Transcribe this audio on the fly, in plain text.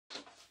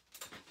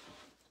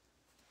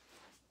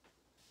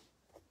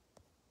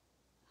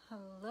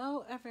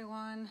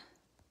everyone.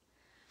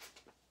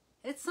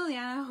 It's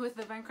Liliana with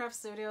the Ventcraft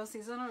Studio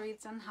Seasonal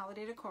Wreaths and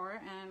Holiday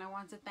Decor, and I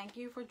want to thank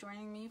you for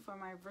joining me for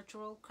my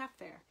virtual craft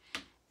fair.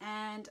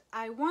 And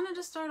I wanted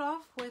to start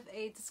off with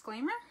a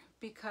disclaimer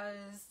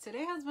because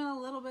today has been a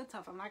little bit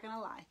tough, I'm not gonna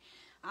lie.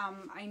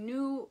 I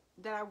knew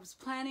that I was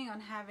planning on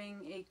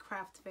having a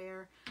craft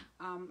fair,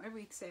 a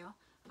wreath sale,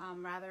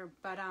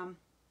 but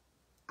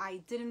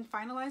I didn't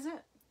finalize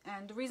it.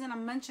 And the reason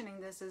I'm mentioning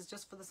this is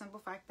just for the simple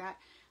fact that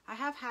I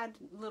have had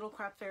little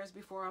craft fairs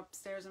before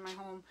upstairs in my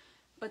home,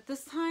 but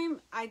this time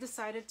I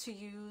decided to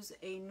use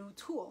a new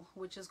tool,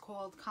 which is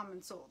called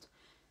CommentSold.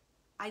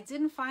 I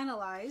didn't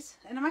finalize,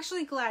 and I'm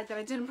actually glad that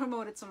I didn't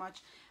promote it so much,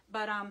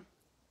 but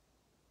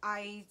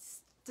I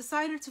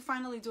decided to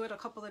finally do it a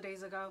couple of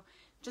days ago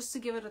just to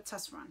give it a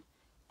test run.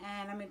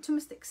 And I made two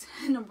mistakes.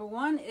 Number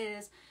one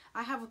is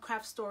I have a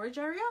craft storage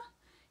area.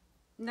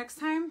 Next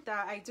time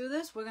that I do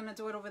this, we're gonna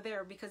do it over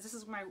there because this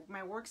is my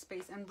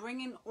workspace, and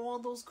bringing all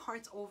those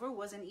carts over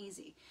wasn't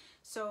easy.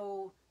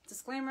 So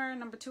disclaimer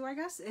number two, I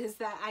guess, is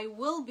that I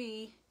will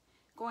be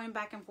going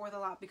back and forth a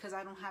lot because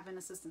I don't have an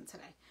assistant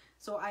today.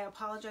 So I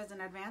apologize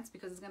in advance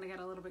because it's gonna get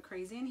a little bit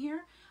crazy in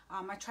here.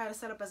 I try to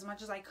set up as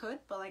much as I could,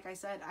 but like I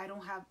said, I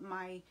don't have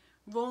my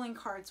rolling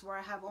carts where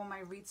I have all my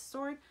wreaths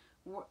stored.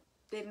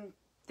 They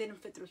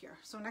didn't fit through here.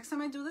 So next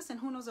time I do this, and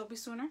who knows, it'll be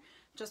sooner,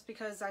 just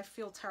because I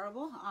feel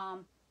terrible.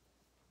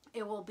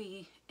 It will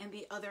be in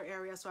the other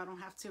area, so I don't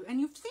have to. And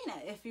you've seen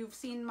it. If you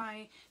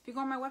go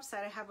on my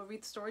website, I have a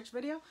wreath storage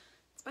video.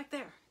 It's back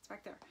there. It's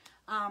back there.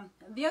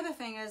 The other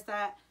thing is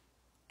that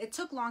it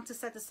took long to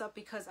set this up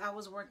because I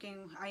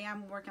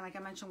am working, like I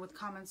mentioned, with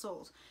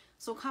CommentSold.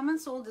 So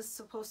CommentSold is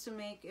supposed to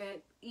make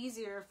it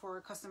easier for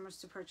customers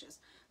to purchase.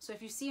 So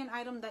if you see an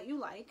item that you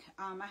like,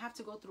 I have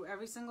to go through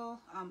every single,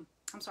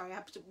 once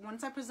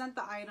I present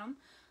the item,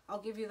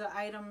 I'll give you the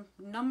item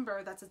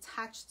number that's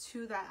attached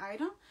to that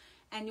item.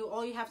 And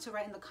all you have to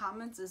write in the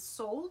comments is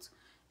sold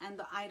and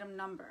the item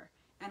number,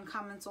 and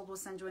CommentSold will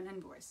send you an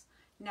invoice.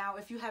 Now,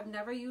 if you have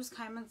never used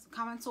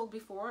CommentSold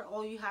before,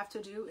 all you have to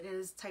do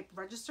is type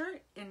register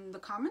in the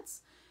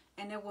comments,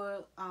 and it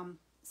will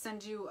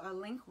send you a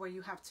link where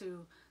you have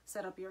to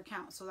set up your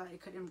account so that it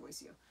could invoice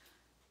you.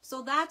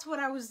 So that's what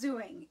I was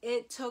doing.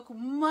 It took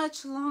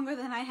much longer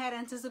than I had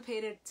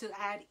anticipated to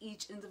add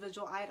each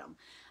individual item.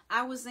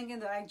 I was thinking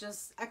that I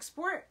just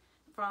export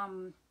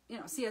from,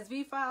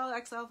 CSV file,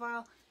 Excel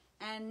file,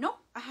 and nope,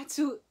 I had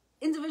to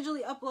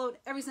individually upload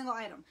every single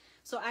item.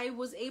 So I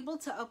was able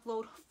to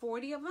upload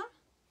 40 of them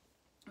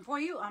for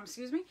you,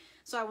 excuse me.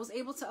 So I was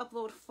able to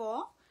upload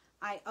fall.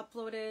 I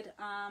uploaded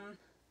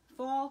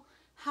fall,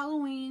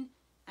 Halloween,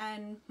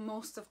 and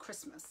most of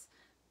Christmas.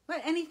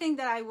 But anything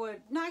that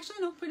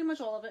pretty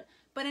much all of it.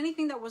 But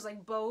anything that was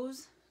like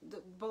bows,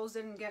 the bows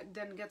didn't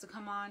get to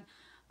come on.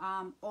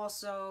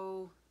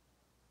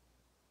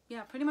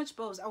 Yeah, pretty much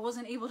bows. I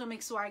wasn't able to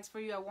make swags for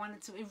you. I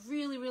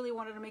really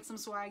wanted to make some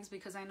swags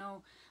because I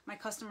know my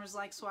customers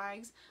like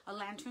swags, a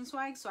lantern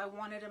swag, so I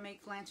wanted to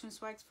make lantern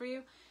swags for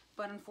you.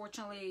 But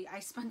unfortunately,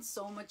 I spent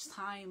so much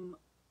time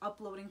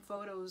uploading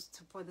photos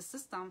for the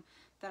system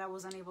that I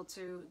was unable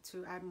to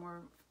add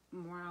more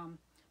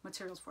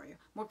materials for you,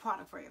 more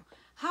product for you.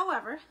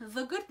 However,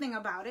 the good thing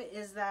about it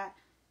is that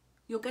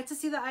you'll get to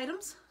see the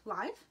items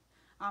live.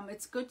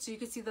 It's good so you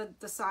can see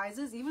the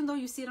sizes. Even though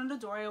you see it on the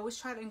door, I always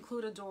try to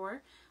include a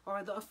door or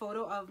a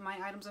photo of my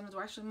items on the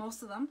door. Actually,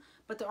 most of them,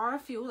 but there are a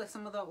few, like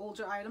some of the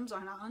older items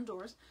are not on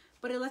doors,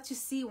 but it lets you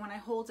see when I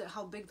hold it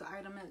how big the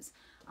item is.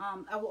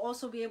 I will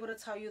also be able to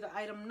tell you the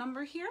item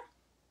number here,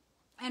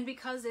 and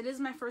because it is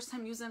my first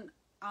time using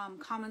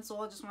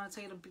CommentSold, I just want to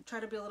tell you to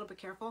try to be a little bit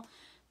careful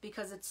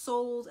because it's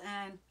sold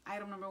and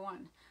item number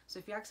 1. So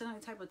if you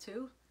accidentally type a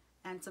 2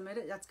 and submit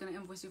it, that's going to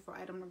invoice you for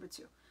item number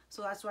 2.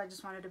 So that's why I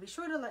just wanted to be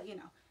sure to let you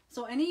know.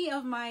 So any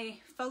of my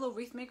fellow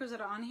wreath makers that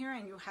are on here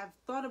and you have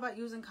thought about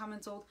using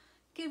CommentSold,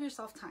 give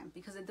yourself time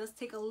because it does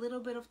take a little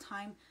bit of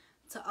time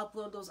to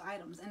upload those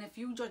items. And if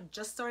you are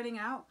just starting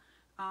out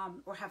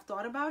or have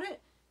thought about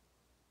it,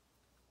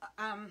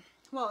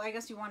 well, I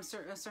guess you want a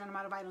certain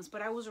amount of items,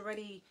 but I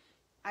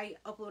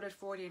uploaded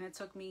 40 and it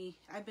took me,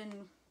 I've been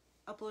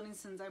uploading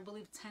since I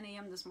believe 10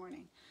 a.m. this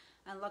morning.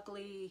 And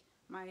luckily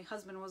my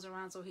husband was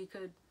around so he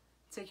could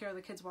take care of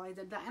the kids while I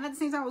did that. And at the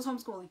same time I was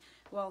homeschooling,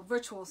 well,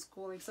 virtual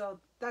schooling, so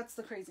that's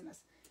the craziness.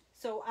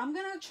 So I'm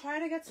gonna try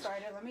to get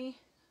started. Let me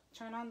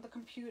turn on the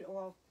computer,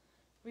 well,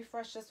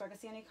 refresh this so I can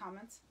see any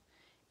comments.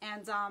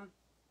 And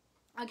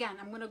again,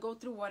 I'm gonna go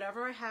through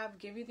whatever I have,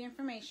 give you the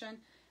information,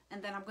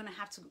 and then I'm gonna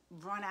have to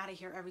run out of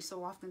here every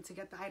so often to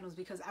get the items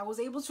because I was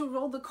able to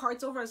roll the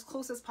carts over as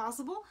close as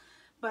possible,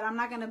 but I'm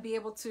not gonna be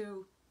able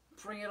to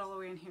bring it all the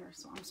way in here,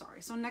 so I'm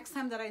sorry. So next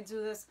time that I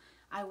do this,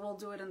 I will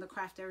do it in the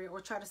craft area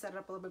or try to set it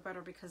up a little bit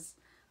better because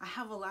I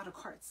have a lot of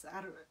carts.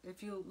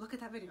 If you look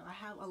at that video, I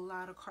have a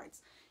lot of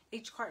carts.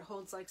 Each cart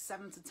holds like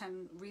 7 to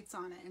 10 wreaths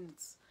on it, and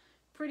it's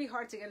pretty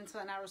hard to get into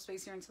that narrow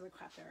space here into the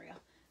craft area.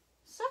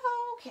 So,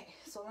 okay,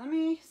 so let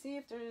me see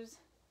if there's,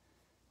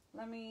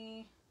 let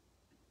me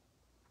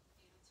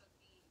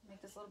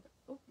make this a little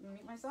bit,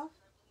 mute myself.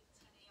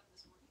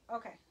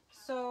 Okay,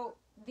 So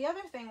the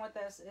other thing with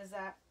this is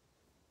that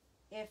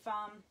if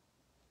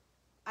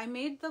I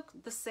made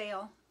the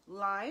sale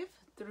live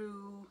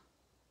through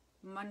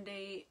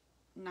Monday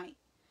night.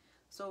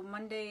 So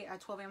Monday at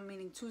 12 a.m.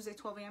 meaning Tuesday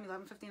 12 a.m.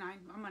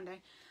 11:59 on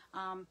Monday,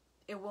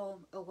 it will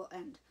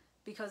end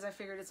because I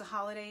figured it's a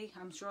holiday.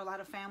 I'm sure a lot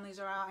of families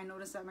are out. I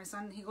noticed that my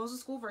son, he goes to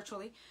school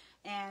virtually,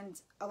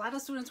 and a lot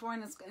of students were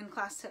in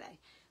class today.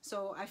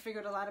 So I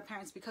figured a lot of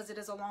parents, because it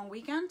is a long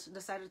weekend,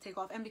 decided to take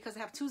off, and because they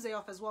have Tuesday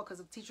off as well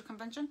because of teacher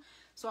convention.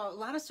 So a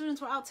lot of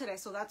students were out today.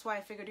 So that's why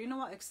I figured, you know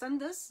what,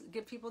 extend this,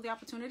 give people the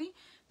opportunity,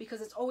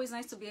 because it's always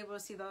nice to be able to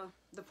see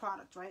the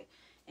product, right?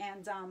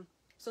 And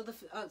so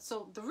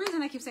the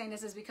reason I keep saying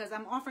this is because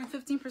I'm offering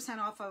 15%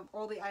 off of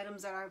all the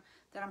items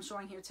that I'm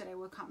showing here today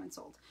with comments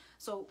sold.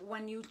 So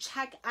when you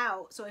check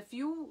out, so if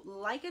you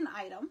like an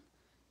item,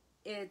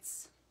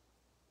 it's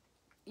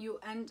you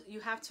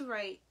have to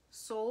write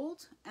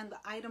sold and the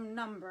item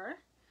number,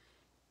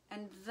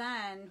 and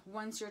then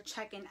once you're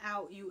checking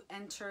out, you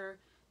enter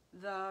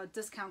the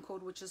discount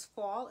code, which is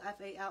FALL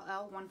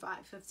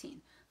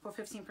FALL15 for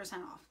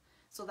 15% off.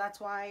 So that's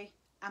why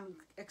I'm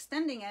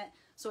extending it.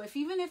 So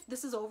even if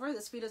this is over,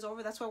 this feed is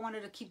over, that's why I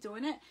wanted to keep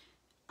doing it.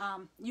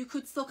 You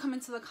could still come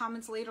into the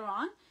comments later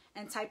on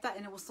and type that,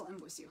 and it will still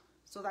invoice you.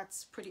 So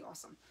that's pretty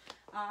awesome.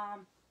 All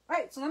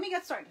right, so let me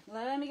get started.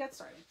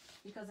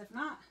 Because if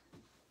not,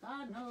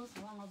 God knows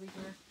how long I'll be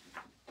here.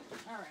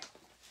 All right,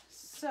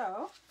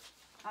 so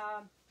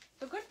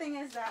the good thing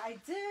is that I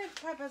did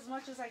prep as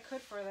much as I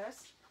could for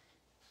this,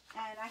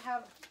 and I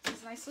have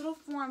these nice little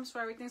forms for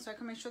everything, so I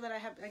can make sure that I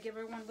give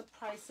everyone the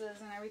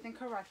prices and everything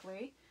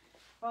correctly.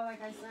 Well,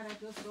 like I said, I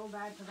feel so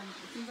bad because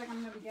it seems like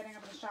I'm going to be getting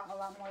up in the shop a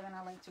lot more than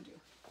I like to do.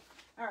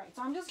 All right,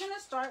 so I'm just going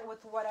to start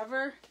with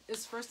whatever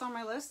is first on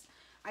my list.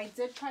 I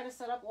did try to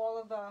set up all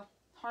of the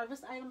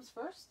harvest items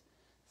first.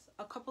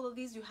 A couple of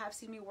these you have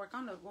seen me work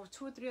on, or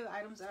 2 or 3 of the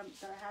items that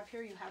I have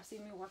here you have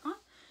seen me work on.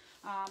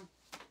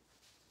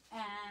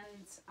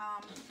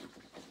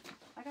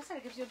 Like I said,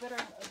 it gives you a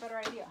better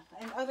idea.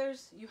 And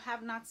others you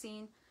have not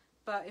seen,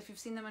 but if you've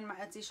seen them in my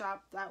Etsy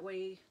shop,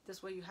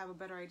 this way you have a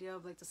better idea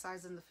of like the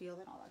size and the feel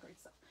and all that great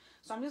stuff.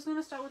 So I'm just going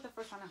to start with the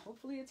first one, and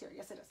hopefully it's here.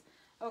 Yes, it is.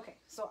 Okay,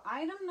 so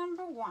item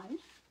number 1,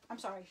 I'm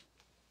sorry,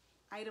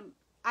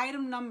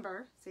 item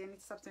number, see, I need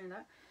to stop saying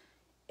that,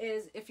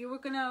 is if you were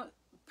going to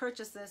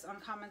purchase this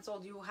on comments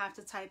sold, you will have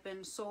to type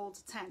in sold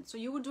 10. So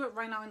you would do it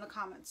right now in the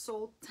comments,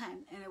 sold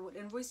 10, and it would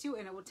invoice you,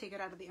 and it would take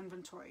it out of the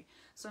inventory.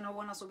 So no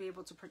one else will be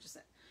able to purchase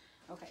it.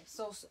 Okay,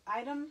 so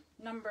item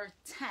number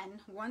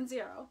 10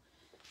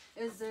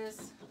 is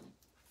this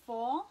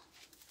fall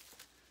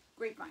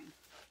grapevine.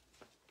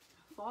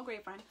 Fall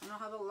grapevine. I don't know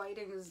how the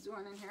lighting is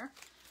doing in here.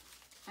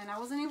 And I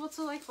wasn't able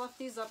to like fluff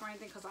these up or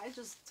anything because I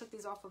just took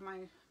these off of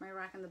my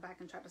rack in the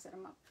back and tried to set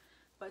them up.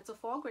 But it's a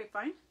fall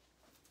grapevine.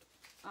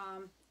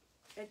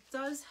 It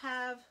does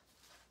have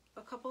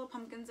a couple of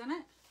pumpkins in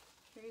it.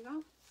 Here you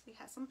go. See, it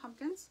has some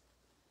pumpkins.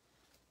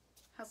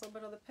 Has a little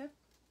bit of the pip.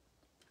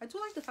 I do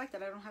like the fact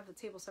that I don't have the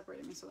table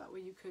separating me, so that way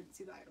you could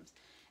see the items.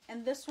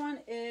 And this one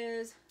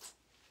is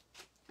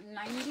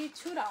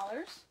 $92.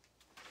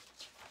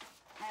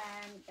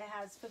 And it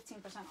has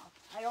 15% off.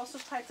 I also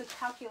tried to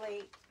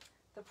calculate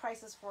the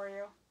prices for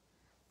you.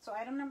 So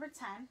item number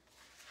 10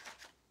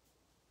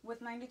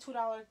 with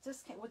 $92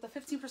 discount, with the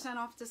 15%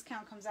 off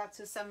discount, comes out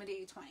to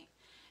 $78.20.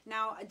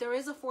 Now there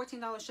is a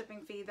 $14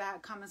 shipping fee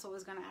that Comments Sold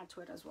is going to add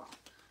to it as well.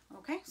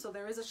 Okay, so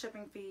there is a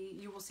shipping fee.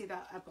 You will see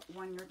that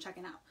when you're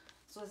checking out.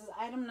 So this is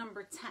item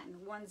number 10.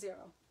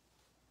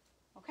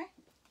 Okay,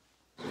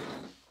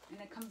 and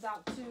it comes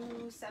out to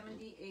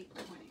 $78.20.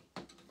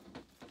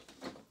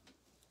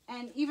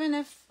 And even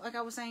if, like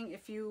I was saying,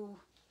 if you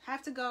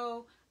have to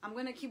go, I'm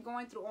going to keep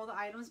going through all the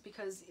items,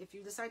 because if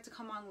you decide to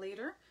come on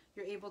later,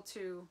 you're able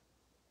to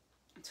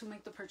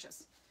make the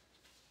purchase.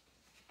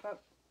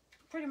 But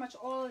pretty much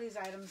all of these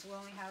items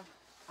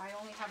I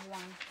only have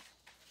one,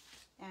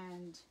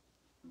 and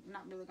I'm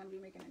not really going to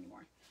be making any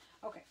more.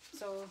 Okay,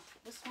 so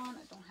this one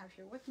I don't have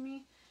here with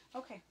me.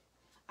 Okay,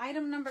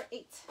 item number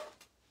 8.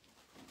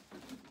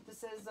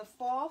 This is the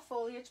Fall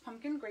Foliage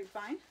Pumpkin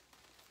Grapevine.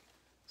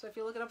 So if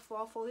you look it up,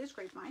 Fall Foliage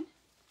Grapevine.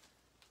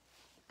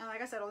 And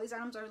like I said, all these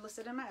items are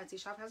listed in my Etsy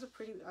shop. It has a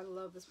pretty, I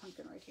love this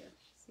pumpkin right here.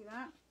 See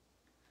that?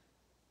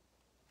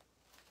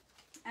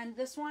 And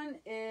this one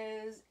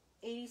is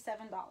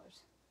 $87.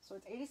 So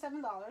it's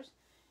 $87.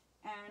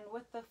 And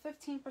with the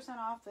 15%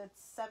 off,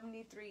 it's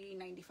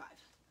 $73.95.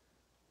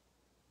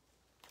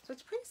 So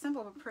it's pretty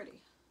simple but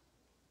pretty.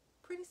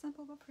 Pretty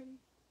simple but pretty.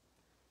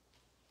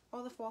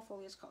 All the fall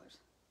foliage colors.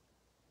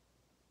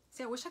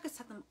 See, I wish I could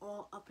set them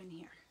all up in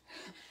here.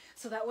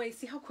 So that way,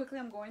 see how quickly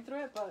I'm going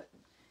through it? But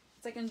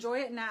it's like, enjoy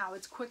it now.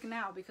 It's quick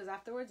now, because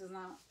afterwards it's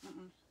not.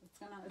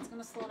 It's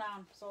gonna slow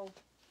down. So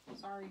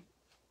sorry.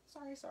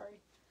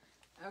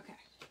 Okay.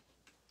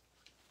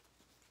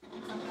 So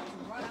I'm gonna have to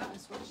run out and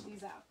switch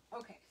these out.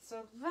 Okay.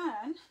 So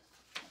then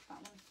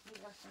that one.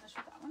 We are finished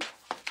with that one.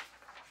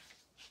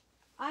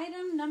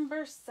 Item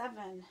number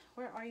 7.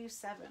 Where are you,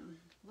 7?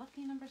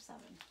 Lucky number 7.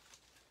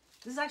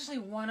 This is actually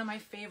one of my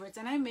favorites,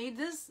 and I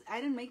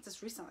didn't make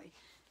this recently.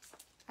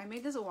 I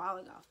made this a while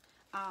ago.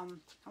 I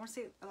want to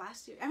say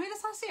last year. I made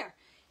this last year.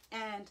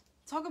 And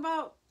talk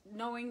about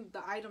knowing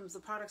the items, the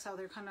products, how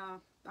they're kind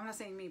of, I'm not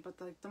saying me, but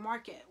the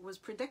market was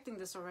predicting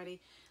this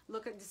already.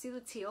 Look at, you see the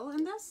teal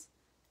in this?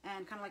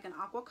 And kind of like an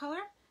aqua color.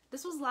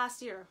 This was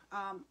last year.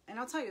 And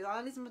I'll tell you, a lot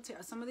of these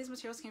materials, some of these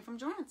materials came from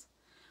Joann's.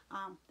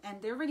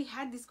 And they already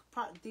had these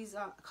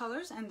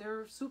colors, and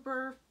they're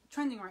super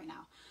trending right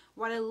now.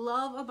 What I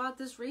love about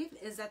this wreath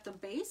is that the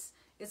base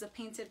is a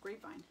painted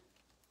grapevine.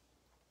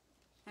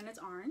 And it's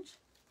orange.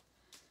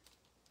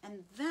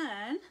 And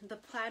then the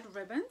plaid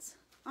ribbons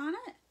on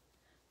it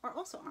are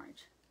also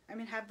orange. I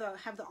mean, have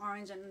the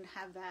orange and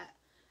have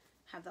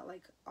that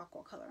like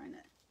aqua color in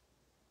it.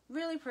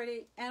 Really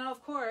pretty. And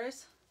of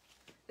course,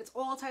 it's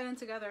all tied in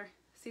together.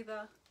 See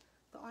the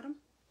autumn?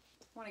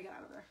 I want to get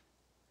out of there.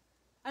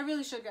 I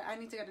really should I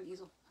need to get an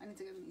easel. I need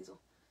to get an easel.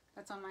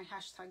 That's on my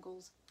hashtag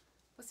goals.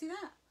 But see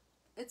that?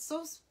 It's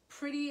so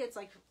pretty. It's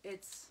like,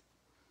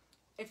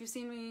 if you've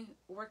seen me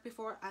work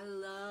before, I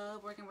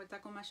love working with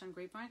deco mesh and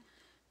grapevine.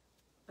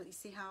 But you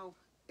see how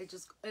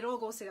it all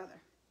goes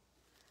together.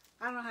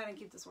 I don't know how I didn't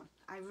keep this one.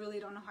 I really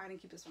don't know how I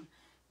didn't keep this one,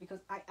 because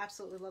I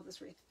absolutely love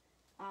this wreath.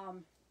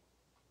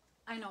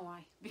 I know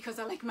why. Because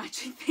I like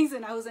matching things,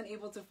 and I wasn't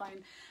able to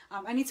find,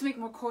 I need to make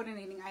more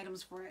coordinating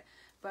items for it.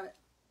 But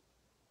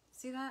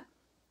see that?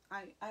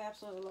 I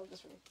absolutely love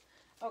this wreath.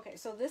 Okay,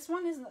 so this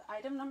one is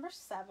item number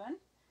 7,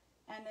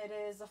 and it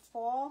is a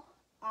fall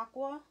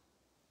aqua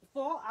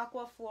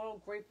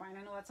floral grapevine.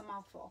 I know that's a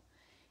mouthful.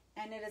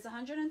 And it is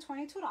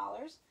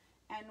 $122,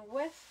 and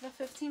with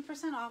the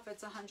 15% off,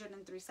 it's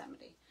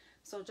 $103.70.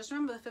 So just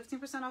remember, the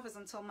 15% off is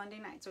until Monday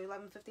night, so $11.59.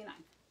 I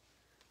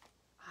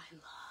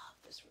love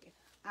this wreath.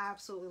 I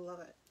absolutely love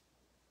it.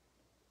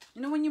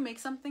 You know when you make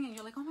something and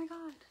you're like, oh my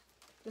god,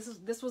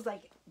 this was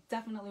like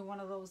definitely one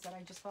of those that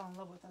I just fell in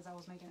love with as I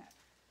was making it.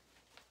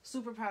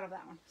 Super proud of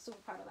that one. Super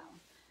proud of that one.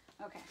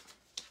 Okay,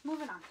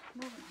 moving on.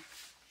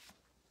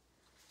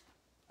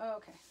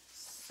 Okay,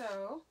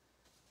 so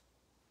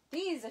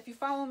these, if you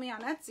follow me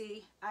on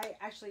Etsy, I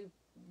actually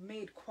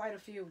made quite a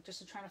few just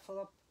to try to fill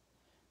up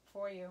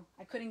for you.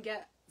 I couldn't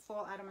get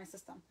fall out of my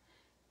system.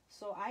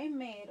 So I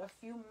made a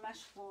few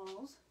mesh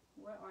florals.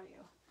 Where are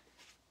you?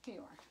 Here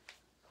you are.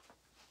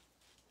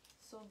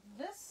 So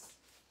this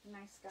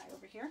nice guy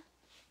over here,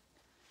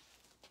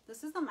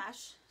 this is the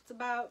mesh. It's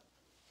about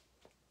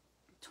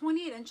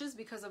 28 inches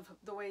because of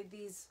the way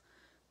these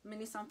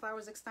mini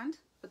sunflowers extend,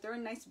 but they're a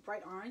nice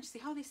bright orange. See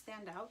how they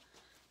stand out?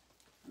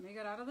 Let me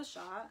get out of the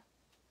shot.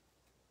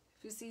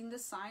 If you've seen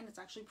this sign, it's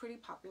actually pretty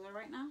popular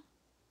right now.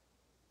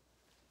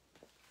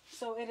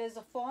 So it is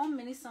a fall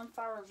mini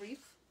sunflower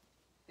wreath,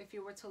 if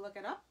you were to look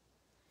it up.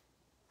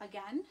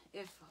 Again,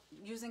 if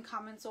using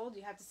common sold,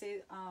 you have to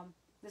say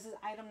this is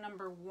item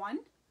number 1.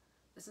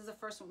 This is the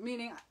first one,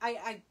 meaning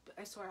I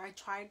swear I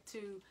tried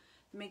to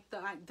make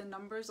the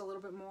numbers a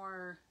little bit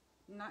more,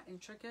 not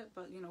intricate,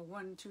 but you know,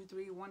 1, 2,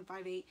 3, 1,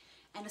 5, 8,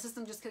 and the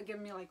system just could give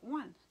me like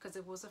 1 because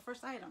it was the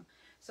first item.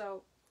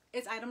 So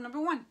it's item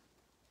number 1.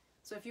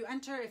 So if you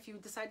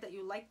decide that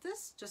you like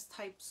this, just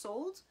type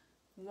sold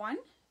 1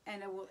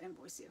 and it will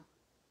invoice you.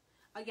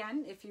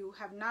 Again, if you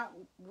have not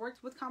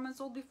worked with common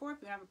sold before,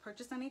 if you haven't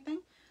purchased anything,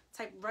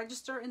 type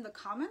register in the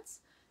comments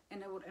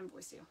and it will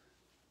invoice you.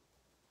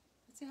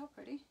 Let's see how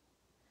pretty.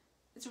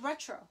 It's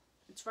retro.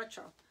 It's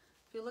retro.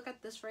 If you look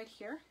at this right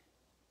here,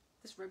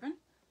 this ribbon.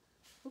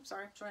 Oops,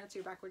 sorry, I'm showing it to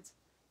you backwards.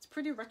 It's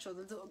pretty retro.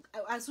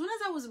 As soon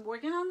as I was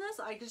working on this,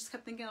 I just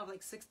kept thinking of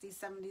like 60s,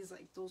 70s,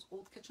 like those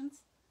old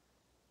kitchens.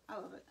 I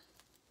love it.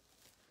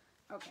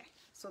 Okay,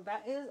 so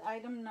that is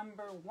item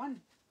number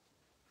 1.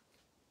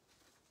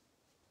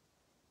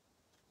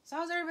 So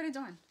how's everybody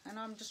doing? I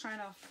know I'm just trying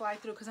to fly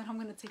through because I know I'm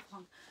going to take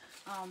long.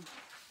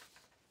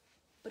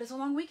 But it's a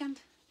long weekend.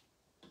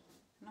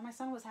 I know my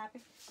son was happy.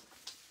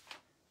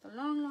 The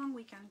long, long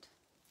weekend.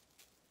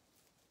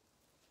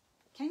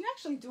 Can you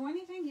actually do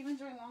anything even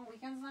during long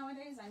weekends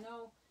nowadays? I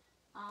know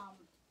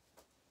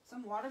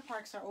some water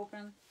parks are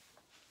open,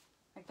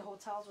 like the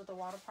hotels with the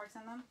water parks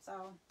in them.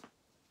 So,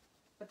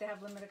 but they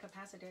have limited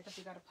capacity. I guess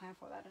you got to plan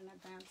for that in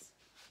advance.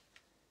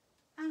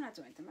 I'm not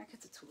doing anything. My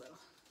kids are too little.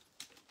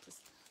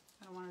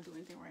 I don't want to do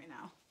anything right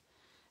now.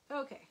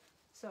 Okay,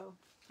 so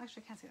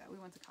actually I can't say that. We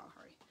went to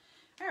Kalahari.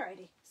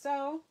 Alrighty,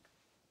 so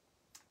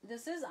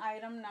this is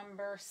item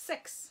number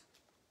 6.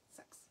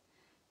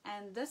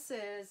 And this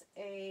is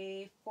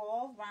a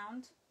fall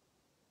round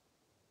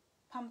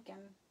pumpkin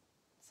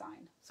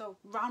sign. So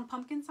round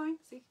pumpkin sign.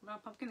 See,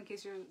 round pumpkin, in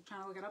case you're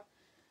trying to look it up.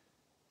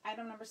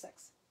 Item number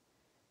 6.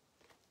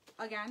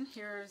 Again,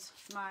 here's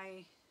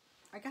my,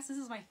 I guess this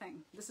is my thing.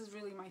 This is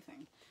really my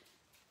thing.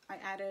 I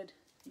added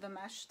the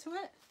mesh to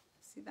it.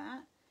 See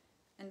that?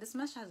 And this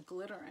mesh has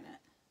glitter in it.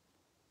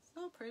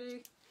 So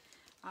pretty.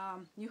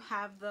 You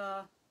have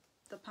the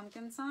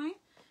pumpkin sign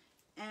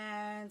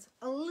and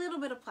a little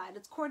bit of plaid.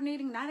 It's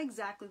coordinating, not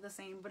exactly the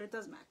same, but it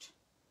does match.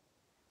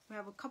 We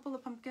have a couple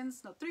of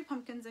pumpkins, no, 3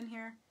 pumpkins in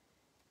here,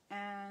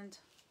 and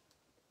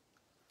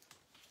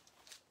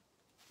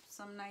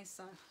some nice,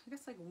 I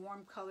guess like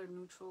warm colored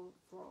neutral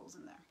florals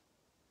in there.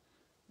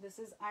 This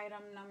is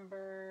item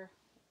number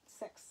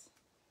 6.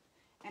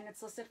 And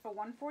it's listed for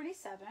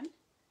 $147.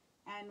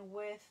 And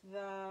with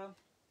the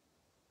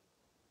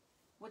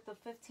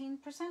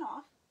 15%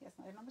 off, yes,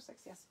 item number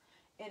 6, yes,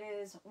 it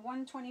is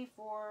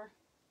 $124.95.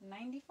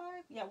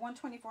 Yeah,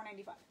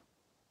 $124.95.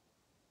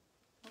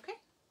 Okay,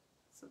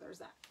 so there's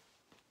that.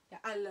 Yeah,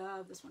 I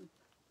love this one,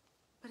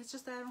 but it's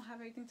just that I don't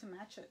have anything to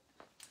match it.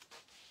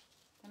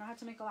 And I have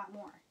to make a lot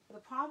more. The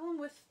problem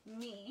with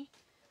me,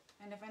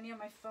 and if any of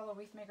my fellow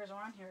wreath makers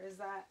are on here, is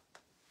that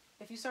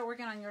if you start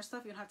working on your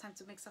stuff, you don't have time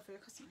to make stuff for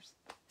your customers.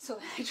 So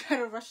I try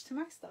to rush to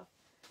my stuff.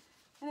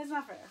 And it's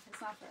not fair.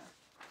 It's not fair.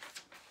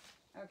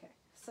 Okay,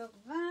 so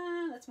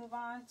then let's move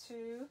on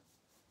to...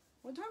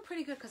 We're doing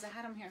pretty good because I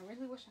had him here. I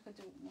really wish I could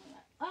do more of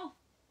that. Oh,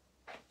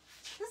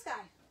 this guy.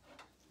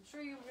 I'm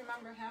sure you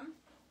remember him.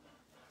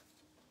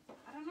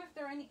 I don't know if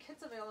there are any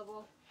kits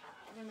available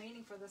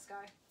remaining for this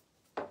guy.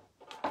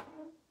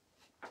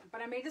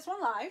 But I made this one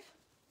live.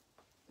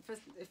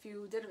 If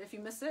you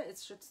missed it, it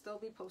should still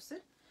be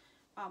posted.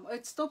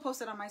 It's still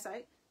posted on my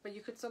site, but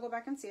you could still go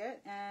back and see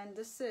it. And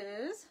this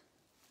is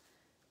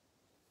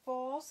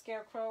Fall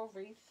Scarecrow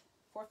Wreath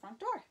for Front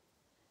Door.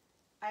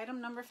 Item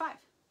number 5.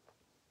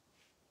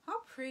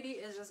 How pretty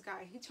is this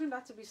guy? He turned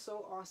out to be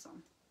so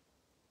awesome.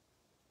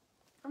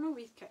 From a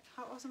wreath kit.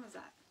 How awesome is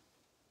that?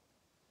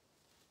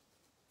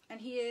 And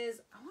he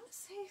is, I want to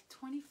say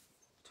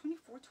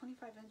 24,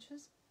 25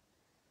 inches.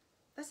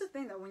 That's the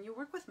thing though, when you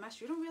work with mesh,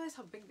 you don't realize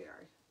how big they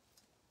are.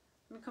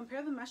 I mean,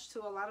 compare the mesh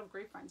to a lot of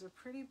grapevines. They're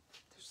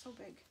so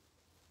big.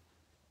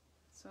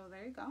 So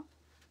there you go.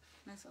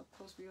 Nice up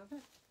close view of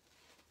it.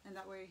 And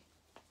that way,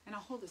 and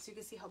I'll hold it so you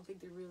can see how big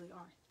they really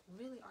are. They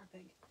really are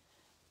big.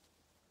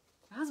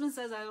 My husband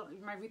says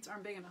my wreaths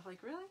aren't big enough.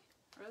 Like, really?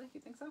 Really? You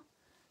think so?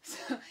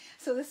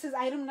 So this is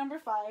item number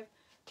 5.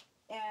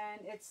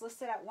 And it's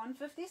listed at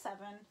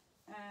 $157.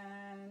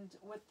 And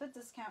with the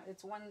discount,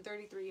 it's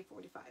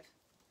 $133.45.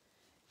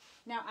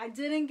 Now, I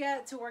didn't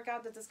get to work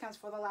out the discounts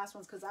for the last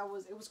ones because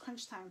it was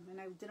crunch time and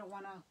I didn't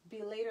want to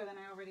be later than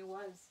I already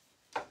was.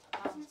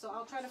 So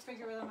I'll try to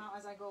figure them out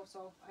as I go.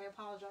 So I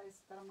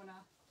apologize that I'm going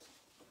to...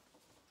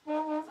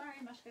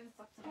 Sorry, mesh getting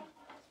stuck to me.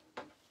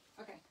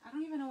 Okay, I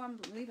don't even know why I'm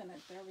leaving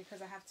it there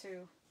because I have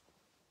to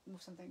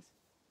move some things.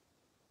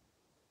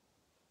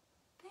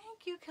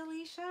 Thank you,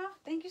 Kalisha.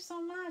 Thank you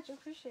so much. I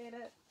appreciate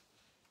it.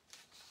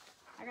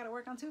 I got to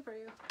work on 2 for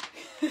you.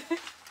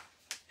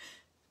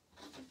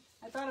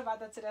 I thought about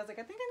that today. I was like,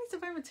 I think I need to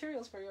buy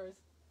materials for yours.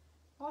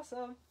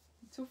 Awesome.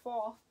 2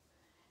 fall.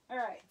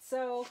 Alright,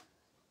 so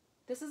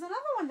this is another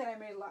one that I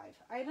made live.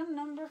 Item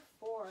number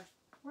 4.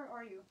 Where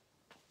are you?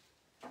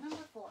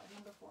 Number 4.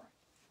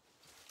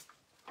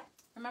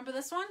 Remember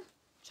this one?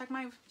 Check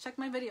my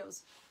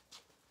videos.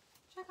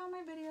 Check out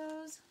my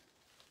videos.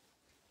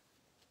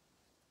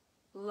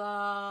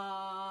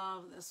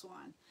 Love this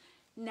one.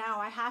 Now,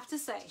 I have to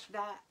say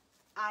that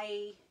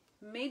I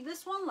made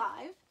this one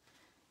live.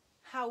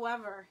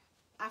 However,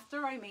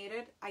 after I made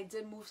it, I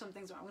did move some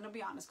things around. I'm going to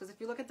be honest, because if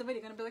you look at the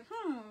video, you're going to be like,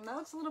 that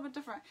looks a little bit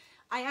different.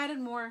 I added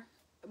more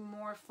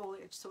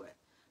foliage to it.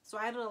 So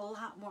I added a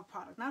lot more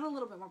product. Not a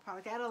little bit more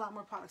product. I added a lot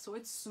more product. So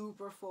it's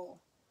super full.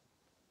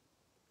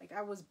 Like,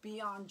 I was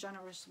beyond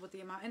generous with the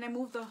amount. And I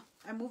moved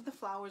the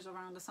flowers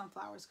around, the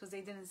sunflowers, because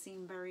they didn't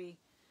seem very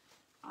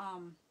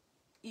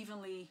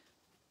evenly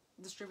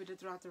distributed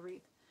throughout the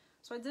wreath.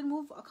 So I did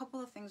move a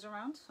couple of things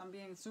around. So I'm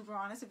being super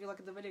honest. If you look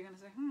at the video, you're going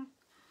to say,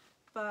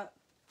 But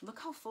look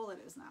how full it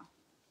is now.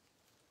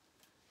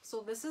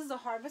 So this is the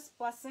Harvest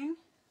Blessing.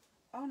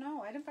 Oh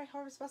no, I didn't write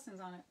Harvest Blessings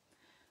on it.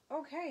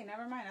 Okay,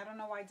 never mind. I don't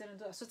know why I didn't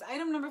do it. So it's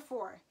item number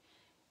 4.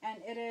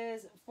 And it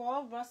is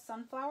Fall Rust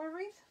Sunflower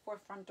Wreath for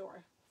Front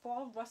Door.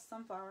 Fall Rust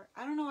Sunflower.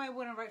 I don't know why I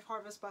wouldn't write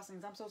Harvest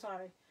Blessings. I'm so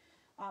sorry.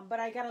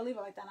 But I gotta leave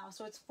it like that now.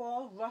 So it's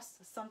Fall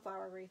Rust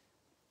Sunflower Wreath.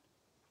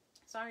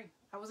 Sorry,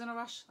 I was in a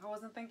rush. I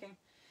wasn't thinking.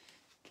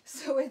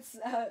 So it's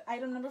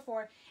item number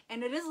 4.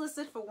 And it is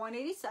listed for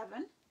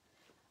 $187.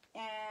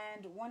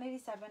 And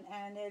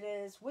it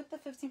is with the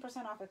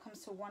 15% off, it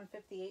comes to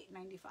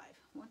 $158.95.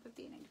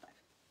 $158.95.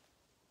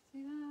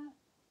 See that?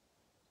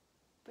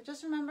 But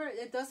just remember,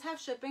 it does have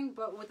shipping,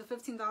 but with the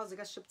 $15, it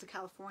gets shipped to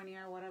California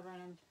or whatever.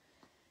 And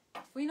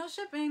we know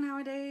shipping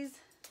nowadays.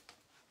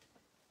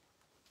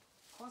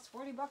 Costs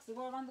 $40 to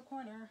go around the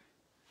corner.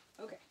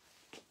 Okay.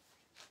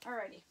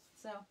 Alrighty.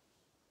 So.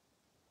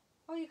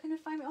 Oh, you couldn't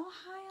find me. Oh,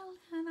 hi,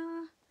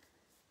 Alana.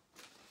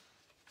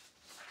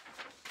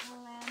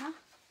 Alana.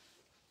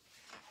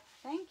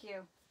 Thank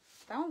you.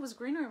 That one was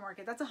Greenery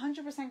Market. That's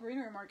 100%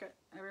 Greenery Market,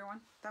 everyone.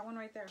 That one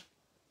right there.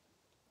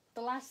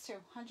 The last 2,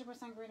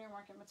 100% Greenery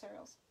Market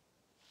materials.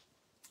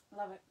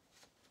 Love it.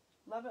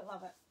 Love it,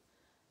 love it.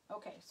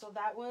 Okay, so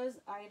that was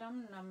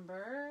item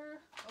number,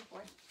 oh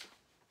boy,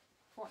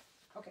 4.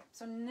 Okay,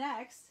 so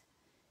next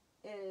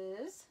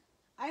is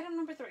item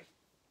number 3.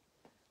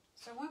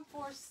 So I went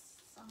for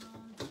some,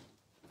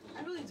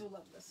 I really do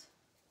love this.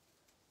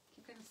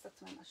 Keep getting stuck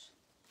to my mesh.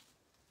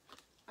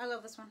 I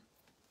love this one.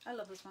 I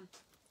love this one.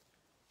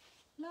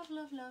 Love,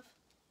 love, love.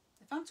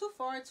 If I'm too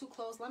far, too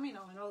close, let me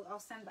know and I'll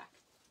send back.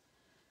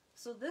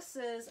 So this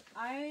is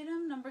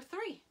item number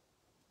 3.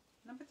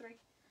 Number 3.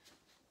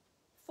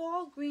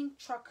 Fall green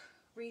truck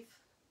wreath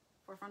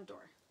for front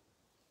door.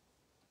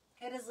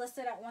 It is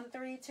listed at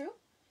 $132,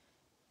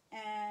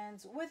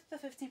 and with the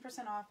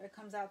 15% off, it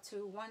comes out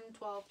to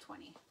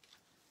 $112.20.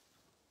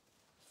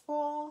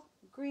 Fall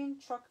green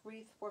truck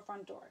wreath for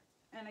front door.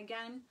 And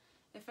again,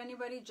 if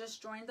anybody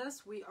just joined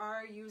us, we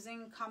are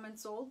using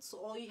comments sold. So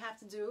all you have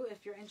to do,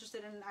 if you're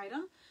interested in an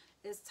item,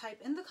 is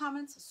type in the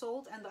comments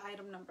sold and the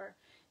item number,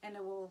 and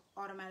it will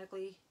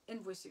automatically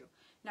invoice you.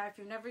 Now, if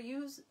you never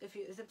use, if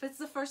it's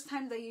the first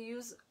time that you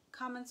use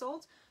comments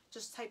sold,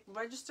 just type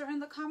register in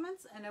the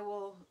comments, and it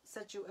will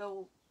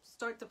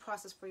start the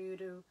process for you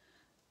to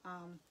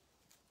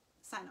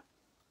sign up,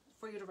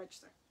 for you to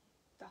register.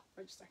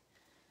 Register.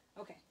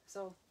 Okay,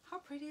 so how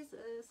pretty is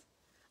this?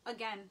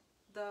 Again,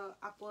 the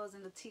aquas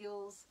and the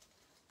teals,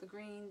 the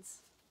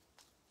greens.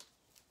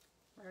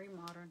 Very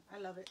modern. I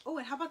love it. Oh,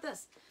 and how about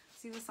this?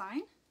 See the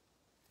sign?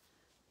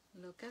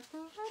 Look at the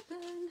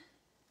ribbon.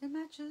 It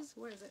matches.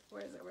 Where is it?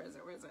 Where is it? Where is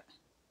it? Where is it?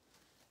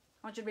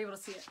 I want you to be able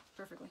to see it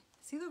perfectly.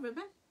 See the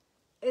ribbon?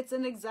 It's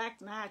an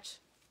exact match.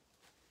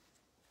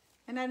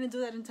 And I didn't do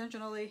that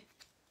intentionally.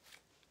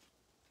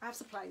 I have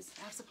supplies.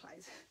 I have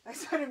supplies. I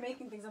started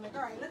making things. I'm like,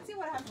 all right, let's see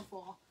what I have for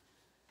fall.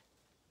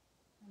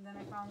 And then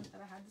I found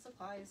that I had the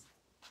supplies.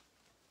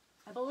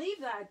 I believe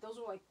that those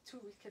were like 2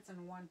 kits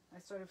in one. I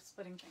started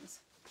splitting things.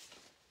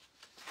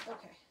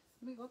 Okay.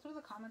 Let me go through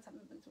the comments. I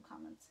haven't been through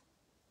comments.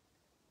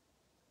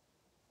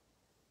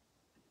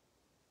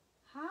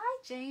 Hi,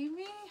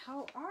 Jamie.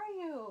 How are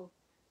you?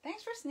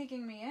 Thanks for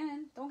sneaking me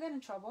in. Don't get in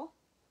trouble.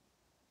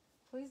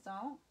 Please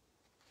don't.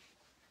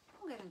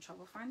 Don't get in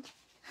trouble, friend.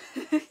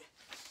 Don't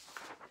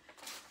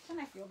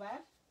I feel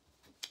bad?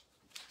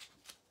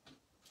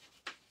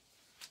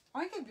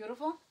 Aren't they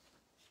beautiful?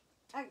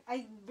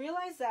 I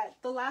realized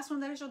that the last one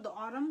that I showed, the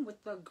autumn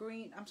with the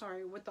green, I'm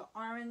sorry, with the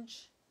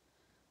orange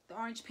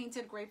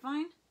painted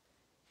grapevine,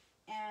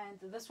 and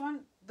this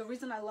one, the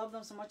reason I love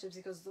them so much is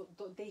because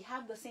they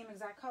have the same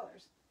exact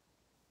colors.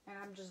 And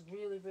I'm just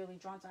really, really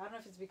drawn to it. I don't know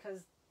if it's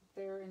because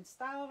they're in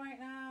style right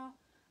now,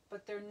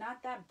 but they're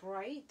not that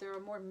bright. They're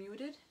more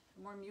muted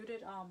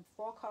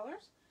fall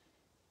colors.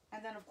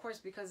 And then, of course,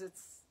 because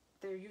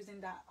they're using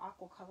that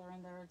aqua color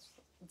in there,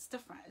 it's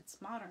different. It's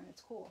modern.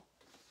 It's cool.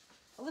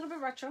 A little bit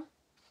retro.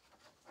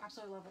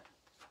 Absolutely love it.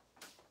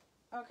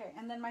 Okay,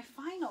 and then my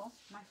final.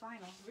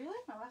 Really?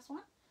 My last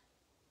one?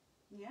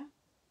 Yeah.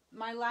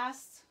 My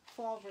last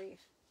fall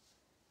wreath.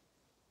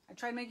 I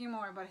tried making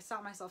more, but I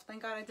stopped myself.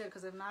 Thank God I did,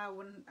 because if not,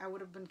 I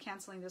would have been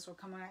canceling this or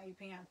coming at 8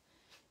 p.m.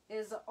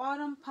 Is the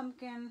Autumn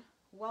Pumpkin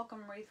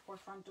Welcome Wreath for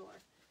front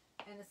door.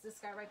 And it's this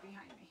guy right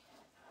behind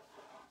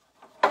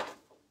me.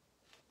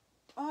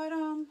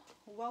 Autumn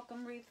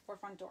Welcome Wreath for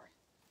front door.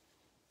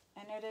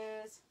 And it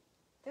is...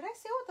 Did I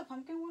say what the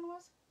pumpkin one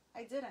was?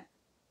 I didn't.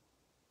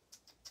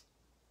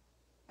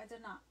 I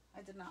did not.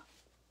 I did not.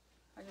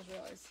 I just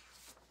realized.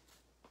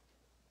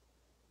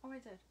 Oh, I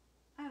did.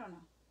 I don't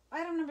know.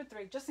 Item number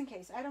 3, just in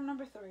case. Item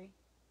number 3,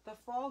 the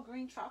fall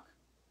green truck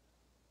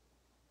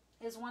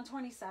is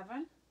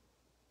 $127.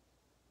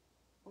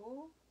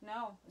 Oh,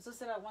 no. It's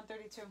listed at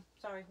 $132.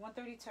 Sorry,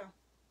 $132.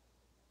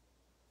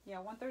 Yeah,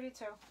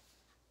 $132.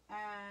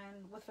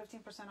 And with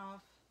 15%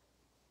 off,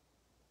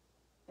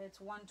 it's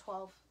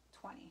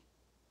 $112.20.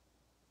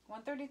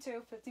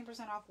 $132,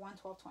 15% off,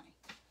 $112.20.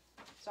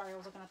 Sorry, I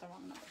was looking at the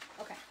wrong number.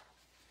 Okay.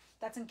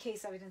 That's in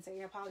case I didn't say.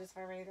 I apologize if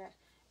I already did.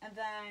 And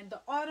then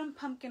the Autumn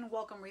Pumpkin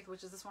Welcome Wreath,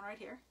 which is this one right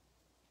here.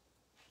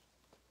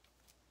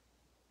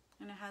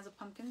 And it has a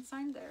pumpkin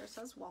sign there. It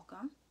says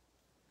welcome.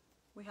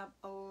 We have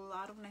a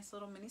lot of nice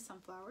little mini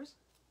sunflowers.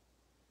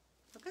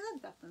 Look at the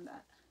depth in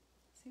that.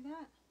 See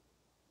that?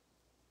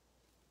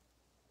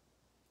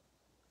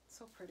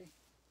 So pretty.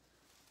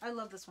 I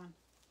love this one.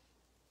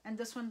 And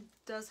this one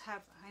does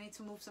have, I need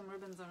to move some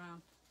ribbons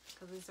around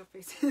because these are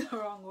facing the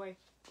wrong way.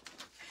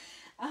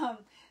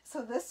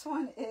 So this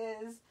one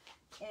is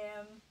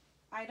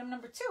item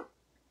number 2.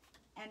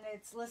 And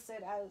it's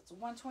listed as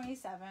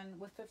 $127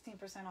 with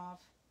 15%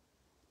 off,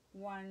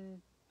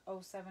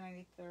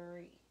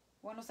 $107.93.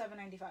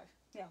 $107.95.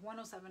 Yeah,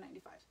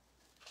 $107.95.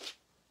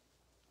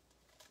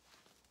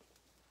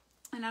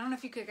 And I don't know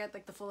if you could get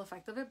like the full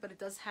effect of it, but it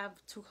does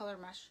have 2-color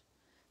mesh.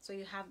 So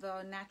you have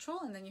the natural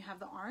and then you have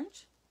the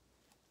orange.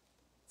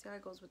 See how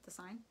it goes with the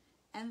sign.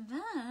 And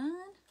then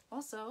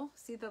also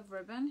see the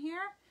ribbon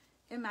here?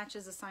 It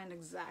matches the sign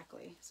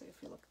exactly. So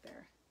if you look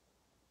there.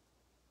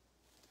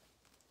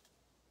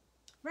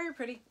 Very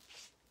pretty.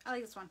 I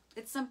like this one.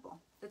 It's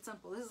simple. It's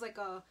simple. This is like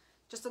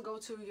just a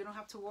go-to. You don't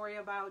have to worry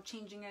about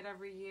changing it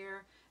every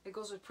year. It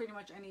goes with pretty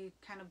much any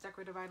kind of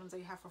decorative items that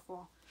you have for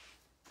fall.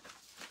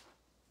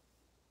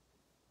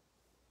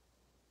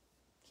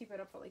 Keep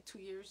it up for like 2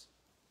 years.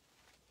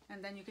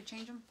 And then you could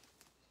change them.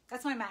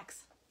 That's my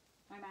max.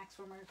 My max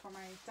for my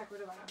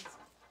decorative items.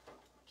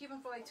 Keep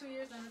them for like 2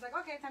 years, and it's like,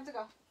 okay, time to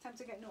go. Time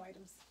to get new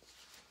items.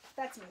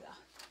 That's me, though.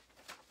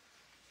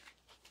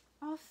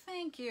 Oh,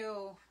 thank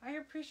you. I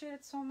appreciate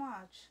it so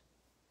much.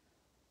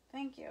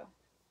 Thank you.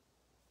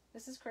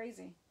 This is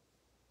crazy.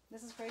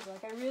 This is crazy.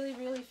 Like, I really,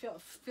 really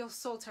feel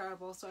so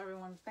terrible. So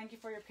everyone, thank you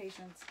for your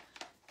patience,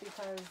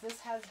 because this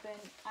has been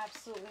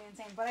absolutely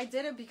insane. But I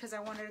did it because I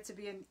wanted it to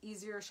be an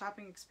easier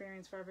shopping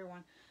experience for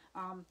everyone.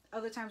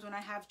 Other times when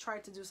I have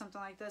tried to do something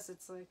like this,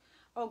 it's like,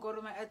 oh, go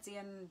to my Etsy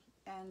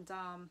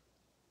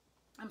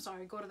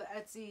go to the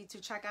Etsy to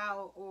check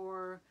out,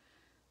 or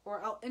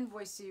I'll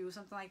invoice you,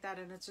 something like that.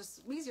 And it's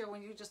just easier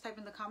when you just type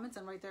in the comments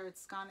and right there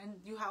it's gone. And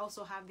you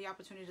also have the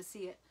opportunity to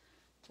see it,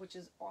 which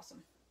is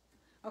awesome.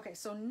 Okay,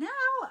 so now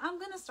I'm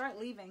going to start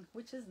leaving,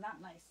 which is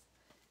not nice.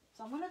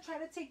 So I'm going to try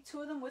to take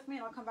 2 of them with me,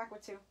 and I'll come back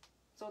with 2.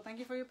 So thank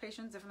you for your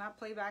patience. If not,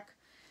 play back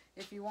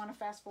if you want to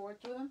fast forward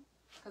through them,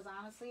 because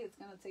honestly, it's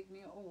going to take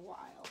me a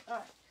while. All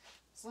right,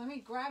 so let me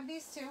grab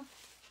these 2.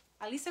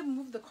 At least I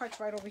moved the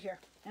carts right over here,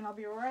 and I'll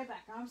be right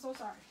back. I'm so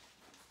sorry.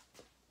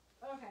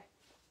 Okay.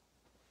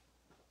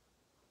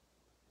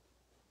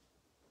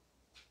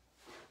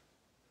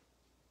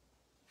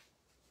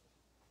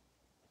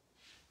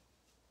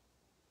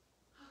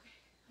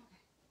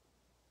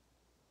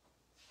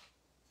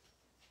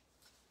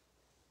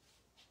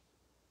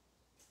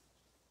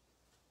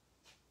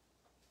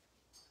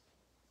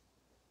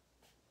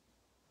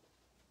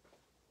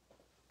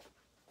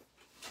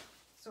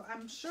 So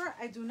I'm sure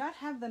I do not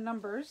have the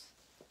numbers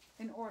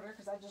in order,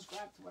 because I just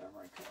grabbed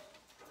whatever I could.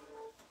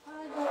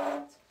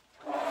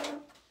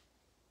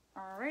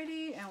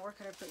 Alrighty, and where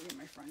could I put you,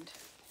 my friend?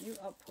 You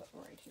up put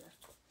right here.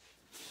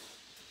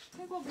 I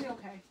think we'll be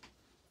okay.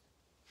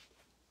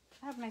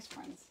 I have nice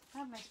friends. I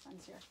have nice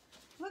friends here.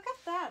 Look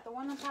at that. The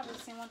one on top is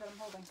the same one that I'm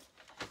holding.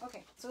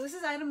 Okay, so this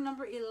is item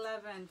number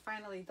 11.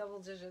 Finally, double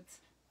digits.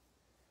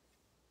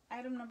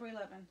 Item number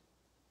 11.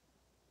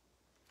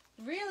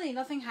 Really?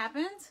 Nothing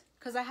happened?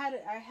 Because I had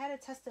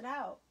it tested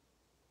out.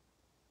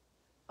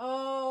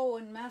 Oh,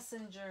 in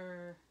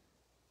Messenger.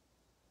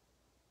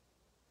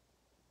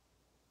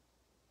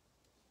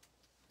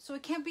 So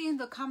it can't be in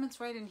the comments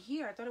right in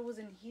here. I thought it was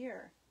in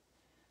here.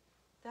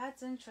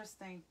 That's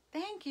interesting.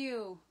 Thank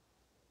you.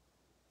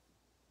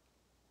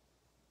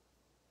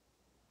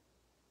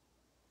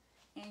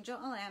 Angel,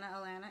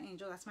 Alana,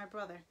 Angel. That's my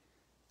brother.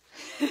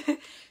 And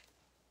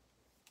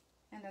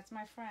that's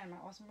my friend, my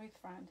awesome wreath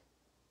friend.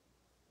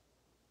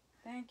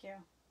 Thank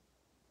you.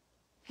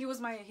 He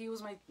was my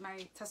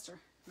tester,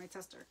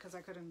 because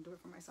I couldn't do it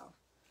for myself.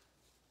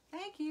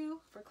 Thank you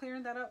for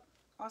clearing that up.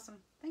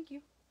 Awesome. Thank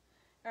you.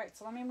 All right,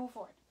 so let me move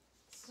forward.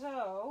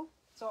 So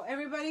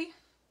everybody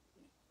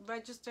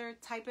register,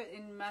 type it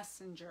in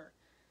Messenger.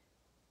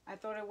 I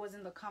thought it was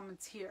in the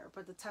comments here,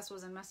 but the test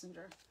was in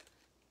Messenger.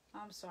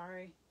 I'm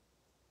sorry.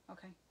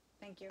 Okay,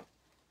 thank you.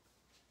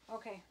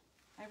 Okay,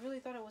 I really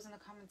thought it was in the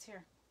comments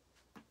here.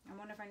 I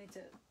wonder if I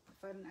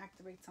didn't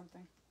activate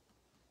something.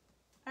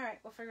 All right,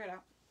 we'll figure it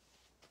out.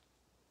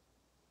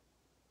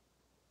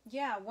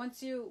 Yeah,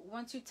 once you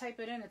type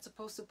it in, it's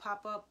supposed to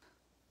pop up,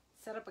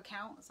 set up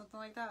account, something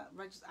like that.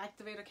 Register,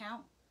 activate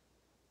account.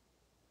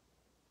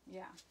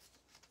 Yeah.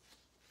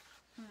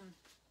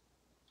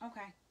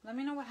 Okay. Let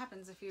me know what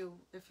happens if you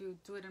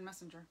do it in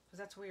Messenger, because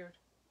that's weird.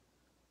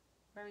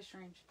 Very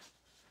strange.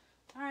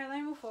 All right, let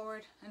me move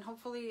forward, and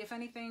hopefully, if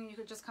anything, you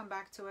could just come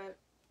back to it.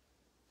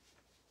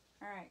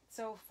 All right.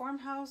 So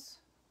farmhouse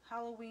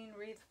Halloween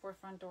wreath for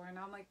front door, and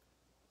I'm like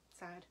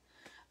sad.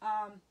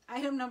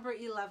 Item number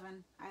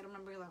 11. Item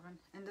number 11,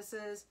 and this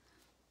is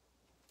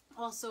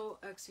also,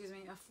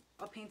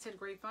 a painted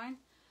grapevine.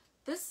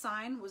 This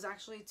sign was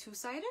actually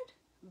 2-sided,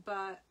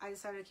 but I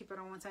decided to keep it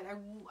on one side.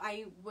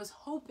 I was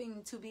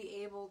hoping to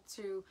be able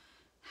to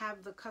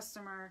have the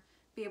customer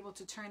be able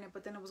to turn it,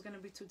 but then it was going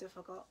to be too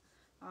difficult.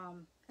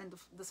 And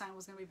the sign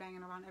was going to be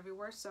banging around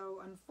everywhere.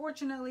 So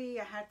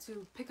unfortunately, I had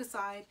to pick a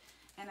side,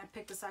 and I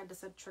picked a side that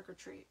said trick or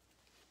treat.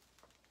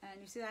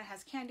 And you see that it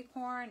has candy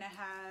corn. It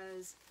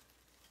has,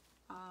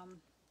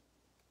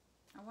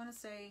 I want to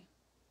say,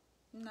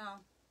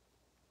 no,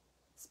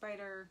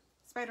 spider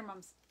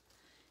mums.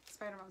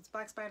 Spider mums.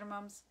 Black spider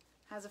mums.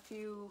 Has a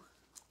few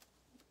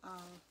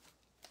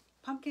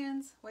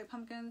pumpkins, white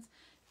pumpkins,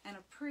 and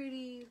a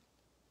pretty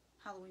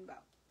Halloween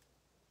bow.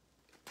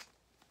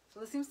 So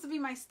this seems to be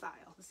my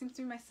style. This seems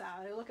to be my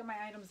style. I look at my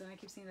items and I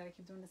keep seeing that I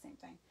keep doing the same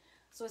thing.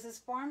 So it says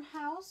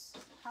farmhouse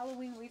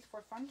Halloween wreath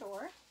for front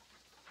door.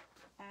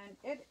 And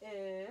it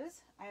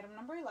is item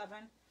number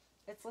 11.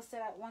 It's listed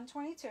at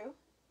 $122,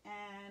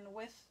 and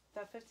with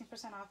the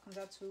 15% off comes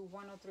out to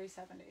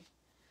 $103.70.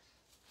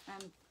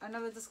 And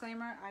another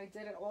disclaimer, I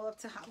did it all up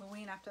to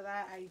Halloween. After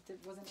that, I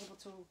wasn't able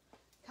to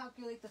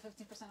calculate the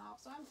 15% off,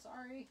 so I'm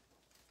sorry.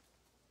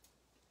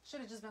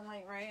 Should have just been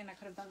late, right? And I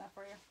could have done that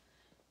for you.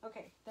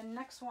 Okay, the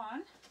next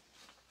one.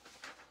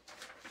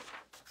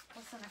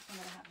 What's the next one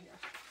that I have here?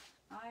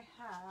 I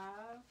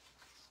have...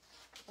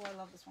 Oh, I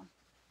love this one.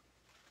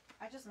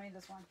 I just made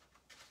this one.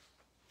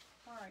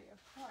 Where are you?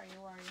 Where are you?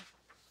 Where are you?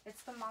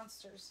 It's the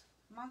Monsters.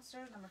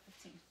 Monster number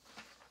 15.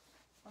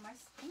 Well, my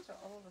things are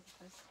all over the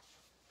place.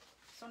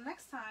 So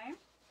next time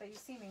that you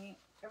see me,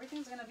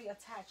 everything's going to be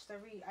attached.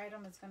 Every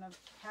item is going to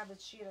have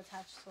its sheet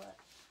attached to it.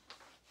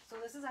 So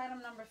this is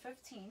item number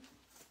 15.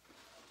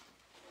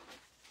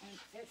 And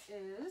it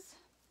is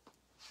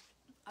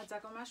a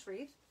deco mesh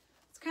wreath.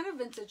 It's kind of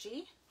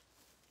vintagey.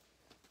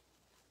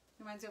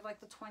 Reminds me of like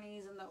the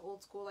 20s and the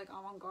old school like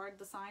avant-garde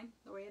design,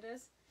 the way it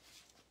is.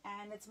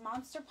 And it's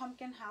Monster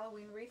Pumpkin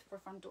Halloween wreath for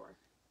front door.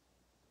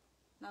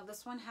 Now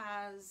this one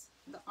has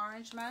the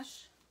orange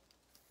mesh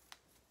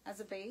as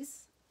a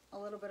base, a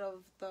little bit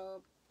of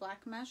the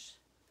black mesh.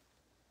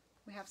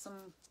 We have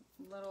some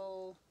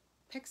little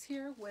picks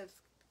here with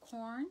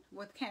corn,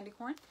 with candy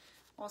corn.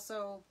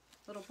 Also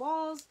little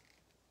balls,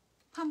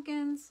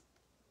 pumpkins.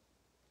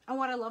 And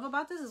what I love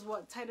about this is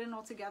what tied in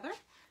all together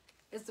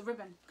is the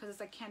ribbon, because it's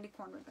like candy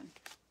corn ribbon.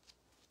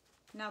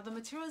 Now the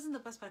material isn't the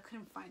best, but I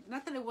couldn't find,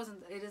 not that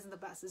it isn't the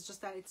best, it's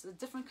just that it's a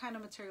different kind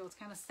of material. It's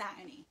kind of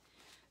satiny.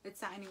 It's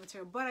satiny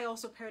material, but I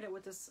also paired it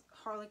with this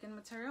harlequin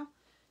material,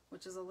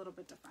 which is a little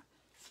bit different.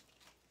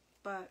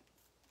 But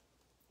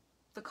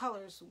the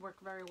colors work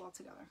very well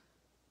together.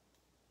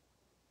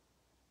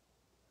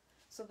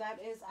 So that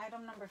is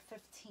item number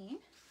 15.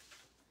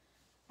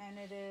 And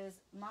it is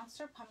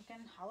Monster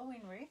Pumpkin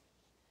Halloween wreath.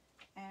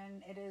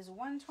 And it is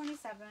 $127,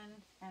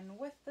 and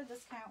with the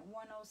discount,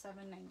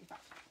 $107.95.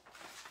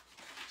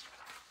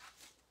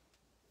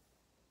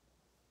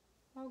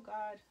 Oh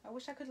God, I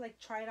wish I could like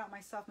try it out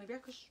myself. Maybe I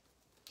could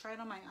try it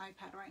on my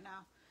iPad right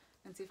now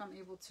and see if I'm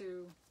able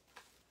to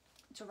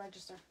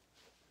register.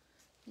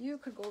 You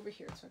could go over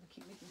here so I can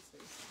keep making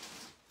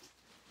space.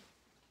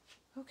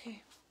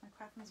 Okay, my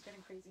crafting's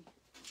getting crazy.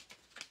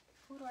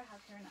 Who do I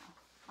have here now?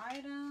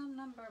 Item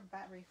number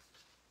bat wreath.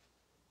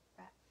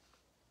 Bat.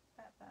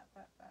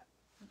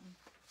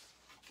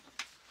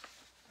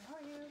 Where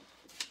are you?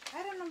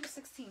 Item number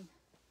 16.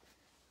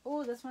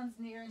 Oh, this one's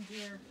near and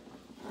dear.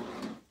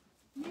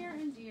 Near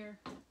and dear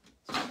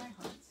to my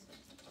heart.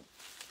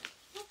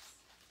 Oops.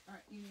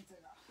 Alright, you need to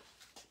go.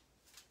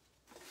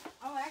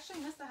 Oh, I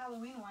actually missed the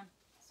Halloween one.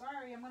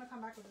 Sorry, I'm going to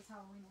come back with this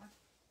Halloween one.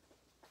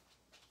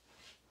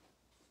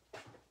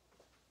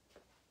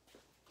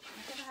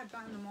 I think I had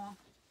gotten them all.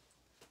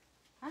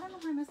 I don't know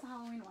if I missed the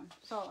Halloween one.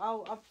 So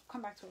I'll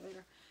come back to it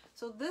later.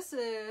 So this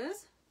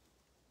is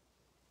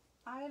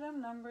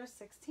item number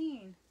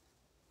 16.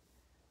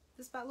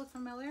 This bat look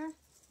familiar?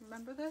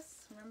 Remember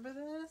this? Remember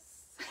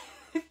this?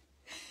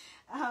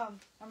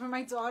 For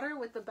my daughter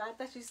with the bat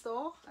that she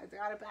stole, I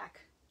got it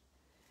back.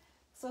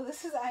 So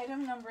this is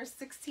item number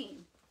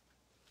 16.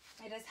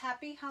 It is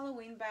Happy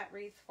Halloween Bat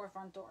Wreath for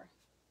front door.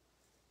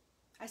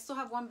 I still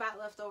have one bat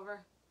left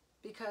over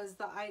because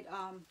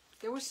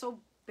they were so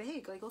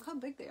big. Like, look how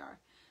big they are.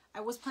 I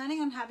was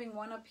planning on having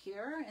one up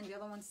here and the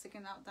other one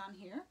sticking out down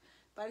here,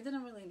 but I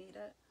didn't really need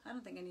it. I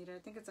don't think I need it. I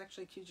think it's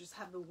actually cute just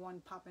have the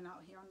one popping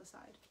out here on the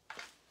side.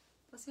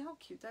 Let's see how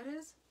cute that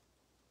is.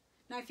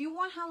 Now, if you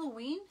want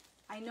Halloween,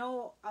 I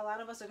know a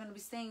lot of us are going to be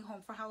staying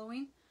home for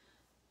Halloween.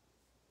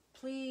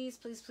 Please,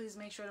 please, please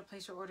make sure to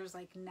place your orders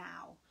like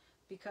now,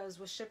 because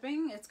with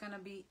shipping, it's going to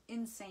be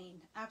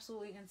insane.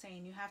 Absolutely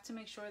insane. You have to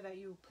make sure that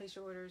you place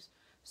your orders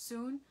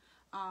soon.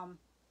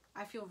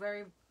 I feel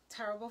very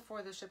terrible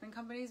for the shipping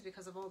companies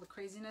because of all the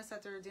craziness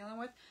that they're dealing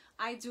with.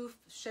 I do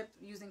ship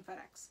using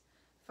FedEx.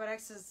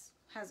 FedEx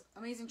has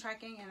amazing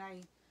tracking, and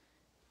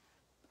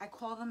I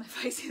call them if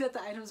I see that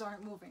the items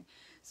aren't moving.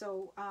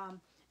 So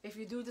if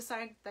you do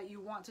decide that you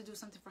want to do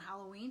something for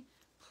Halloween,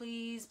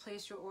 please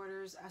place your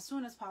orders as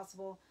soon as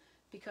possible,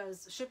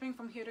 because shipping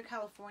from here to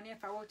California,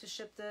 if I were to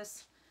ship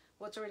this,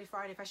 well, it's already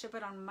Friday. If I ship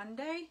it on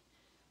Monday,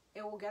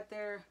 it will get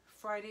there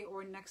Friday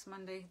or next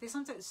Monday.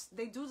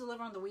 They do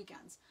deliver on the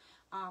weekends.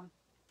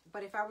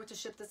 But if I were to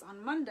ship this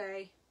on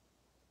Monday,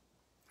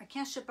 I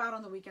can't ship out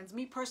on the weekends.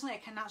 Me personally, I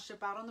cannot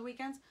ship out on the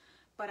weekends,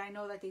 but I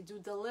know that they do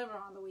deliver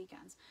on the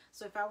weekends.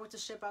 So if I were to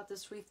ship out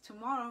this wreath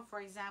tomorrow,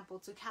 for example,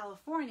 to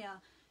California,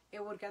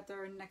 it would get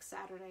there next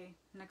Saturday,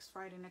 next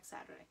Friday, next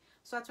Saturday.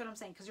 So that's what I'm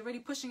saying, because you're already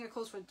pushing it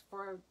close for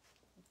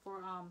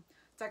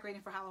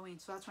decorating for Halloween.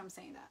 So that's why I'm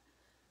saying that.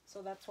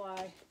 So that's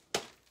why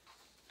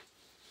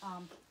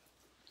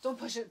don't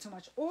push it too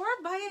much, or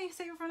buy it and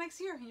save it for next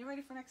year, and you're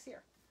ready for next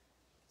year.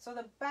 So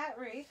the bat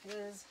wreath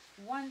is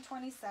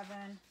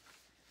 $127.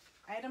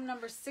 Item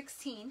number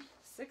 16,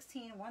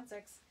 16,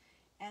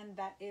 and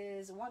that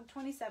is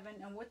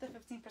 $127, and with the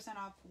 15%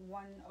 off,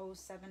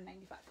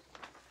 $107.95.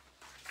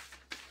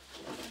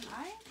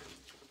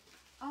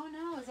 Oh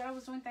no, is that I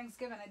was doing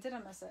Thanksgiving. I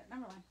didn't miss it.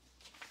 Never mind.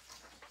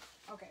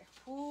 Okay,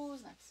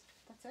 who's next?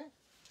 That's it.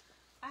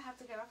 I have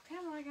to get off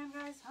camera again,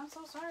 guys. I'm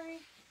so sorry.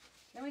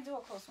 Let me do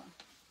a close one.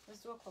 Let's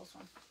do a close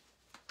one,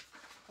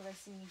 because I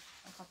see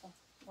a couple.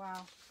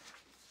 Wow.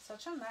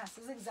 Such a mess.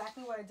 This is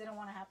exactly what I didn't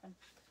want to happen.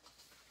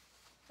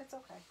 It's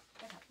okay.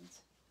 It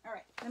happens.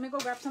 Alright, let me go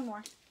grab some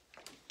more.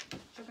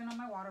 Tripping on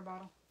my water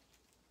bottle.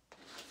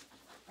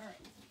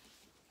 Alright.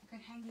 I can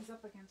hang these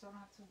up again so I don't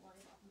have to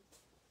worry about them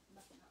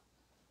messing up.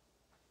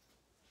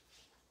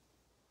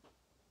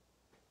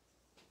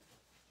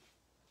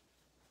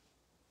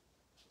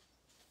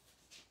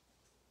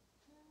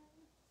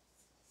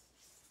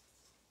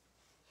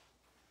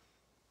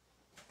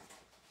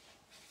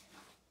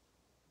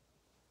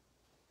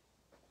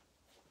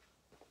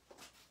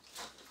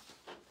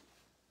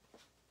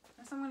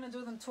 I'm going to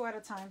do them two at a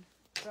time.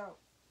 So,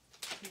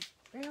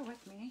 bear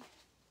with me.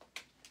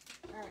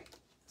 Alright,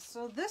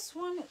 so this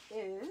one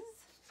is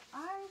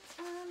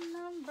item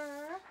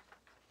number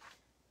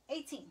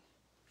 18.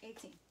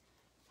 18.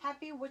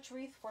 Happy Witch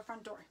Wreath for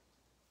front door.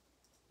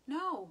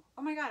 No.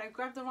 Oh my god, I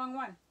grabbed the wrong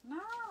one.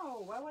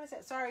 No. Why would I say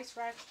it? Sorry,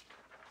 Scratch.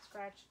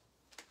 Scratch.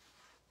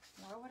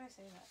 Why would I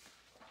say that?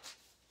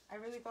 I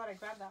really thought I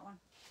grabbed that one.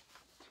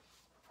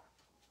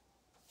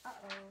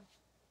 Uh-oh.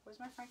 Where's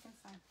my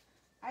Frankenstein?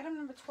 Item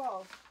number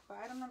 12. But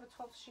item number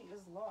 12 sheet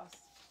is lost.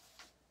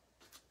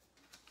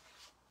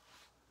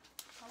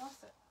 I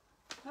lost it.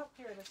 Nope,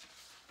 here it is.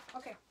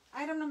 Okay,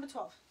 item number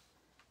 12.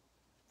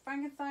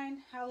 Frankenstein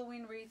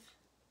Halloween wreath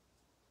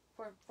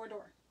for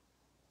door.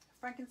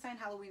 Frankenstein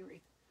Halloween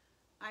wreath.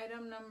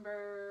 Item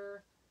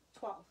number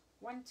 12.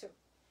 1, 2.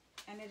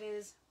 And it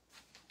is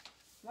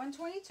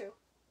 $122.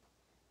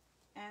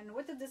 And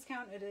with the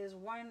discount, it is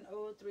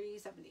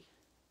 $103.70.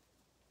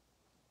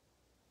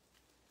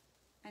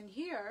 And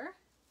here,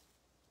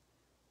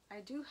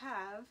 I do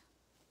have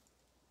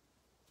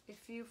a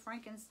few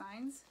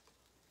Frankensteins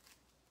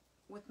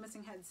with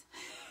missing heads.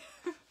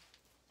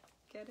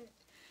 Get it?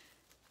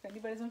 If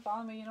anybody's been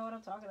following me, you know what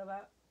I'm talking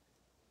about.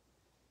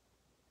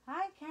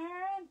 Hi,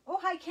 Karen. Oh,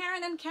 hi,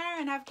 Karen and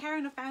Karen. I have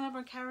Karen, a family member,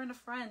 and Karen, a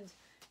friend.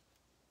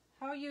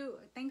 How are you?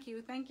 Thank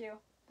you. Thank you.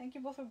 Thank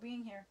you both for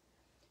being here.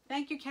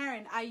 Thank you,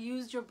 Karen. I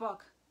used your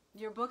book.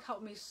 Your book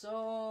helped me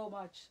so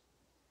much.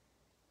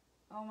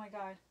 Oh, my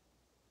God.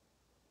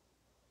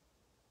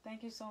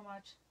 Thank you so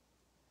much.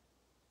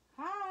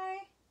 Hi.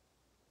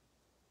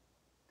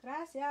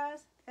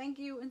 Gracias. Thank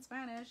you in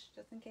Spanish,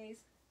 just in case.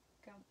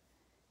 Come.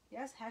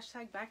 Yes,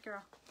 hashtag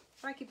Batgirl.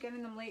 Sorry, I keep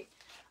getting them late.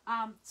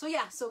 So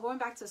yeah, so going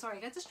back to, sorry,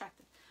 I got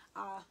distracted.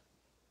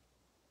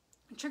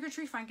 Trick or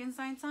Treat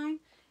Frankenstein sign,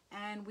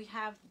 and we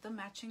have the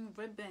matching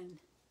ribbon.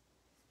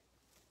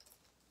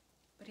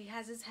 But he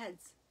has his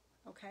heads,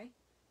 okay?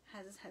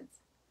 Has his heads.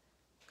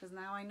 Because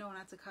now I know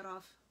not to cut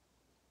off,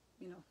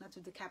 you know, not to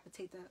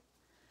decapitate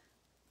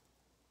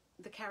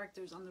the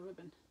characters on the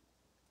ribbon.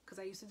 Because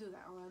I used to do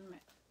that, I'll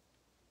admit.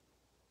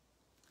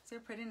 So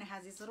they're pretty, and it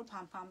has these little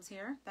pom-poms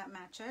here that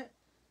match it.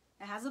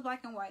 It has a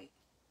black and white.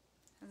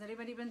 Has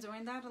anybody been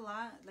doing that a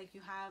lot? Like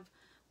you have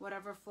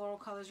whatever floral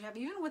colors you have.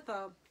 Even with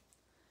the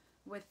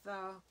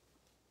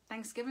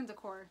Thanksgiving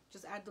decor,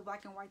 just add the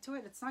black and white to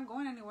it. It's not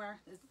going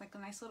anywhere. It's like a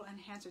nice little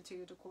enhancer to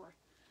your decor.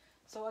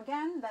 So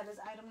again, that is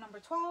item number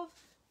 12.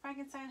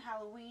 Frankenstein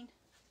Halloween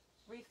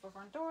wreath for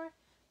front door.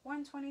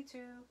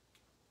 $122.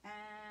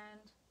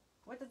 And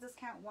with the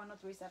discount,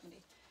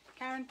 $103.70.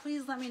 Karen,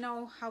 please let me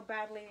know how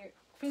badly.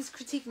 Please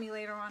critique me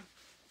later on.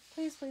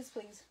 Please, please,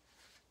 please.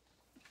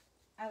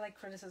 I like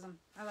criticism.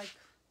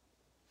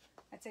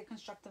 I'd say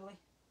constructively.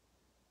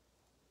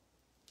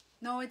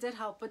 No, it did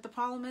help. But the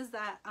problem is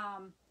that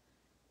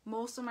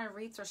most of my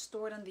wreaths are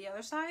stored on the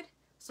other side.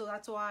 So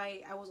that's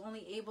why I was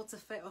only able to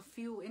fit a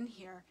few in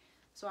here.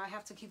 So I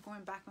have to keep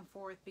going back and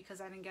forth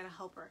because I didn't get a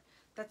helper.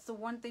 That's the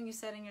one thing you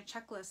said in your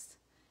checklist.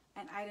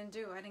 And I didn't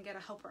do. I didn't get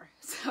a helper.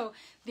 So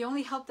the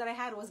only help that I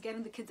had was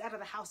getting the kids out of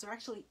the house. They're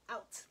actually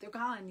out. They're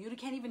gone. You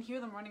can't even hear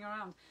them running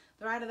around.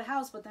 They're out of the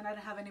house, but then I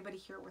didn't have anybody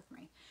here with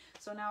me.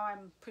 So now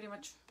I'm pretty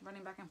much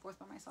running back and forth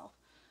by myself.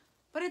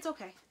 But it's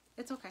okay.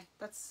 It's okay.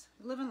 That's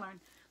live and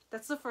learn.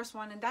 That's the first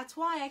one. And that's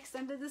why I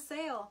extended the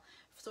sale.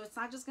 So it's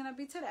not just going to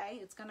be today.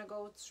 It's going to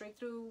go straight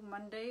through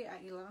Monday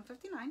at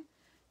 11:59.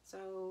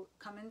 So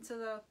come into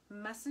the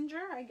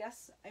messenger, I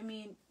guess. I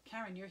mean,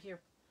 Karen, you're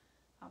here.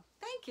 Oh,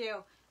 thank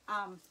you.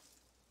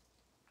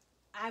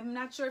 I'm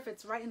not sure if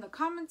it's right in the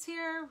comments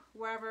here,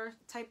 wherever,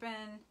 type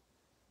in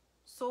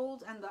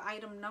sold and the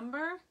item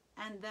number,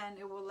 and then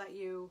it will let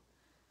you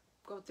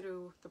go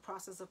through the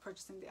process of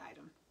purchasing the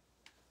item.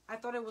 I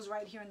thought it was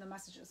right here in the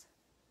messages.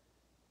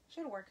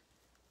 Should work.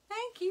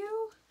 Thank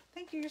you.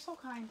 Thank you. You're so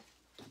kind.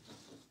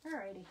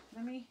 Alrighty.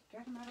 Let me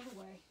get him out of the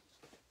way.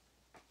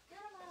 Get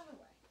him out of the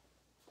way.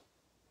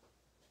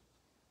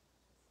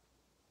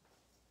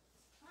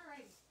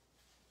 Alrighty.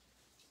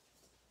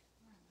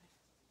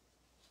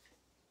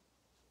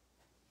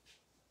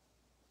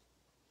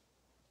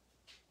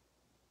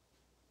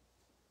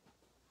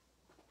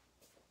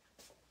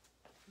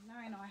 Now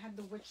I know I had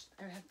the witch,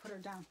 I had put her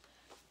down.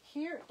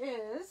 Here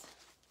is,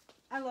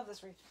 I love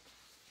this wreath.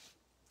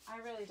 I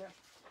really do.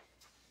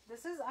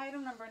 This is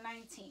item number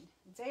 19,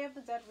 Day of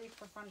the Dead wreath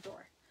for front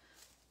door.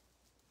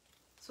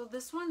 So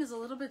this one is a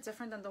little bit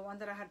different than the one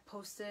that I had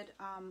posted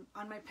on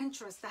my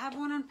Pinterest. I have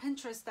one on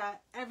Pinterest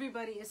that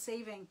everybody is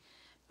saving,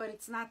 but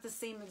it's not the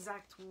same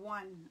exact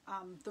one.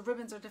 The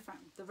ribbons are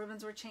different. The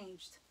ribbons were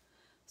changed.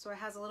 So it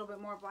has a little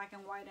bit more black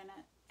and white in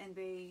it, and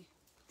they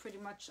pretty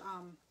much,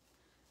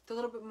 they're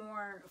a little bit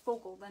more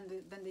focal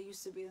than they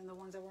used to be, than the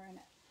ones that were in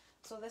it.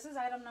 So this is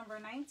item number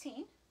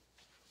 19.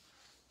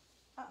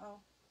 Uh-oh.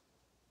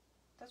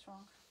 That's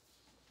wrong.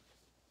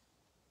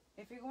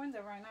 If you go in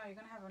there right now, you're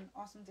going to have an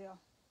awesome deal.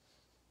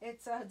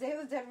 It's a Day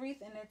of the Dead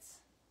wreath, and it's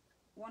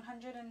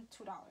 $102.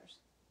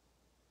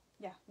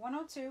 Yeah,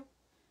 $102.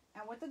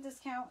 And with the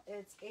discount,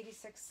 it's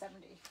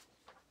 $86.70.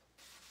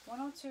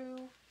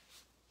 $102.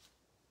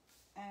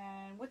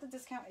 And with the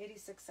discount,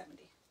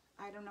 $86.70.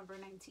 Item number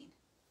 19.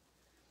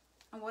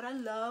 And what I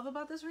love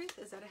about this wreath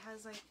is that it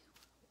has, like,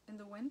 in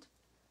the wind,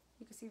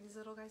 you can see these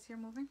little guys here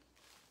moving.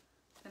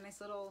 The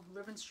nice little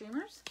ribbon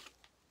streamers.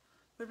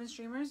 Ribbon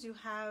streamers. You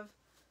have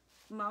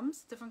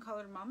mums, different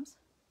colored mums.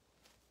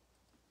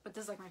 But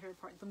this is like my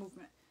favorite part, the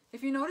movement.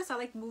 If you notice, I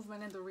like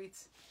movement in the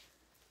wreaths.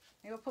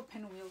 Maybe I'll put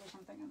pinwheels or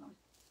something in them.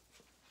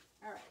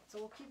 Alright, so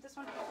we'll keep this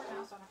one here for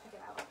now so I don't pick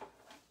it out.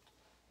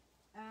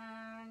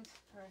 And,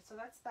 alright, so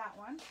that's that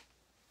one.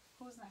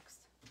 Who's next?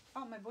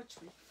 Oh, my butch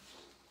wreath.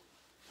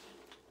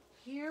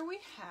 Here we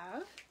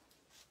have,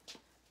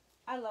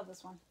 I love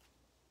this one.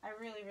 I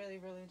really, really,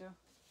 really do.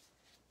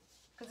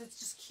 Because it's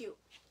just cute.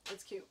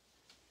 It's cute.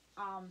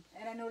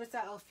 And I noticed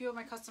that a few of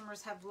my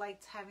customers have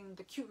liked having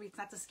the cute wreaths,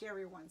 not the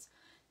scary ones.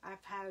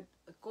 I've had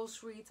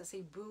ghost wreaths, I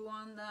say boo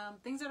on them.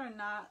 Things that are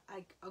not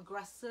like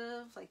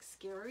aggressive, like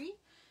scary.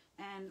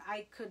 And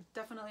I could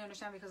definitely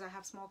understand because I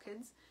have small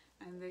kids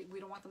and we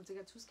don't want them to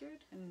get too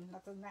scared and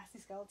not the nasty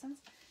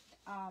skeletons.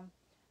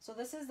 So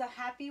this is the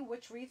Happy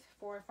Witch Wreath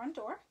for front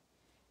door.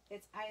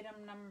 It's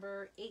item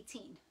number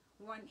 18,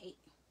 1-8.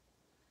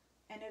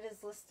 And it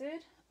is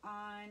listed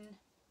on,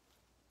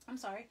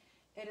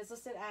 it is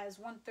listed as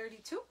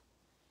 $132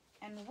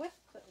 and with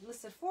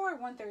listed for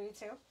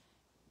 $132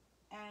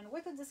 and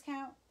with a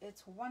discount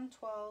it's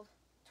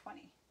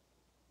 $112.20.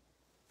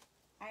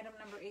 Item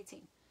number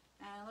 18.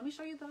 And let me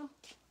show you the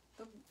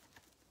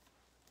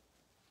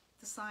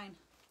sign.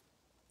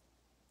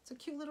 It's a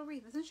cute little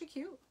wreath. Isn't she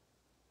cute?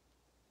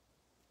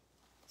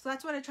 So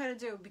that's what I try to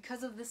do.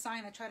 Because of this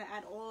sign, I try to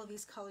add all of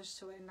these colors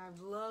to it. And I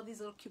love these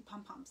little cute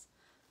pom-poms.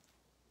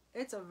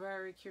 It's a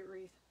very cute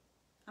wreath.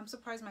 I'm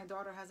surprised my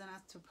daughter hasn't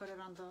asked to put it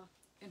on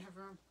in her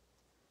room.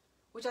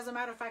 Which, as a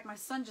matter of fact, my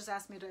son just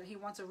asked me he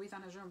wants a wreath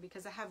on his room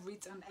because I have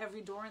wreaths on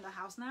every door in the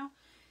house now.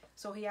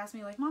 So he asked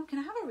me, like, Mom, can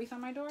I have a wreath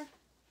on my door?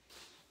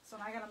 So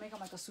now I gotta make him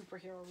like a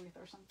superhero wreath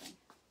or something.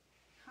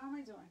 How am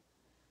I doing?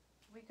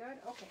 We good?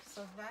 Okay,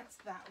 so that's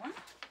that one.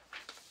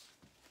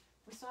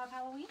 We still have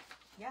Halloween?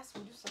 Yes,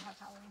 we do still have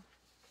Halloween.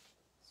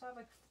 So I have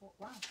like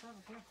wow, still have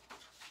a few.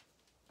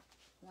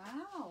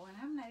 Wow, and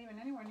I'm not even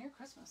anywhere near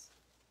Christmas.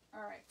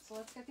 Alright, so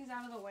let's get these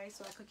out of the way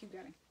so I could keep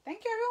getting.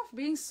 Thank you everyone for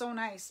being so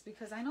nice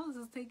because I know this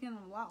is taking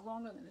a lot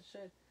longer than it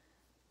should.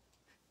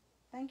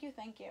 Thank you,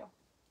 thank you.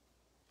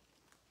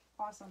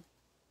 Awesome.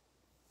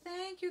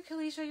 Thank you,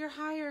 Kalisha, you're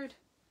hired.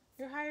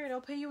 You're hired,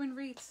 I'll pay you in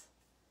wreaths.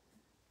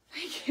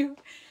 Thank you.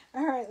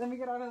 Alright, let me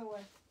get out of the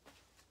way.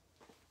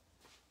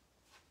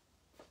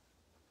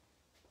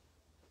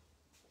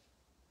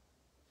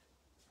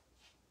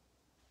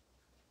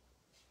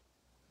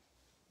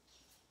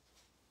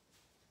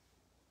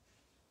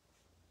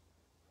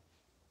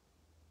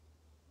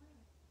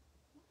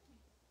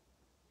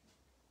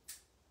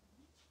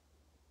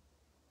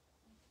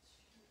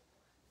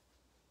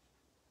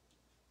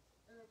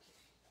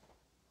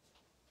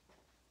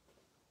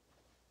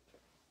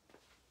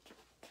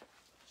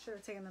 Should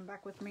have taken them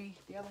back with me,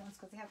 the other ones,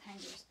 because they have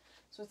hangers.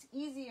 So it's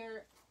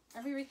easier.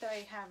 Every wreath that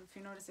I have, if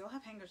you notice, they all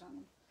have hangers on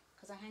them.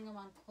 Because I hang them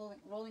on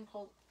rolling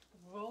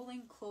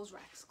clothing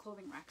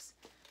racks.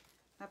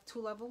 I have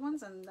 2 level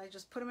ones, and I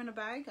just put them in a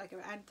bag. Like, I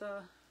add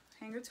the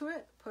hanger to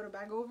it, put a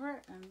bag over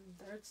it, and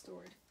there it's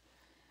stored.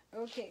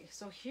 Okay,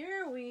 so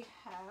here we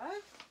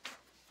have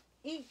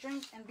Eat,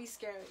 Drink, and Be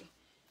Scary.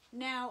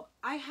 Now,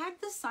 I had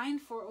this sign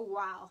for a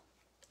while,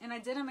 and I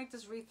didn't make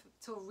this wreath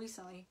till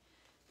recently.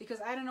 Because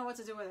I didn't know what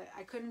to do with it.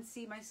 I couldn't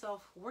see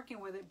myself working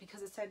with it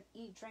because it said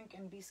eat, drink,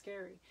 and be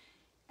scary.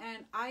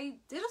 And I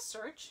did a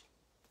search.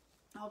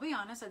 I'll be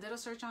honest. I did a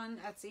search on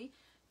Etsy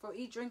for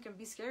eat, drink, and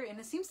be scary. And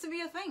it seems to be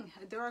a thing.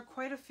 There are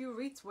quite a few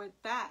wreaths with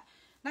that.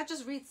 Not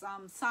just wreaths,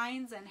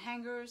 signs and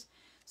hangers.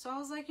 So I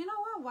was like, you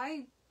know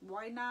what?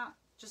 Why not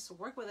just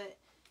work with it?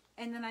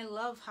 And then I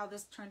love how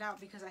this turned out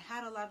because I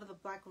had a lot of the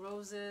black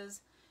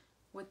roses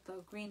with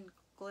the green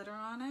glitter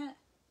on it.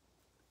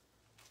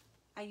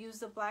 I used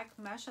the black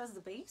mesh as the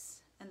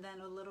base, and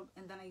then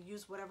I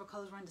used whatever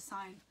colors were in the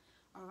sign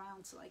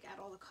around to like add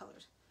all the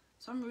colors.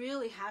 So I'm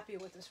really happy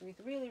with this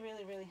wreath. Really,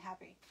 really, really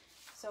happy.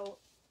 So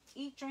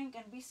Eat, Drink,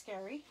 and Be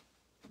Scary.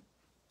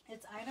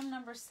 It's item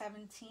number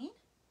 17,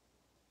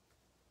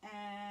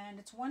 and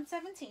it's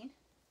 $117,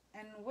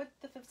 and with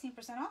the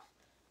 15% off,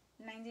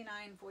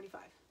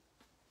 $99.45.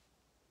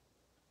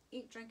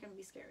 Eat, Drink, and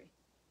Be Scary.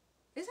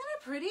 Isn't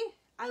it pretty?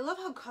 I love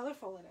how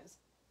colorful it is.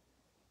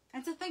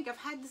 And to think, I've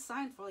had this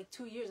sign for like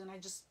 2 years and I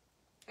guess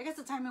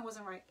the timing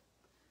wasn't right.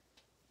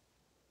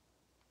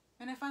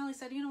 And I finally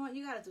said, you know what,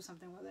 you gotta do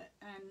something with it.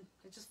 And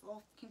it just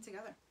all came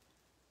together.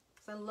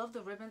 So I love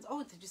the ribbons.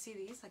 Oh, did you see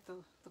these? Like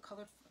the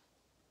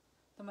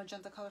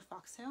magenta colored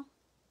foxtail.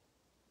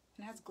 And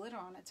it has glitter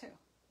on it too.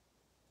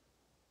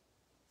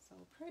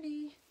 So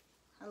pretty.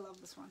 I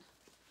love this one.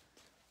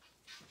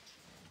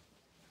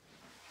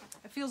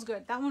 It feels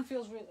good. That one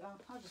feels really,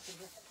 I'll just do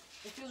this.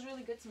 It feels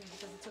really good to me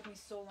because it took me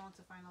so long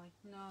to finally...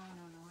 No,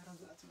 I don't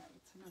do that to my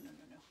wreaths. No.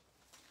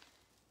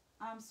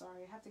 I'm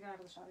sorry, I have to get out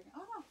of the shot again.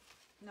 Oh,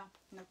 no.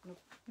 No.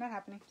 Not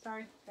happening.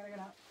 Sorry, gotta get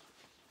out.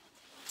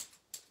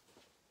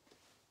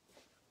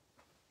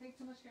 Take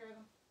too much care of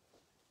them.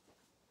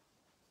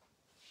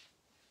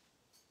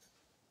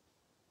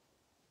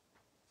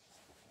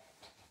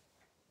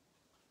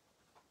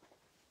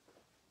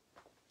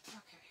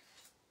 Okay.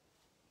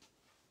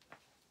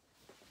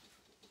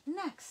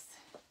 Next.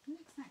 So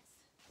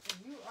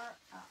you are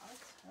out.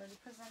 I already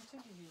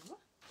presented you.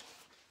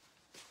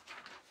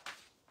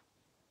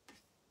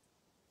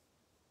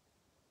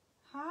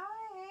 Hi.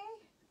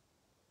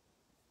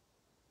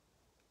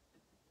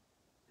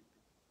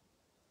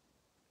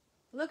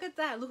 Look at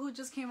that. Look who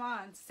just came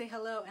on to say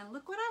hello. And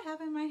look what I have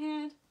in my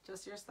hand.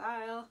 Just your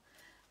style.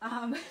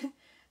 Thanks,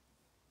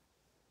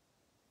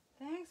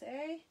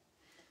 A.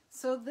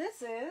 So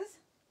this is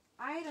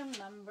item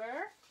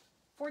number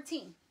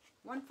 14.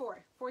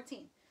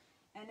 14.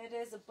 And it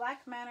is a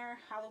Black Manor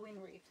Halloween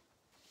wreath.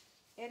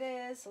 It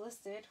is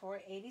listed for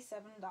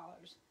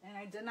 $87. And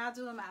I did not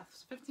do the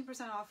math.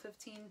 15% off,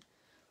 15.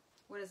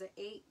 What is it?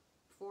 8,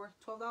 4,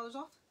 $12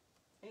 off?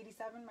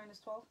 87 minus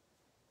 12.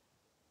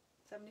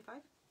 75.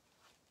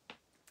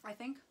 I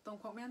think.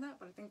 Don't quote me on that,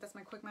 but I think that's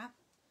my quick math.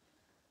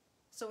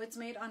 So it's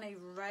made on a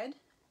red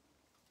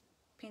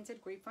painted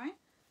grapevine.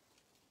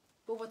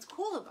 But what's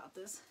cool about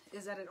this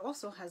is that it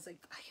also has, like,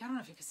 I don't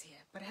know if you can see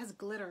it, but it has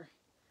glitter.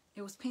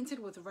 It was painted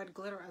with red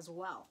glitter as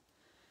well.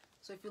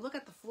 So if you look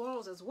at the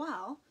florals as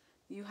well,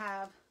 you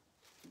have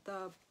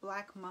the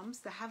black mums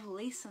that have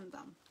lace in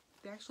them.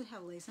 They actually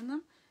have lace in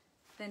them.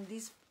 Then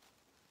these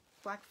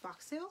black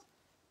foxtails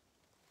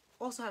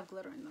also have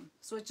glitter in them.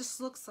 So it just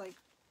looks like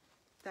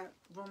that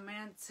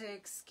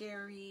romantic,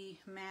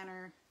 scary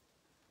manor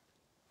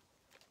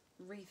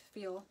wreath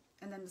feel.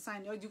 And then the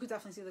sign, oh, you could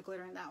definitely see the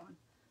glitter in that one.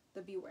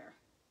 The Beware.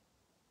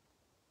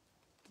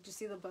 Did you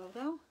see the bow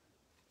though?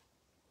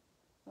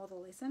 All the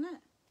lace in it?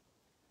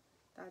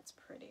 That's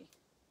pretty.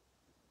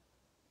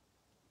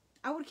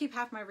 I would keep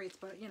half my wreaths,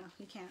 but you know,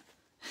 you can't.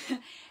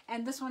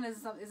 And this one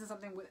isn't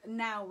something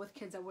with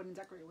kids I wouldn't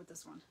decorate with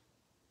this one.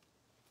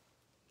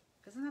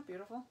 Isn't that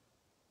beautiful?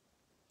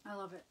 I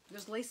love it.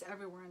 There's lace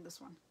everywhere in this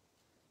one.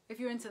 If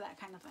you're into that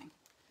kind of thing.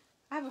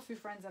 I have a few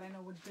friends that I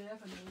know would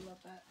definitely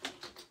love that.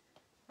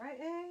 Right,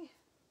 A?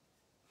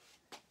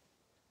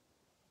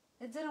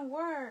 It didn't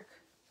work.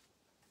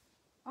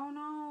 Oh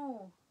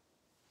no.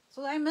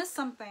 So I missed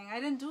something.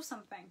 I didn't do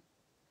something.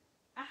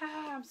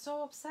 Ah, I'm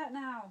so upset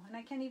now. And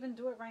I can't even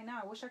do it right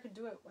now. I wish I could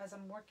do it as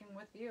I'm working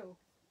with you.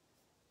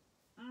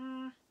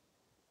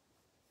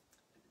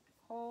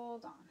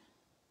 Hold on.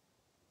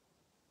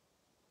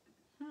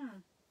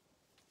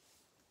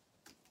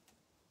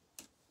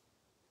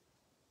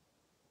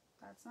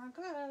 That's not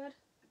good.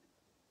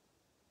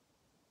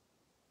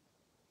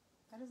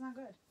 That is not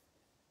good.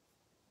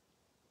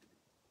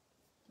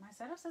 My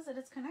setup says that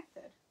it's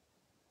connected.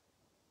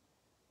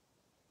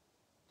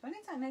 Do I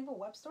need to enable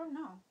web store?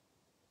 No.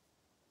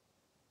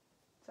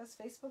 It says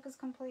Facebook is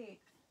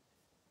complete.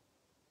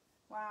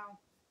 Wow.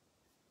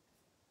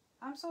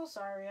 I'm so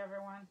sorry,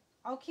 everyone.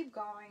 I'll keep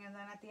going, and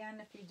then at the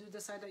end, if you do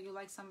decide that you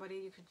like somebody,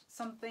 you could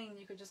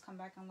just come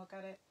back and look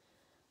at it.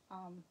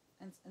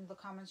 And the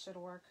comments should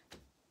work.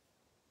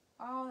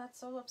 Oh, that's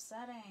so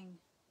upsetting.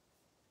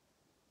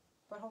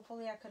 But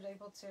hopefully I could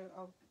able to,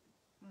 I'll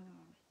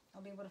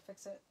be able to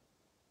fix it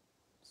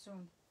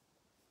soon.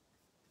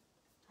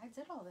 I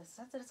did all this.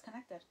 That's that it's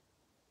connected.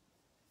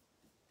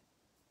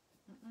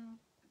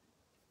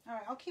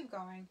 Alright, I'll keep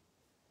going.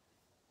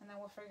 And then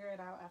we'll figure it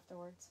out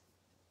afterwards.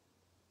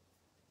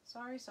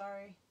 Sorry.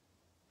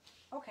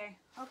 Okay,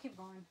 I'll keep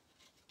going.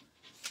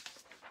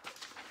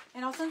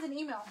 And I'll send an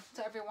email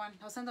to everyone.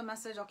 I'll send a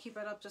message. I'll keep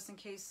it up just in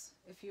case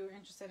if you're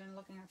interested in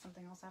looking at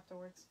something else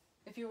afterwards.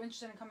 If you're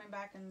interested in coming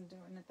back and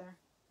doing it there.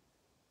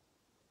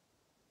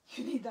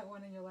 You need that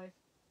one in your life.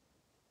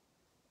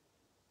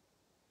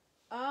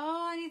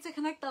 Oh, I need to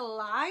connect the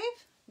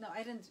live? No,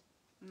 I didn't.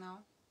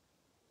 No.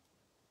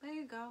 There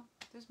you go.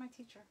 There's my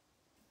teacher.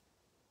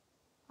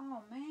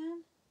 Oh,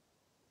 man.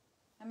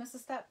 I missed a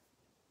step.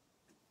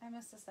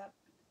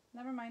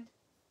 Never mind.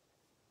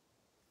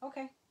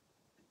 Okay.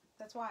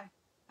 That's why.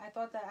 I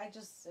thought that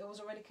it was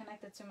already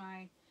connected to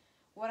my...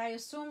 What I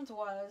assumed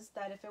was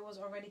that if it was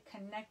already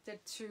connected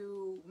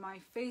to my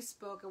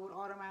Facebook, it would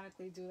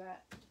automatically do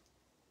that.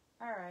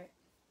 Alright.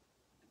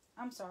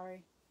 I'm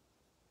sorry.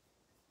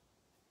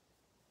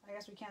 I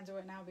guess we can't do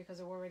it now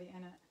because we're already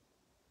in it.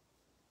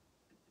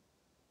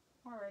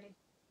 Alrighty.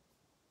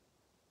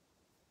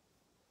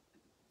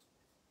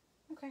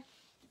 Okay.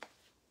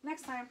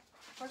 Next time.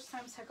 First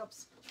time's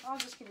hiccups. I'll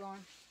just keep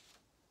going.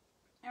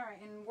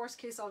 Alright, in worst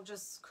case, I'll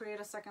just create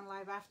a second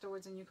live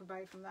afterwards and you can buy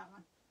it from that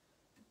one.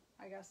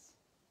 I guess.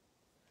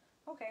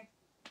 Okay.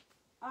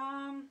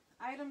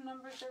 Item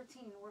number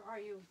 13. Where are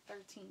you?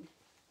 13.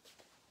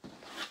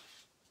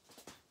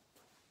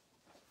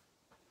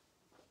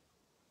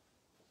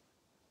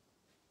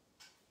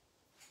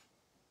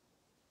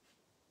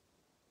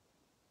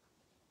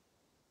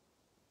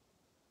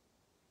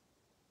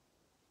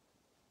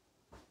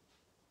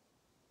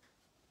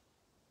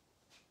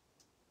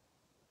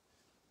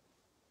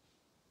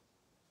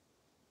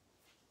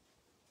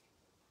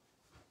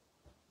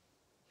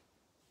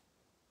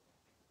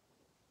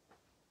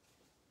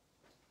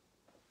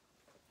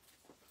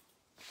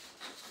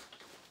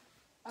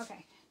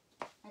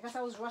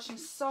 Unless I was rushing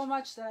so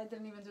much that I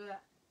didn't even do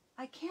that.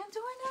 I can't do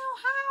it now.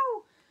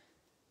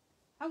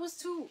 How? I was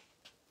too...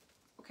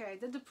 Okay, I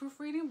did the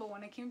proofreading, but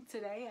when it came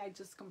today, I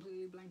just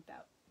completely blanked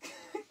out.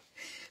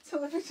 So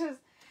let me just...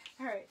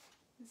 Alright.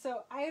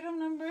 So item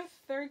number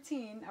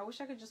 13. I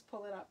wish I could just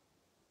pull it up.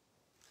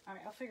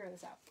 Alright, I'll figure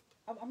this out.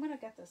 I'm going to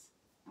get this.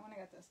 I'm going to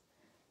get this.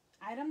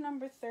 Item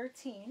number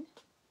 13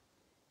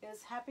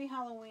 is Happy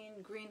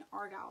Halloween Green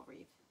Argyle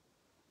Wreath.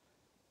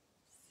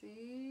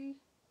 See?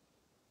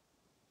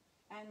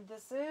 And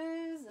this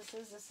is,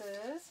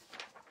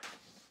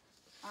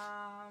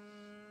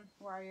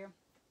 where are you?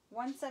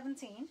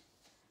 $117.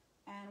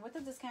 And with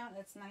the discount,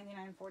 it's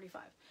 $99.45.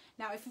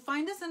 Now, if you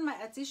find this in my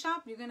Etsy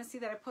shop, you're going to see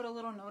that I put a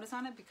little notice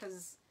on it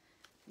because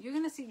you're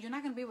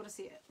not going to be able to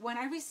see it. When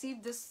I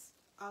received this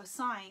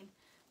sign,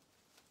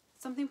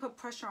 something put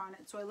pressure on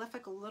it. So I left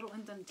like a little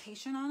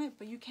indentation on it,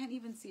 but you can't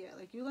even see it.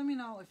 Like, you let me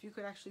know if you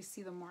could actually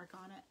see the mark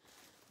on it.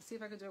 Let's see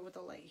if I could do it with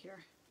the light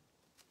here.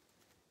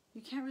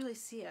 You can't really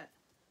see it.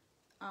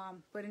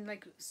 But in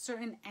like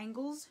certain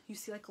angles, you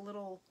see like a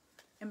little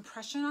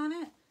impression on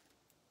it.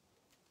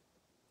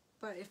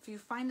 But if you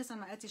find this on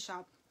my Etsy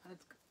shop,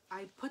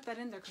 I put that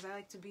in there because I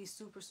like to be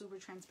super, super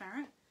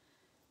transparent.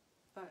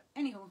 But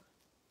anywho,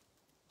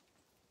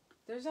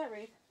 there's that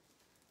wreath.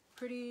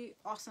 Pretty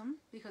awesome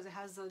because it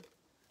has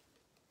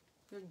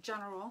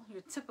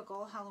your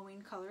typical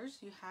Halloween colors.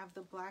 You have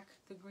the black,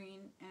 the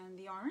green, and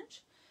the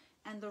orange.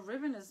 And the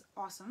ribbon is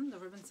awesome. The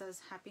ribbon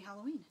says Happy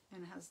Halloween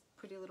and it has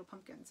pretty little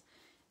pumpkins.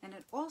 And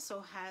it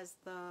also has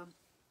the,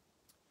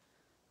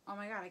 oh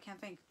my god, I can't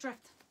think,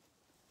 drift.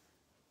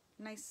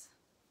 Nice,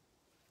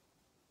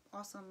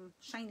 awesome,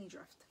 shiny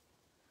drift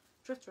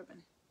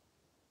ribbon.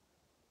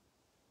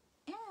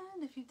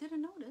 And if you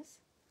didn't notice,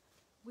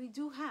 we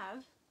do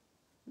have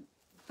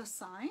the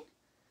sign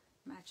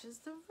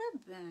matches the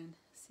ribbon.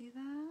 See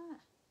that?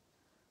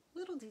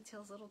 Little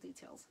details, little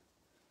details.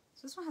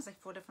 So this one has like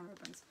 4 different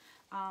ribbons.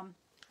 And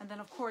then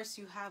of course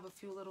you have a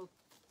few little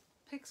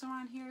picks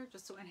around here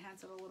just to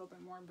enhance it a little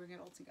bit more and bring it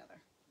all together.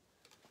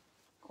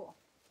 Cool.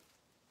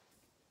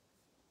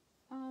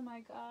 Oh my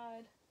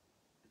god.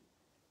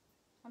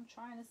 I'm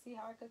trying to see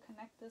how I could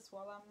connect this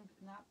while I'm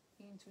not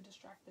being too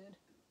distracted.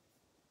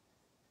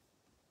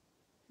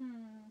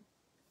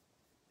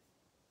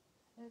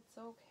 It's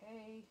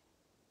okay.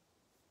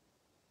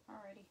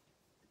 Alrighty.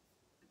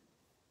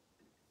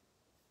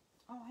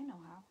 Oh, I know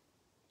how.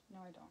 No,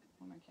 I don't.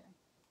 Who am I kidding?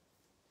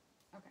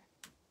 Okay.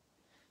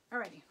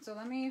 Alrighty. So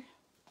let me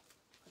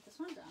put this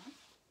one down.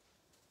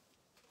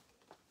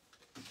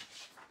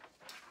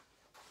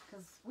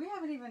 Because we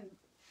haven't even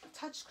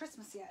touched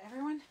Christmas yet,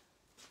 everyone.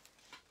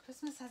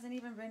 Christmas hasn't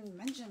even been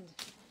mentioned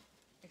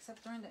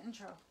except during the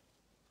intro.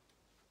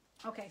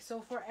 Okay,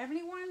 so for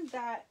everyone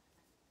that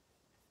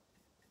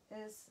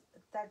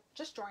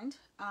just joined,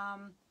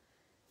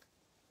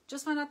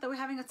 just found out that we're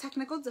having a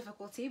technical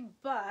difficulty,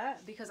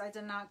 but because I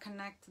did not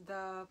connect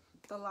the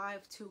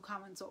live to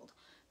comments sold.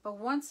 But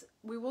once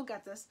we will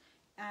get this,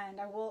 and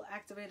I will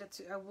activate it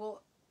to, I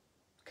will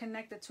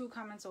connect the to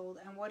comments sold,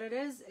 and what it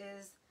is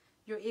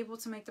you're able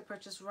to make the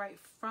purchase right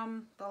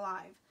from the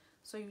live.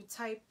 So you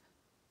type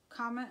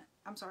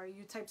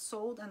you type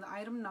sold and the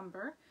item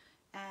number,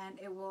 and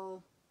it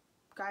will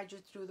guide you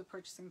through the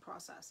purchasing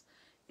process.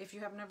 If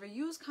you have never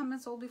used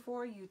comments sold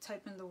before, you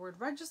type in the word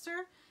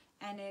register,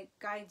 and it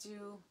guides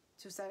you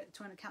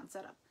to an account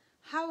setup.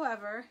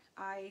 However,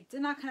 I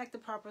did not connect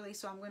it properly,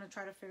 so I'm going to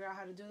try to figure out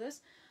how to do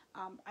this.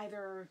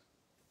 Either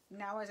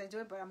now as I do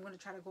it, but I'm going to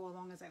try to go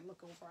along as I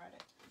look over at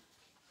it.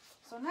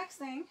 So next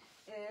thing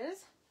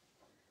is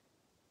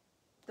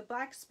the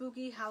black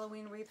spooky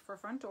Halloween wreath for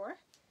front door,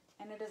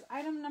 and it is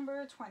item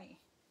number 20.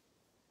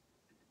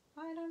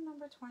 Item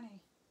number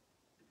 20.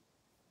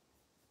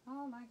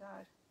 Oh my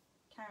god.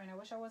 Karen, I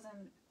wish I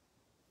wasn't...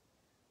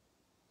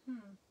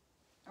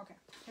 Okay,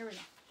 here we go.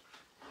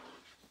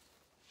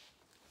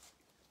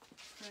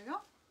 There we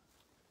go.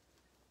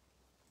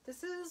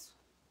 This is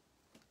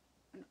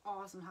an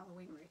awesome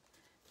Halloween wreath.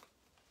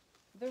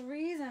 The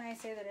reason I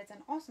say that it's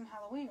an awesome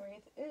Halloween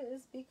wreath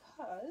is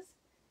because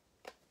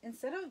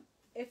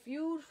if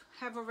you've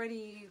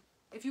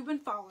been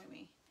following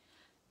me,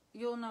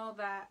 you'll know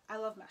that I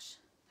love mesh.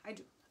 I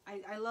do.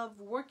 I love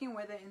working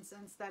with it in the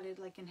sense that it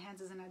like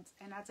enhances and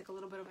adds like a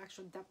little bit of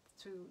extra depth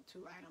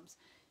to items.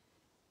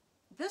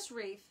 This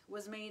wreath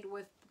was made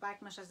with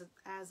black mesh as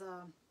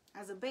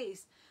a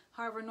base.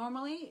 However,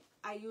 normally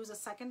I use a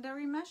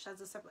secondary mesh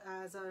as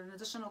an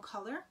additional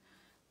color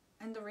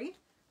in the wreath.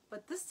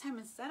 But this time,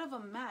 instead of a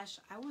mesh,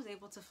 I was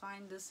able to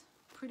find this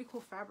pretty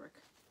cool fabric.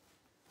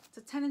 It's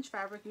a 10-inch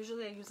fabric.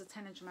 Usually I use a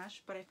 10-inch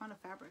mesh, but I found a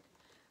fabric.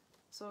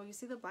 So you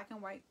see the black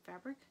and white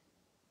fabric?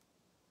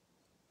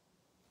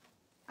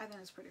 I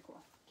think it's pretty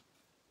cool.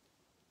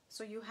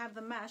 So you have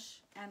the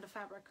mesh and the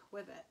fabric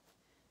with it.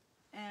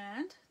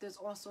 And there's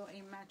also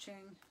a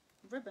matching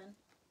ribbon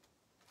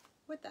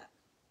with that.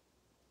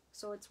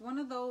 So it's one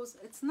of those,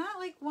 it's not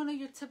like one of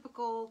your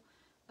typical,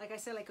 like I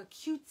said, like a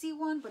cutesy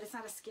one, but it's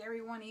not a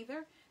scary one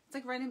either. It's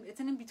like it's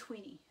an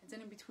in-betweeny. It's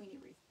an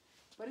in-betweeny wreath.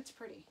 But it's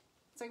pretty.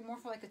 like more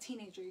for like a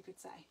teenager, you could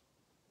say.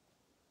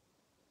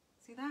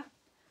 See that?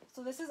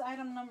 So this is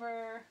item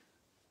number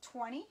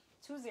 20,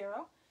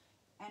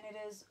 and it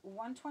is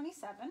 $127.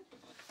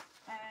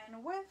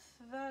 And with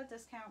the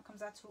discount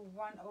comes out to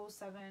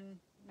 $107.95.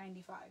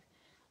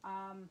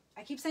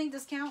 I keep saying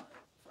discount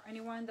for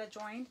anyone that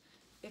joined.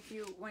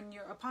 When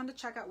you're upon the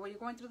checkout, while you're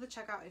going through the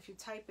checkout, if you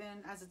type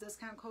in as a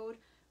discount code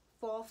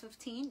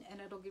fall15, and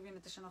it'll give you an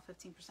additional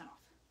 15% off.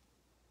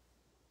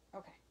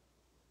 Okay.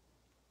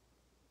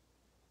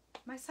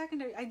 My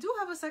secondary, I do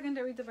have a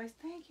secondary device.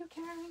 Thank you,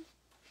 Karen.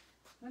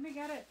 Let me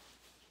get it.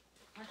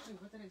 Actually,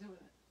 what did I do with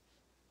it?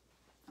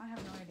 I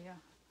have no idea.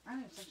 I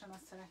have such a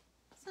mess today.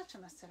 Such a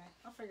mess today.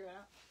 I'll figure it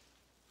out.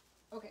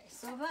 Okay,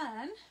 so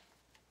then,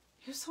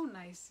 you're so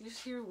nice. You're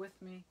here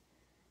with me.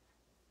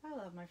 I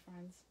love my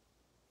friends.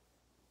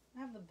 I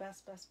have the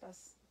best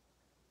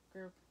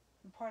group.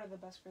 I'm part of the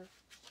best group.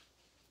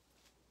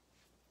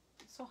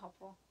 It's so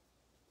helpful.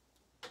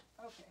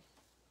 Okay.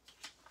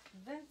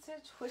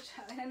 Vintage, which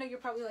I know you're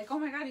probably like, oh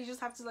my god, you just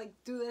have to like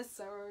do this,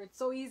 or it's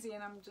so easy,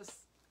 and I'm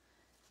just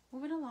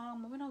moving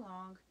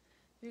along.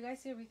 If you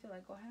guys see everything,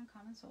 like, go ahead and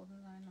comment sold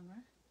design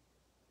number.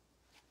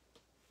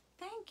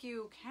 Thank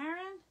you,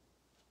 Karen.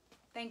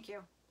 Thank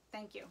you.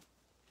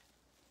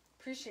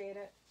 Appreciate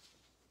it.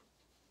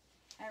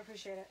 I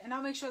appreciate it, and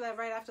I'll make sure that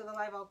right after the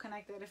live I'll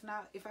connect it. If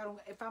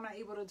I'm not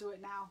able to do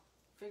it now,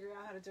 figure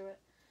out how to do it.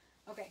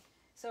 Okay,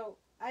 so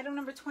item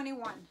number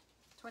 21,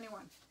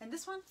 and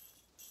this one,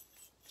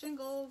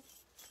 jingles.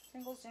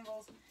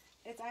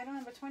 It's item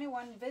number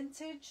 21,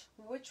 vintage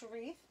witch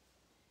wreath.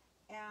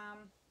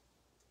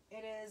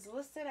 It is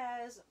listed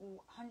as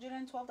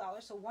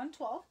 $112, so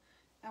 $112,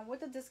 and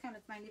with the discount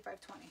it's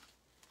 $95.20.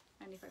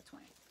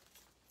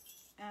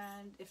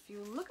 And if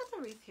you look at the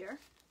wreath here,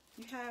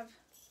 you have,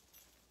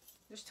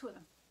 there's two of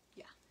them.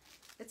 Yeah,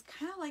 it's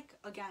kind of like,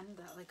 again,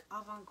 that like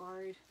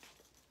avant-garde,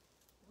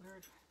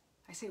 weird.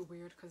 I say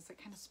weird because it's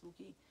like kind of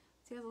spooky.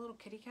 See, there's a little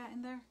kitty cat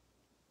in there,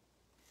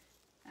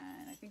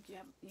 and I think you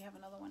have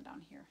another one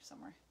down here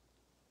somewhere.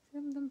 See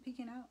them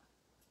peeking out.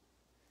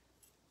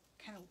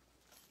 Kind of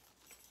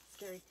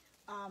scary.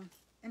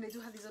 And they do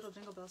have these little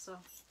jingle bells,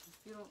 so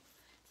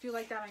if you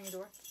like that on your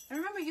door. And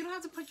remember, you don't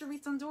have to put your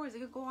wreaths on doors. They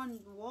could go on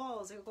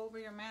walls. They could go over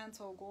your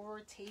mantle, go over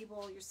a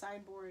table, your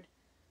sideboard.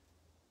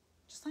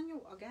 Just on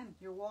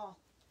your wall.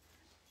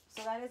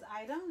 So that is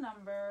item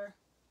number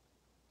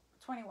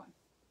 21.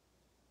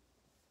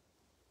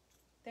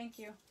 Thank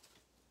you.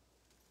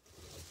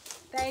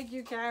 Thank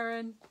you,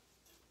 Karen.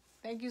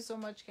 Thank you so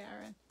much,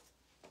 Karen.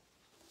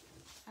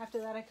 After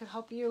that, I could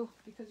help you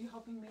because you're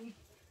helping me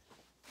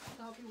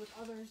to help you with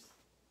others.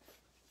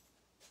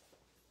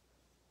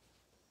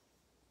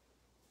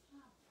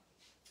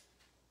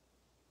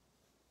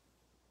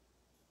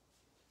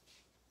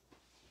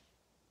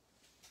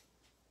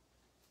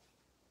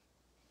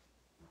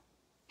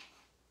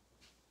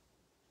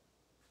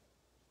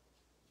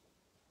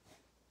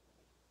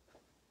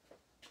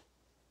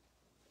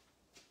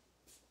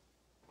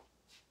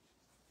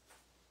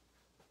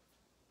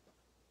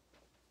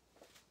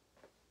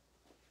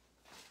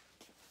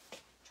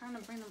 Trying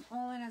to bring them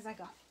all in as I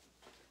go,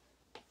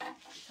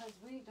 because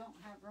we don't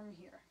have room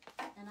here.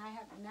 And I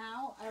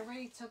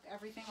already took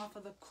everything off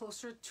of the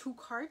closer two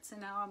carts,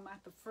 and now I'm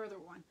at the further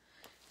one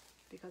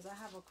because I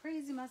have a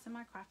crazy mess in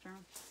my craft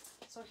room.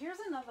 So here's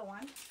another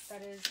one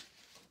that is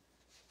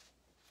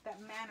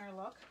that manor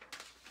look,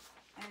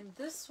 and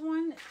this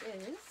one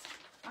is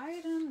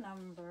item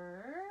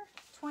number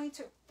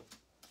 22.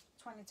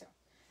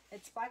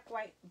 It's black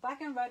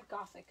and red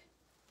gothic.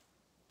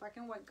 Black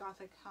and red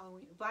gothic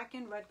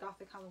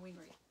Halloween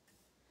wreath.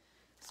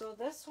 So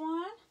this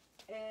one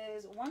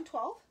is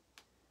 $112,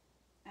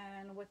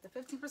 and with the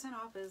 15%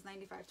 off is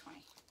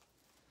 $95.20.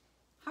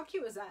 How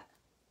cute is that?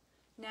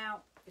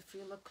 Now, if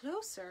you look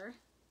closer,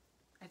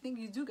 I think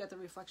you do get the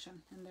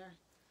reflection in there.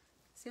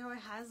 See how it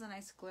has a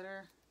nice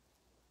glitter?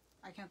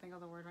 I can't think of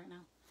the word right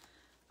now.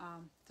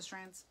 The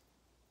strands.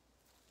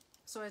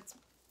 So it's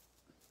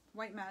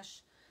white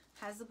mesh,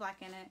 has the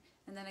black in it.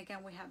 And then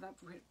again, we have that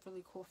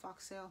really cool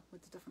foxtail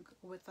with the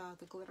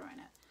glitter in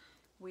it.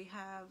 We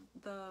have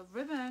the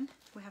ribbon.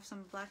 We have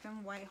some black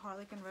and white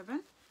harlequin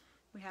ribbon.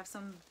 We have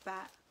some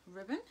bat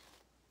ribbon.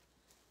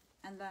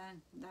 And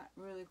then that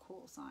really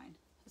cool sign.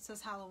 It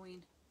says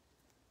Halloween.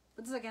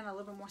 But this is again a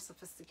little bit more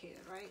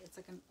sophisticated, right? It's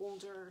like an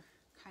older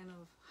kind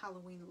of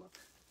Halloween look.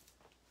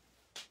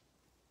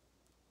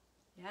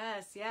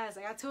 Yes.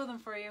 I got two of them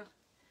for you.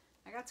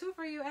 I got two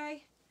for you, eh?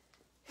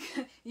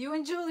 You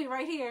and Julie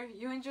right here.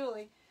 You and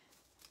Julie.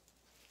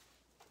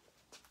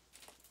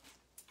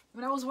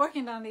 When I was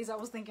working on these, I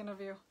was thinking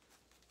of you.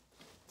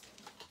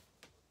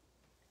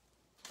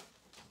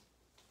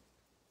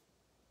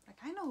 Like,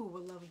 I know who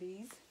would love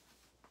these.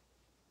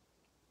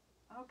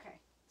 Okay,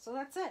 so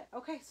that's it.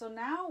 Okay, so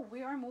now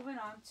we are moving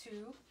on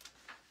to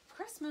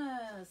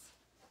Christmas.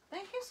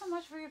 Thank you so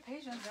much for your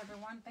patience,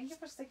 everyone. Thank you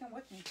for sticking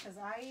with me, because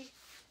I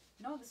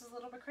know this is a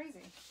little bit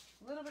crazy.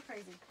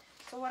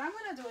 So what I'm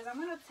going to do is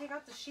I'm going to take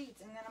out the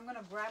sheets, and then I'm going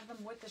to grab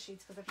them with the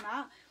sheets, because if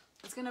not,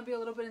 it's going to be a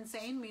little bit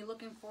insane, me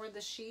looking for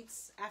the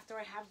sheets after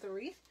I have the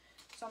wreath.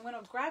 So I'm going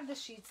to grab the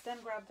sheets, then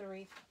grab the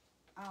wreath.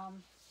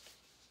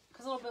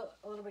 Because a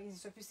little bit easier.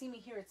 So if you see me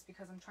here, it's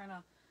because I'm trying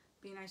to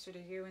be nicer to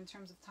you in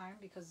terms of time,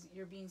 because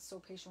you're being so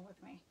patient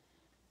with me.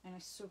 And I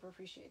super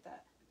appreciate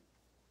that.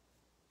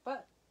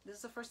 But this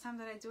is the first time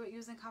that I do it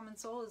using Common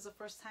Soul. This is the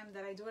first time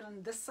that I do it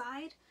on this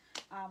side.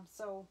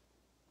 So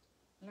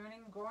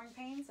learning, growing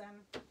pains,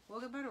 and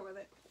we'll get better with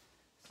it.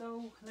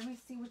 So let me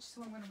see which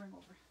two I'm going to bring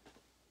over.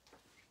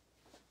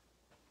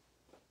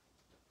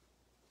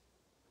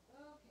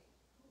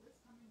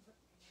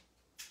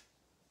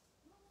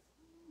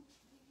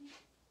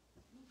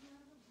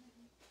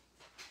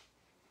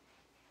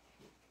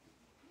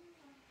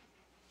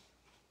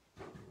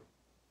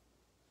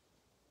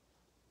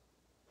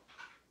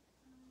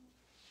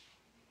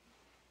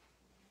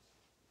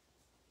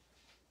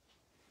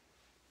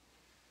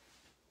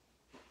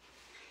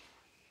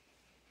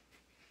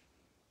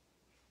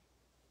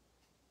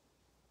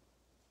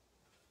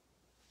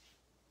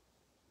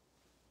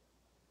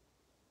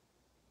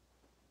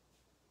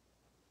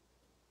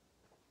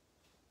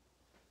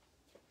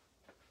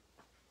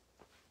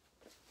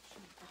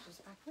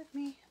 Back with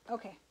me.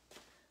 Okay.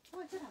 Oh,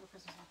 I did have a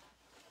Christmas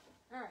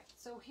one. All right.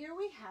 So here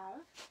we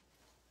have.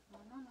 No.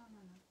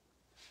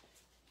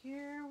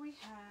 Here we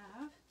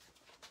have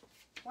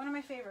one of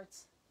my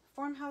favorites,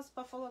 Farmhouse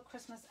Buffalo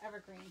Christmas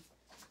Evergreen.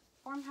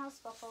 Farmhouse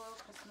Buffalo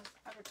Christmas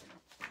Evergreen.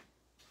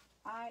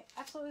 I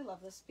absolutely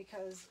love this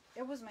because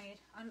it was made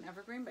on an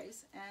evergreen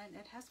base and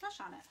it has mesh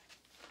on it.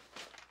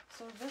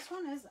 So this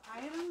one is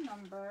item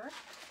number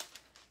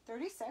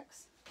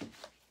 36. If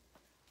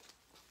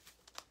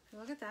you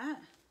look at that,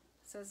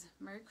 it says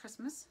Merry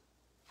Christmas.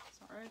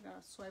 Sorry, I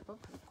gotta swipe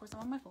up. Of course,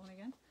 I'm on my phone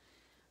again.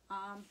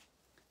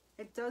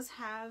 It does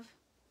have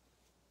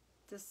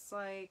this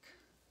like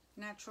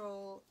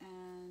natural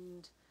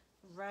and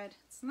red.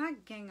 It's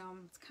not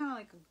gingham. It's kind of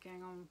like a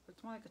gingham, but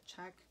it's more like a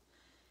check.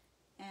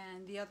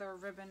 And the other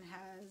ribbon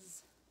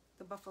has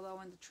the buffalo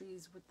and the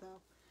trees with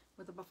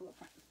the buffalo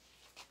print.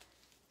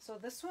 So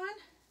this one,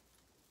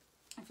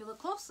 if you look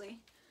closely,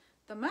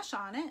 the mesh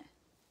on it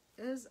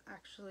is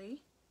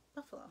actually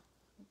buffalo,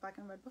 black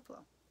and red buffalo.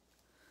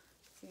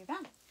 See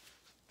that?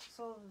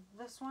 So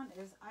this one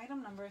is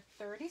item number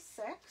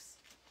 36,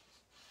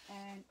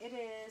 and it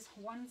is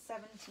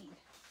 117.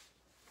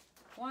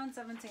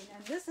 117,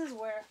 and this is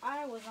where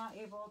I was not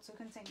able to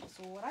continue.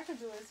 So what I could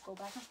do is go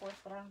back and forth,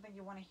 but I don't think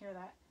you want to hear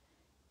that.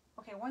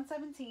 Okay,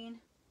 117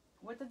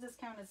 with the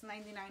discount is $99.45.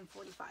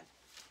 I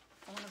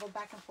want to go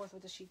back and forth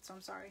with the sheet, so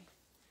I'm sorry.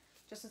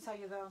 Just to tell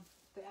you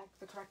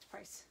the correct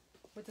price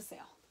with the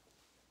sale.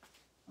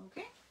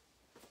 Okay.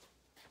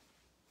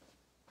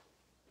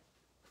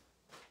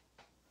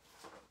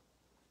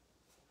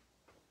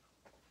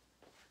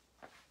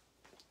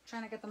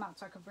 Trying to get them out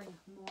so I could bring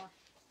more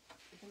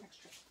with an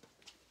extra.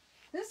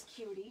 This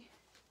cutie,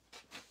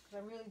 because I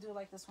really do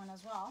like this one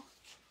as well.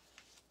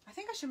 I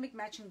think I should make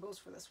matching bows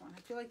for this one.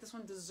 I feel like this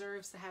one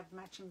deserves to have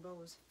matching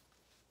bows.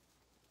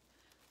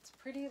 It's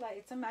pretty light.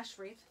 It's a mesh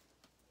wreath.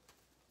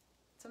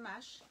 It's a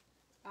mesh.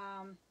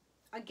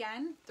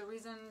 Again, the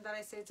reason that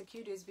I say it's a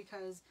cutie is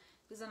because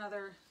there's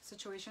another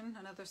situation,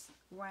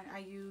 when I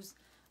use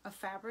a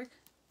fabric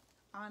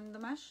on the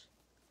mesh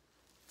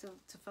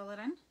to fill it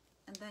in.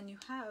 And then you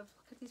have,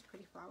 look at these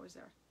pretty flowers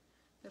there.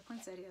 They're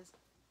poinsettias.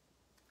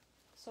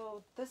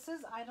 So this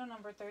is item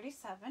number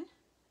 37,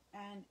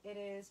 and it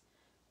is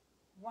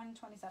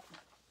 127.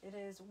 It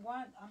is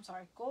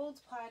gold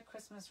plaid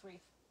Christmas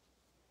wreath.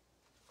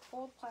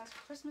 Gold plaid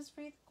Christmas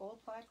wreath, gold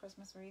plaid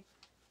Christmas wreath,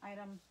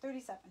 item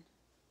 37.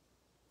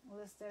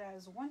 Listed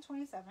as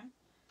 127.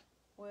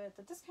 With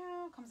the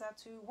discount, comes out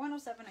to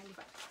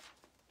 $107.95.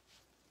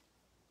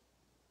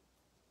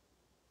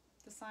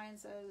 The sign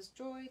says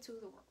 "Joy to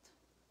the World."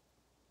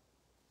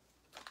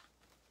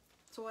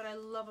 So what I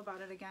love about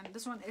it, again,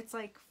 this one, it's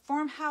like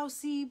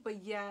farmhousey,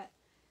 but yet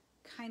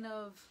kind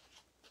of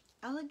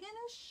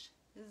elegant-ish.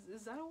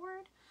 Is that a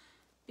word?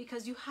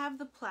 Because you have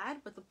the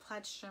plaid, but the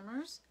plaid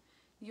shimmers.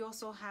 You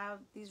also have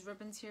these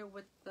ribbons here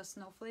with the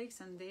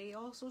snowflakes, and they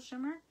also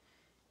shimmer.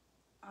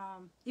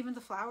 Even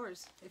the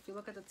flowers, if you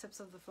look at the tips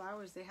of the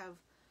flowers, they have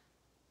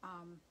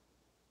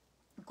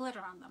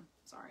glitter on them.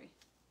 Sorry.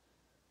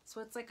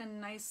 So it's like a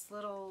nice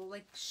little,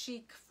 like,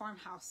 chic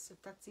farmhouse, if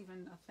that's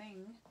even a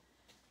thing.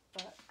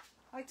 But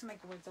I like to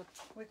make words up,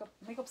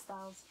 make up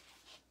styles.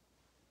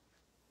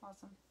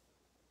 Awesome.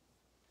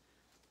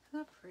 Isn't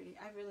that pretty?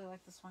 I really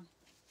like this one.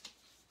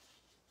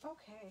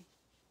 Okay.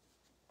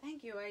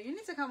 Thank you. You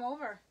need to come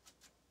over.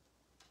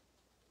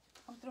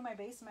 Come through my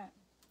basement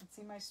and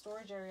see my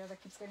storage area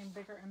that keeps getting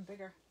bigger and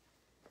bigger.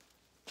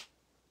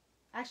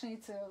 Actually,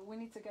 we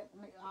need to get,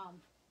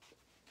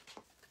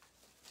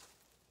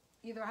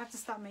 either I have to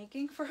stop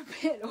making for a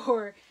bit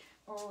or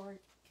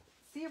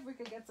see if we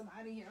could get some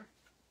out of here.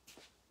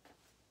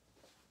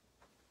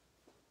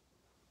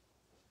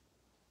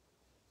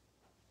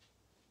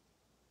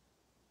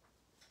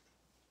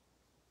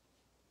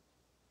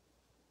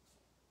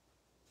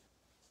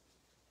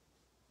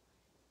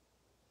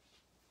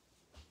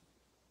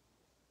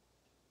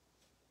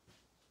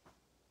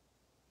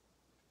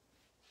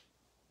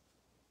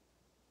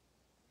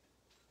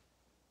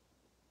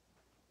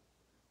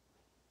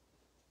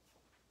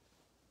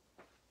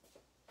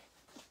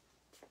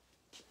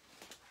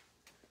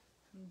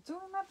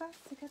 doing my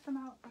best to get them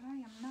out, but I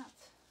am not.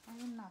 I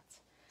am not.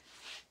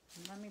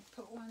 Let me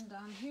put one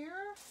down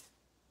here.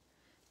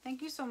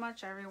 Thank you so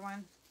much,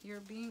 everyone.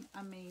 You're being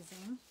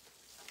amazing.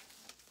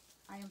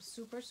 I am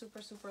super,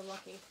 super, super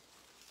lucky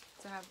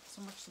to have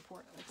so much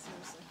support. Like,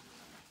 seriously.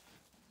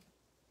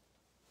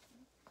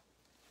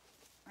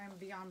 I am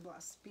beyond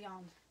blessed.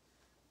 Beyond.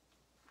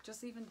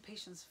 Just even the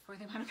patience for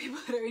the amount of people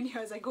that are in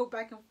here as I go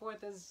back and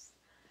forth is...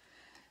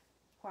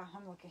 Wow,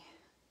 I'm lucky.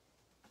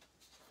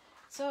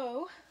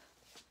 So,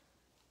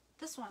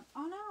 this one.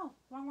 Oh no,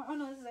 wrong one. Oh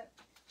no, this is it.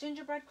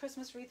 Gingerbread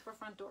Christmas wreath for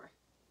front door.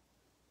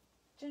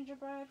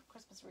 Gingerbread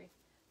Christmas wreath.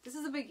 This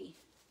is a biggie.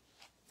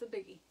 It's a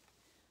biggie.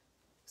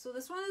 So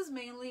this one is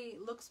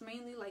looks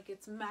mainly like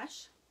it's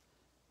mesh,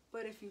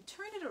 but if you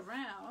turn it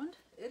around,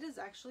 it is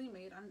actually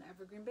made on an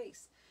evergreen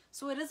base.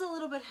 So it is a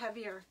little bit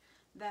heavier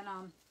than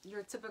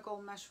your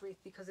typical mesh wreath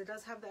because it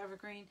does have the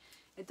evergreen.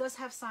 It does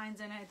have signs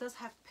in it. It does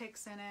have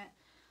pics in it.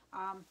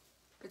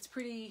 It's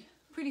pretty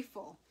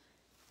full.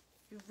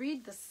 You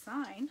read the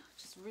sign,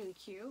 which is really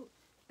cute.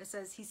 It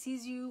says, "He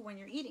sees you when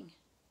you're eating."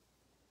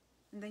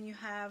 And then you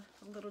have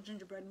a little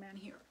gingerbread man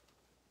here.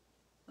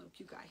 Little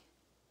cute guy.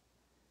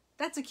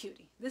 That's a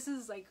cutie. This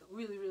is like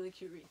really, really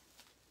cute wreath.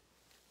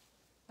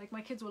 Like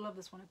my kids will love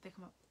this one if they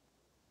come up.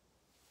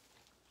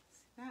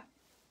 See that?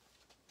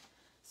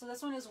 So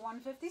this one is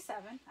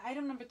 $157.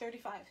 Item number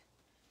 35.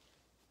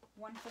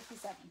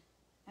 $157.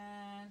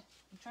 And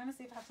I'm trying to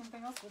see if I have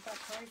something else with that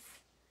price.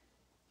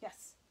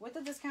 Yes. With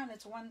the discount,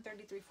 it's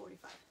 $133.45.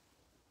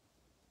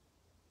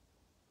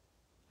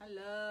 I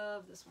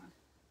love this one.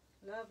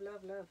 Love,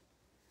 love, love.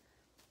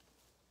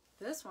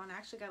 This one, I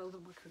actually got a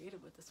little more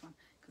creative with this one.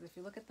 Because if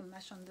you look at the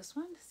mesh on this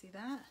one, see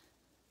that?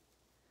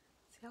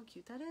 See how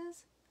cute that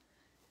is?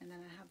 And then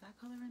I have that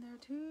color in there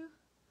too.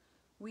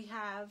 We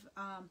have,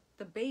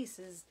 the base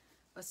is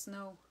a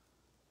snow,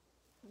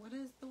 what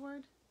is the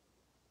word?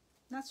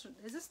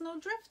 Is it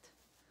snowdrift?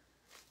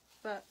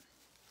 But,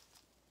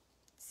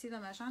 see the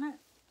mesh on it?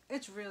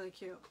 It's really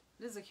cute.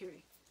 This is a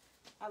cutie.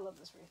 I love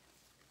this wreath.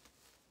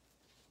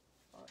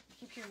 Well, you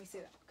keep hearing me say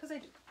that. Because I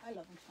do. I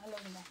love them. I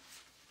love them all.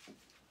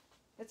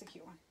 It's a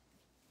cute one.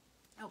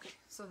 Okay,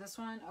 so this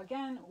one,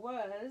 again,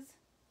 was...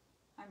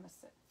 I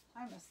missed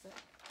it.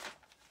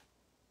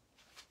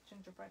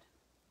 Gingerbread.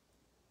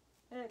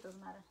 It doesn't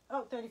matter.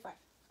 Oh, 35.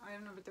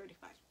 Item number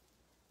 35.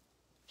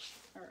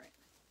 Alright.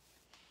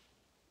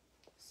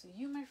 So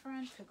you, my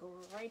friend, could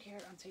go right here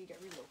until you get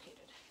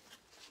relocated.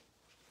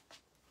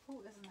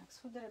 Who is next?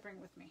 Who did I bring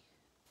with me?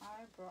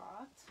 I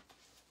brought...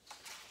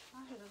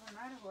 It doesn't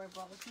matter who I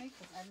brought with me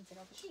because I didn't take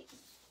out the sheet.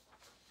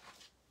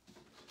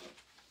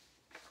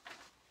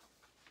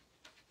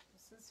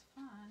 This is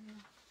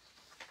fun.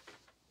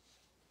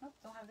 Nope,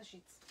 don't have the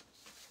sheets.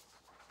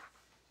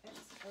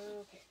 It's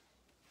okay.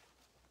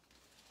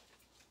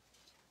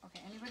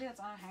 Okay, anybody that's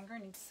on a hanger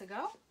needs to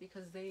go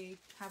because they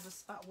have a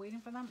spot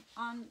waiting for them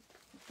on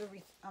the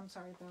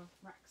the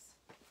racks.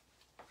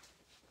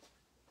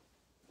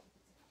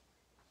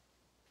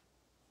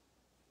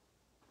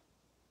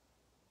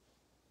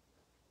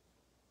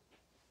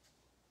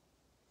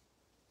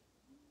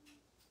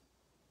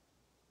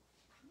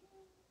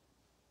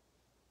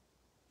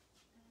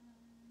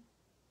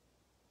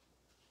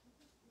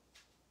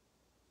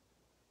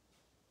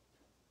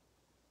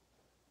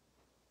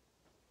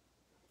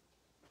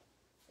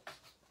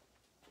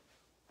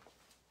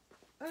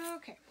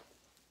 Okay,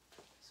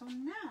 so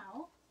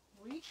now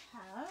we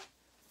have,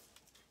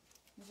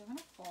 these are going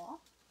to fall,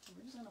 so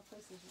we're just going to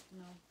place these,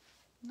 no,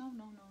 it's not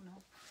going to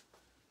work.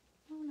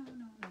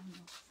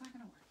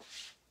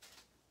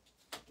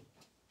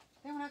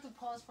 Then we'll have to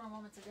pause for a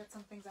moment to get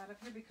some things out of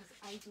here because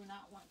I do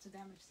not want to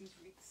damage these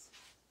wreaths.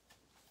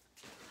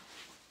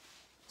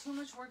 Too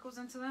much work goes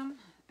into them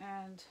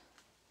and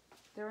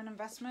they're an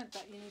investment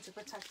that you need to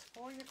protect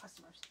for your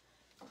customers.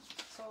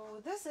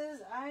 So this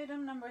is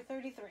item number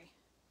 33.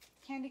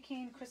 Candy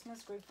cane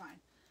Christmas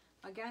grapevine.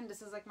 Again,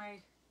 this is like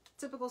my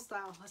typical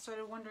style. I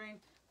started wondering,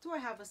 do I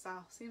have a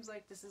style? Seems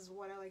like this is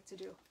what I like to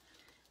do.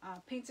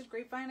 Painted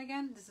grapevine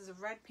again. This is a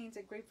red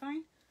painted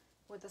grapevine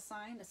with a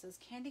sign that says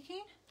candy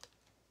cane.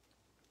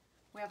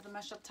 We have the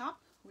mesh up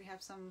top. We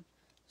have some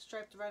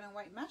striped red and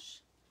white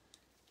mesh.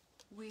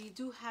 We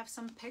do have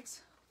some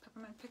picks,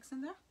 peppermint picks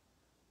in there.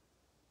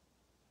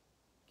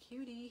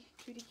 Cutie,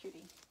 cutie,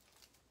 cutie.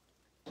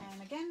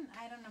 And again,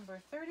 item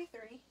number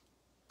 33.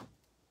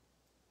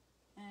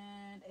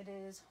 And it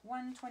is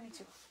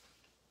 $122.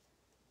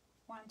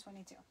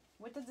 $122.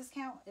 With the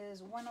discount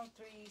is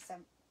 $103.70.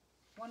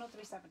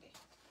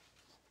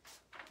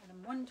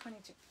 Item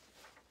 122.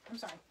 I'm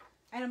sorry.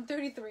 Item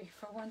 33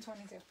 for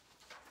 $122.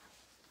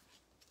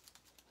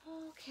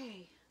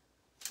 Okay.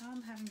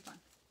 I'm having fun.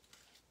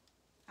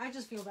 I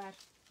just feel bad.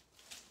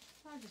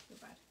 I have to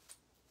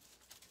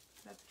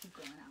keep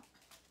going out.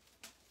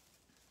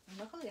 And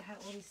luckily I had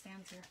all these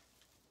stands here.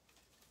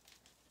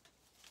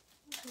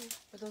 Okay.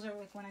 But those are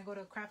like when I go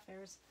to craft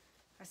fairs.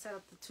 I set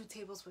up the 2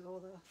 tables with all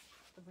the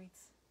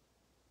wreaths.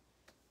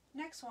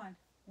 Next one.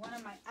 One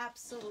of my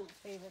absolute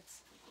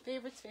favorites.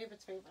 Favorites.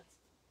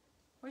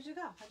 Where'd you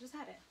go? I just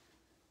had it.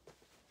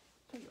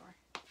 who you are.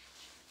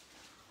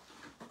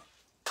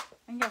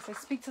 And yes, I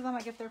speak to them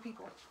like if they're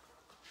people.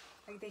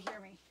 Like they hear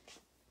me.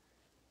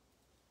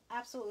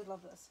 Absolutely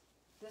love this.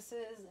 This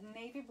is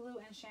navy blue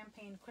and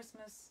champagne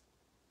Christmas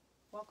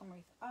welcome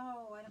wreath.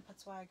 Oh, I didn't put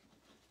swag.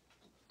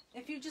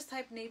 If you just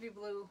type navy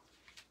blue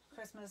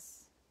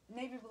Christmas,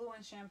 navy blue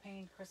and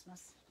champagne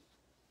Christmas.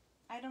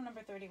 Item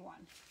number 31.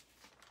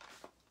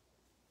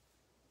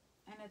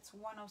 And it's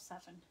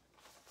 107.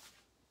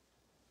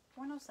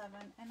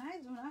 107. And I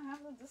do not have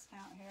the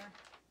discount here.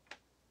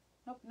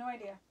 Nope, no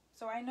idea.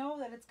 So I know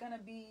that it's going to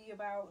be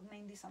about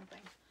 90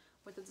 something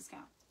with the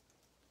discount.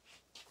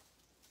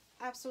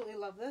 Absolutely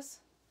love this.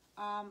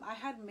 I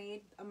had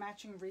made a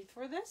matching wreath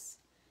for this,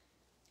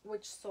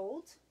 which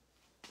sold.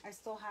 I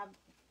still have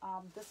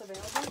this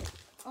available.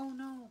 Oh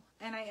no.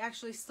 And I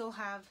actually still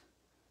have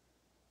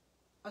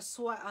a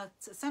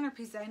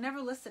centerpiece that I never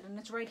listed, and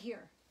it's right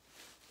here.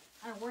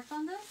 I worked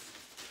on this.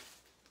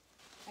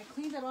 I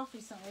cleaned it off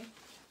recently,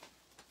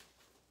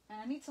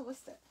 and I need to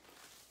list it.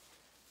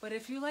 But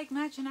if you like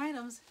matching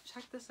items,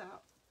 check this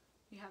out.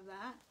 You have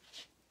that,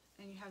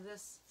 and you have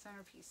this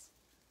centerpiece.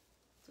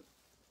 So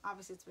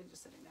obviously, it's been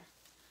just sitting there.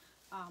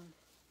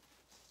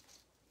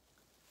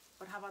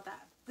 But how about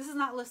that? This is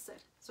not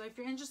listed. So if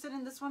you're interested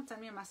in this one,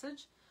 send me a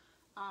message.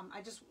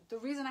 The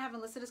reason I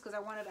haven't listed is because I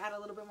wanted to add a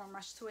little bit more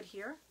mesh to it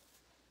here.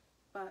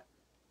 But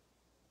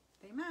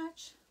they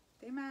match.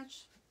 They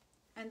match.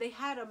 And they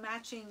had a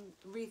matching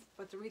wreath,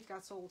 but the wreath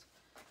got sold.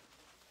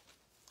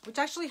 Which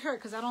actually hurt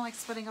because I don't like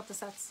splitting up the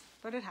sets.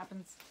 But it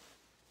happens.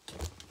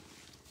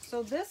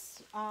 So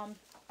this, I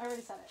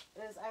already said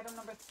it, is item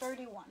number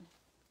 31.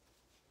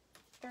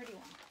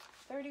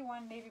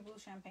 31 navy blue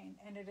champagne.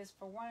 And it is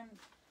for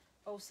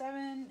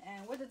 107.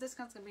 And with the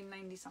discount, it's going to be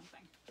 90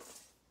 something.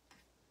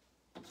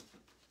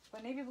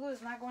 But navy blue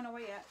is not going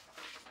away yet.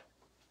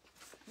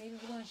 Navy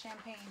blue and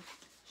champagne.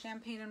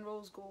 Champagne and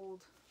rose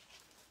gold.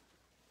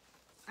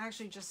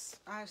 Actually,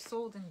 I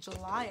sold in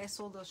July. I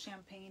sold a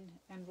champagne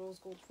and rose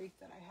gold wreath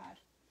that I had.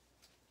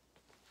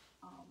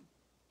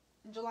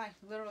 In July.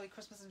 Literally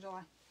Christmas in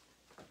July.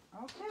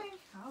 Okay,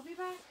 I'll be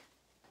back.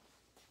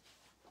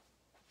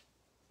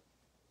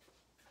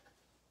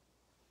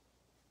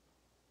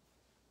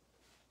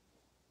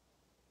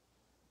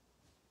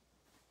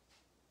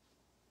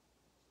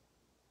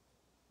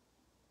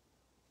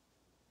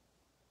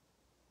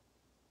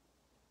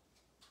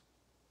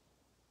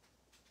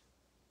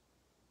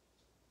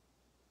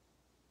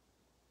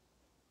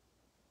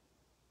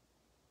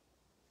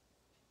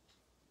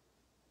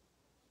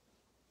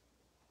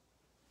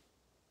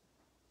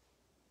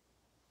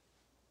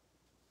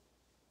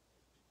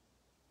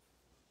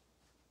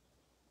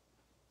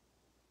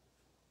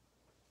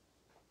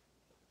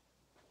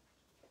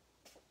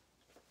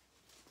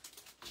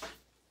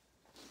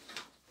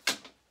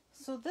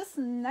 So this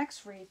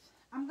next wreath,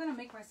 I'm going to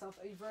make myself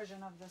a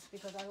version of this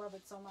because I love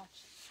it so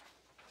much.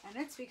 And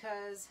it's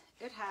because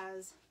it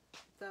has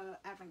the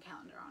advent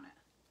calendar on it.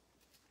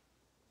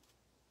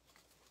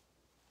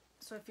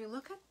 So if you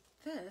look at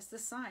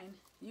this sign,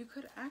 you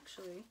could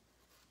actually,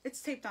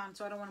 it's taped on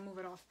so I don't want to move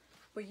it off.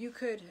 But you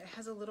could, it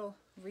has a little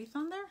wreath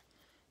on there.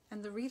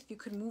 And the wreath, you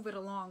could move it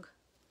along.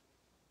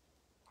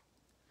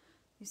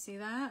 You see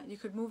that? You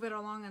could move it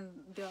along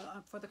and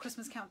for the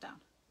Christmas countdown.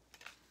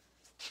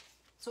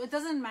 So it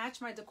doesn't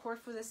match my decor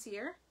for this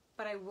year,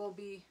 but I will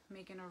be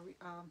making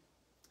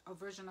a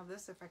version of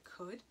this if I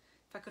could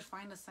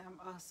find a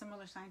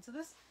similar sign to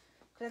this.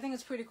 Because I think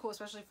it's pretty cool,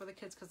 especially for the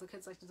kids, because the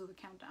kids like to do the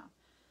countdown.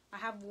 I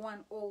have one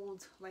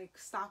old like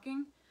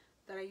stocking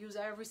that I use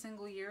every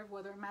single year,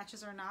 whether it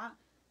matches or not.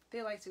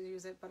 They like to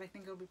use it, but I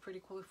think it'll be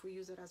pretty cool if we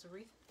use it as a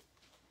wreath.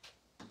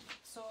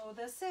 So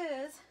this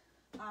is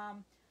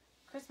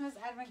Christmas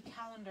Advent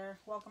Calendar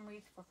Welcome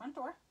Wreath for front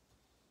door.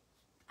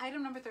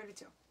 Item number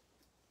 32.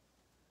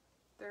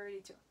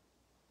 32. Do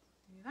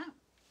that.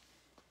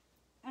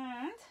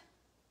 And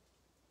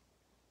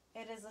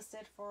it is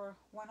listed for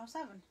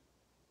 107.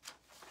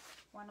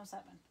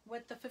 107.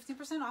 With the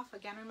 15% off,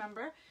 again,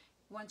 remember,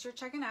 once you're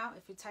checking out,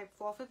 if you type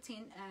fall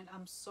 15, and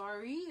I'm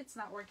sorry it's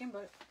not working,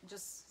 but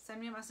just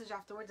send me a message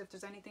afterwards if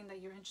there's anything that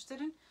you're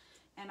interested in,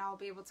 and I'll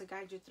be able to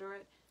guide you through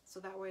it, so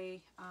that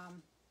way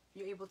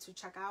you're able to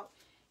check out.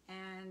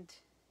 And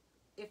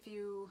if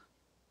you,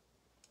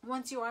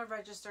 once you are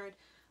registered,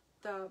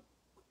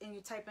 and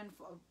you type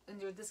in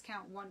your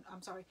discount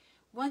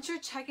once you're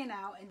checking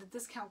out in the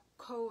discount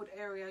code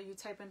area, you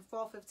type in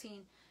fall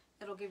 15,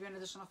 it'll give you an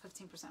additional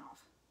 15%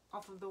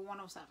 off of the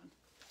 107.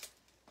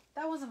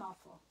 That was a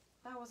mouthful.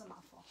 That was a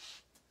mouthful.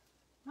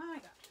 My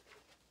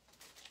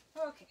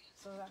God. Okay,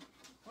 so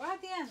we're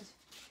at the end,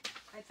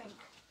 I think.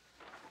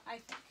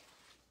 Okay,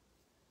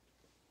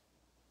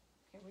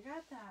 we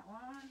got that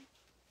one.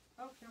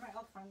 Oh, you're my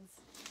elf friends.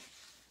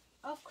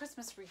 Elf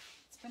Christmas wreath.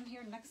 It's been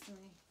here next to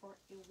me for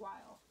a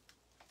while.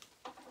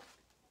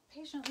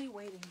 Patiently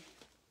waiting.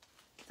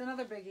 It's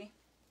another biggie.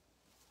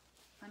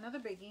 Another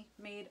biggie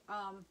made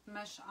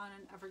mesh on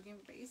an evergreen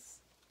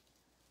base.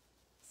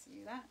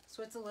 See that?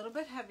 So it's a little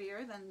bit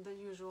heavier than the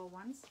usual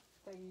ones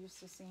that you're used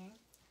to seeing.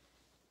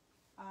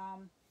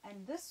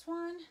 And this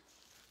one,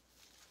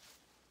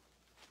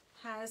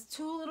 Has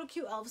two little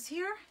cute elves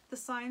here. The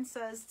sign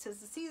says 'tis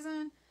the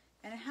season,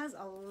 and it has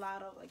a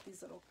lot of like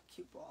these little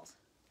cute balls.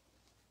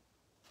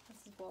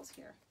 These balls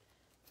here.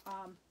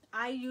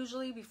 I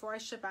usually, before I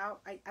ship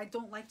out, I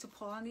don't like to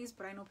pull on these,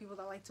 but I know people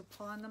that like to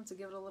pull on them to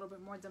give it a little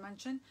bit more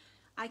dimension.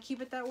 I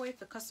keep it that way. If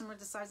the customer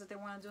decides that they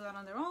want to do that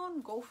on their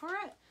own, go for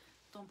it.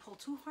 Don't pull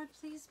too hard,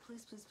 please,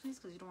 please, please, please,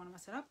 because you don't want to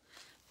mess it up.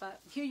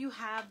 But here you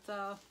have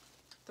the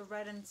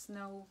red and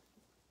snow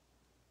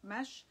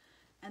mesh,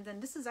 and then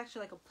this is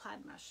actually like a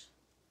plaid mesh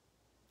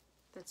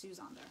that's used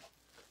on there.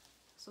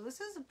 So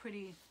this is a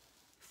pretty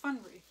fun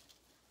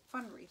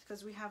wreath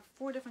because we have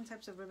 4 different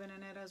types of ribbon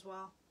in it as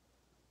well.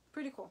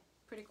 Pretty cool,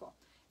 pretty cool.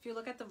 If you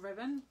look at the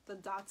ribbon, the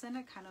dots in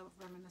it kind of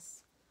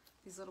reminisce,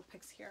 these little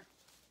picks here,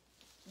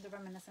 they're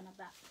reminiscent of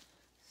that.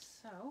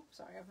 So,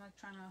 sorry, I'm like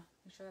trying to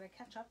make sure that I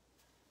catch up.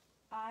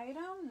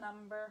 Item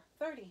number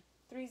 30,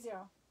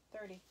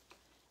 30.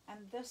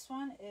 And this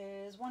one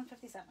is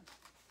 $157.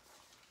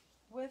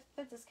 With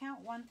the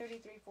discount,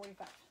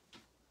 $133.45.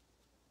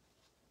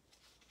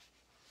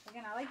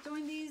 Again, I like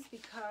doing these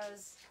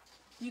because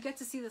you get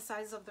to see the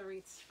size of the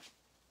wreaths.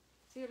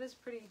 See, it is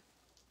pretty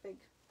big.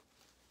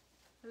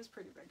 It is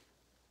pretty big.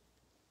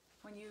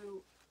 When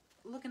you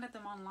looking at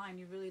them online,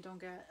 you really don't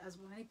get as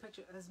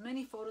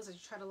many photos as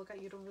you try to look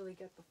at. You don't really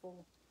get the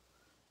full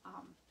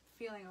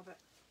feeling of it.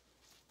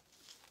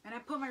 And I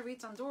put my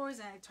wreaths on doors,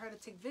 and I try to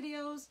take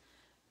videos.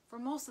 For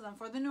most of them,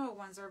 for the newer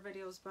ones, there are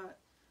videos, but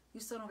you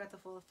still don't get the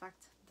full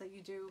effect that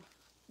you do.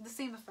 The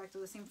same effect or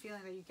the same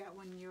feeling that you get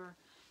when you're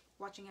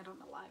watching it on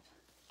the live.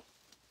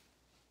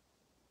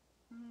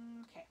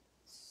 Okay,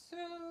 so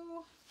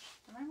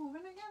am I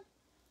moving again?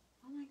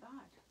 Oh my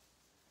god,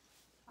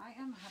 I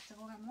have to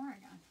go get more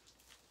again.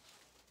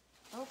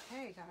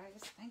 Okay,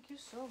 guys, thank you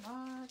so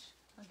much.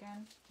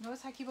 Again,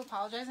 notice I keep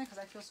apologizing because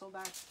I feel so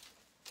bad.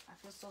 I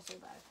feel so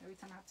bad every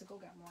time I have to go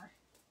get more.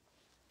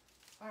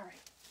 All right,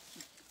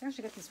 I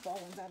should get these fall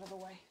ones out of the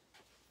way.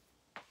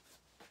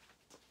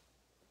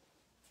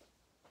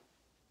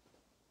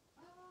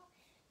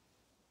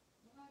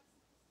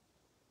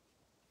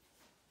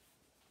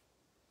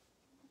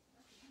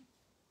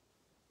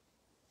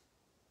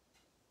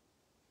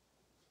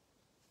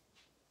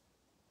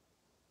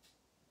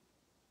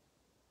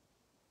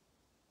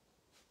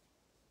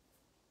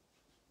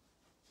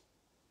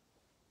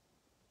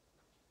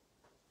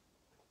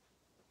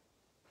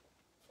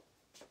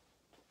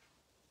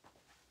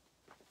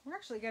 We're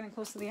actually getting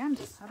close to the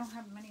end. I don't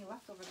have many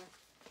left over there.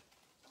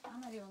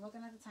 I'm not even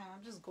looking at the time.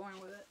 I'm just going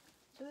with it.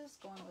 Just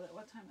going with it.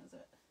 What time is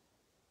it?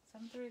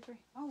 7:33.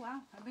 Oh,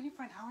 wow. I've been here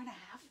for an hour and a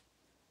half.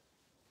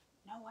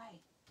 No way.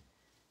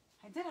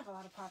 I did have a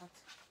lot of product.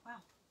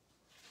 Wow.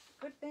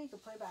 Good thing you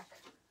could play back.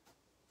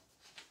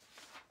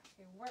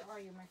 Okay, where are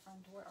you, my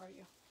friend? Where are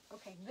you?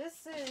 Okay,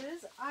 this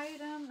is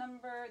item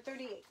number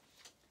 38.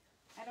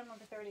 Item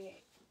number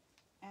 38.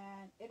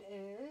 And it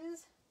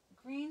is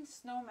Green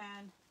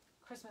Snowman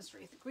Christmas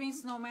wreath. Green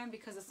snowman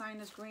because the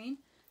sign is green.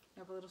 You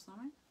have a little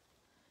snowman.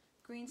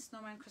 Green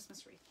snowman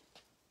Christmas wreath.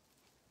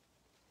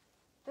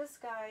 This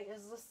guy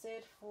is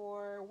listed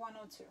for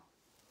 $102.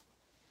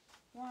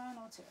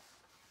 $102.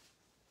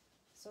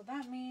 So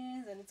that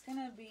means that it's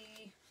gonna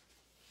be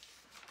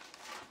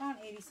around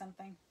 80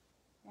 something.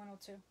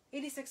 102.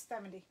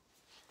 86.70.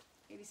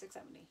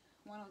 86.70.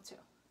 102.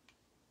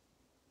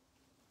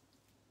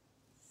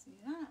 See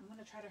that? I'm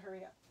gonna try to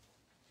hurry up.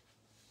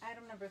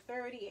 Item number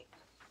 38.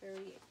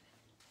 38.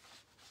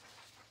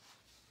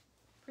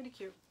 Pretty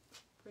cute.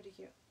 Pretty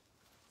cute.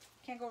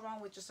 Can't go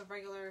wrong with just a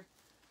regular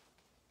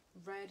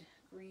red,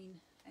 green,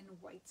 and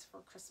white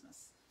for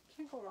Christmas.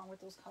 Can't go wrong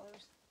with those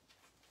colors.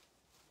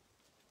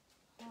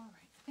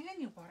 Alright. I think I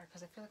need water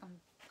because I feel like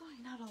I'm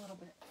going out a little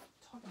bit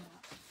talking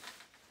about.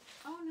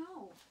 Oh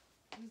no.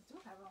 These do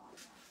have a lot of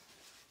that.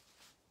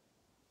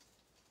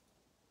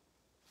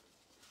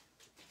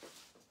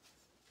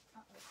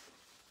 Uh-oh.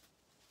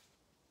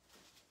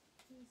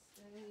 Please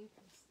stay,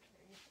 please stay.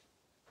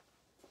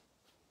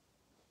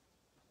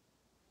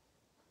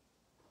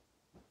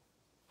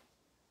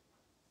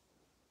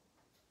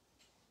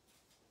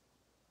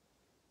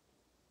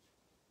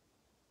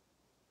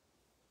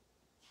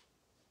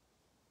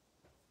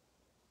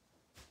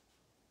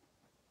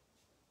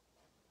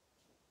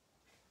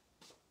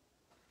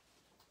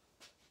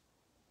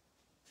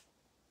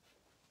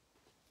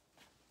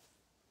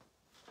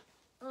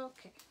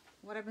 Okay,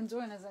 what I've been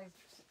doing is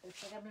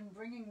it's like I've been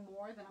bringing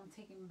more than I'm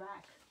taking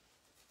back.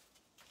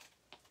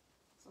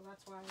 So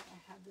that's why I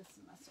have this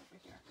mess over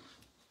here.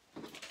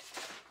 I'll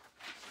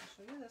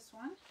show you this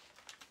one,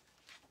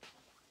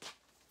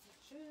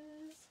 which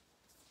is,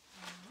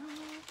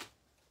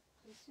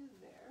 this is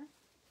there,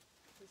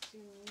 this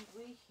is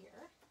neatly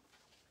here.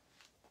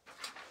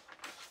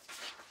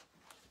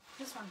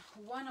 This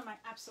one of my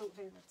absolute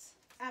favorites.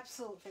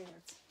 Absolute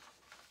favorites.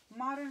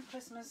 Modern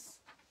Christmas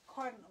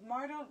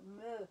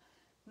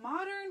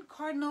Modern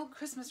Cardinal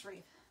Christmas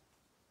wreath.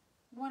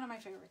 One of my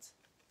favorites.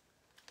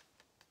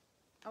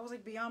 I was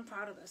like beyond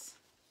proud of this.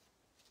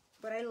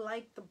 But I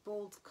like the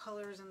bold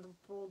colors and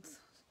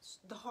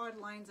the hard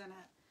lines in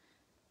it.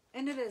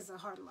 And it is a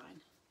hard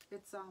line.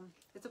 It's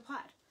a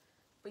plaid,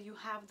 but you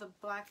have the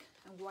black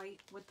and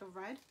white with the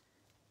red.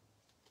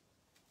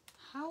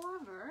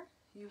 However,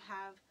 you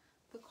have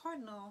the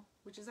cardinal,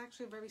 which is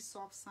actually a very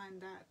soft sign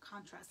that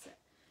contrasts it.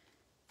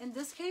 In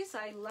this case,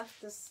 I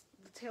left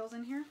the tails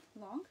in here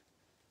long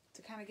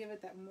to kind of give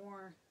it that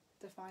more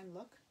defined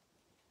look.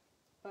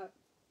 But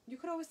you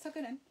could always tuck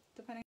it in,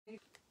 depending.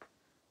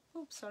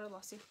 Oops, sorry, I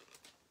lost you.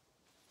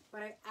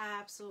 But I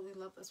absolutely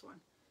love this one.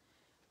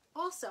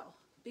 Also,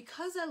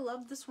 because I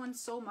love this one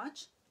so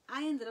much,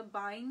 I ended up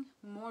buying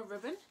more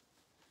ribbon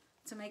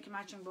to make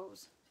matching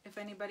bows. If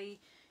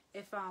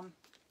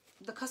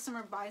the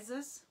customer buys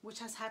this, which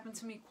has happened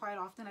to me quite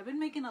often. I've been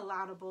making a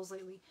lot of bows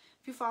lately.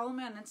 If you follow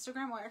me on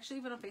Instagram, or actually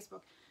even on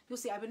Facebook, you'll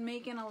see I've been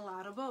making a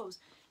lot of bows.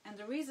 And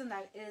the reason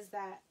that is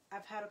that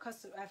I've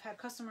had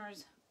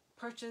customers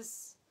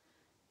purchase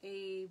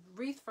a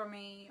wreath from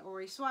me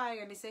or a swag,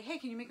 and they say, hey,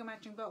 can you make a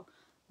matching bow?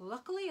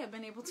 Luckily, I've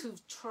been able to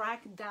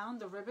track down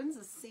the ribbons,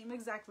 the same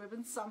exact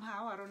ribbons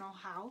somehow. I don't know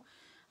how,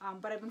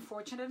 but I've been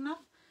fortunate enough.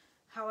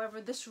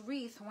 However, this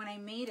wreath, when I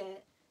made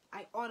it,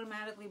 I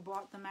automatically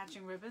bought the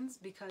matching ribbons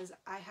because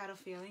I had a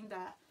feeling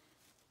that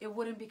it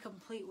wouldn't be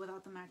complete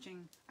without the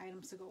matching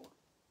items to go with.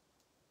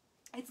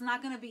 It's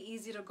not going to be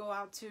easy to go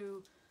out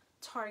to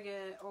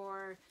Target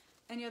or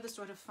any other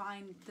store to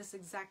find this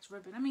exact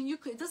ribbon. I mean, you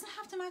could, it doesn't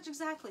have to match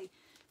exactly,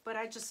 but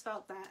I just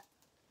felt that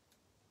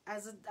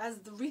as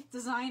the wreath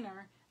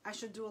designer, I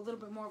should do a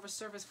little bit more of a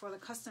service for the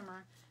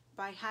customer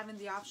by having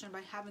the option,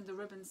 by having the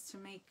ribbons to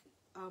make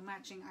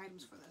matching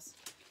items for this.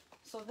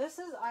 So this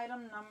is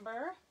item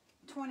number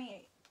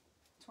 28.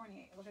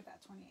 28. Look at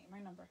that. 28. My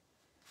number.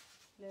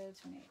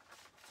 28.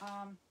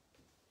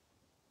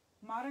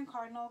 Modern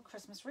Cardinal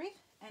Christmas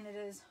wreath, and it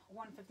is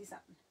 $157.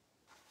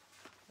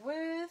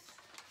 With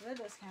the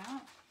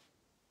discount,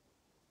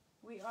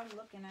 we are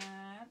looking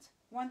at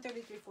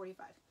 $133.45,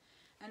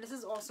 and this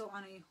is also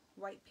on a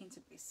white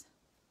painted base.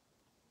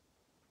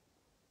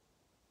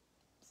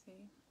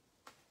 See,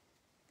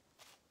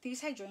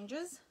 these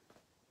hydrangeas,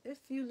 if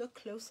you look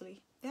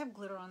closely, they have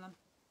glitter on them.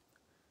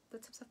 The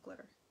tips have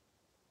glitter.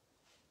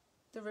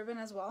 The ribbon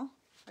as well.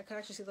 I could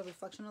actually see the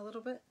reflection a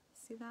little bit.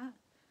 See that?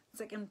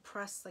 It's like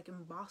impressed, like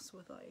embossed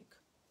with like,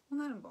 well,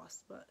 not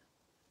embossed, but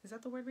is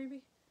that the word,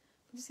 baby?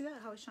 Did you see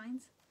that? How it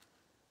shines?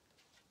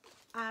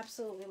 I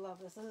absolutely love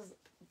this. This is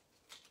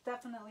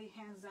definitely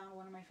hands down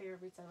one of my favorite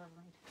wreaths I've ever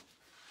made.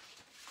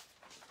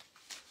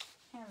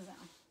 Hands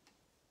down.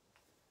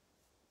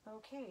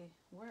 Okay,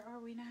 where are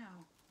we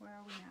now? Where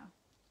are we now?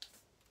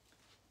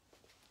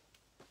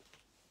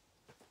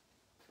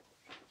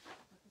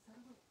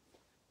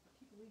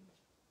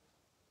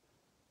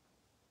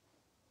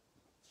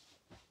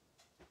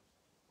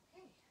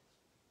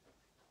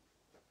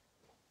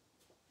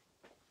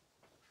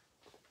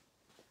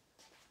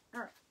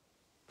 Alright,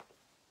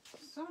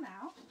 so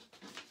now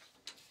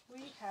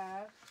we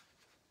have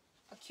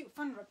a cute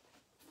fun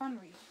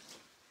wreath.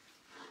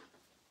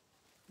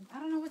 I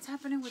don't know what's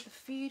happening with the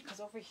feed because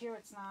over here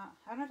it's not.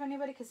 I don't know if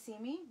anybody can see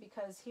me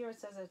because here it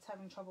says it's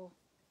having trouble.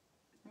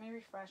 Let me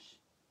refresh.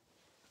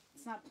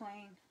 It's not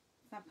playing.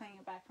 It's not playing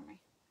it back for me.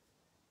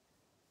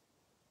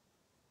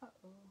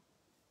 Uh-oh.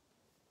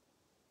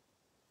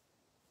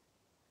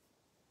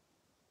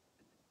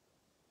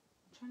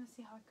 I'm trying to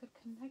see how I could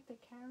connect it,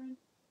 Karen.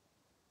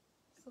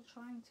 Still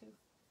trying to.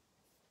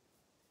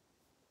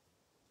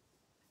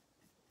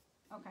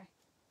 Okay.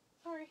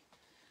 Sorry.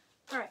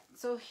 Alright,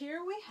 so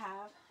here we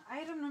have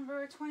item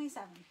number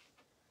 27.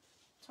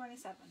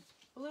 27.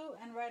 Blue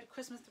and red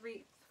Christmas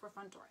wreath for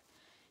front door.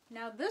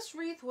 Now this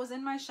wreath was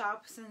in my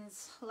shop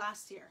since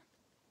last year.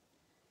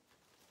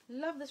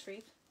 Love this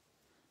wreath.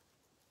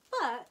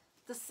 But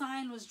the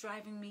sign was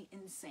driving me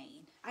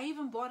insane. I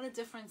even bought a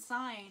different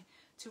sign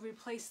to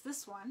replace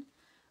this one.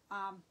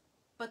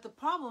 But the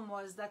problem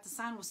was that the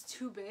sign was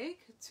too big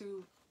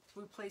to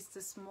replace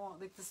this small,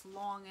 like this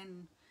long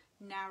and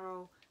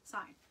narrow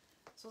sign.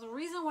 So the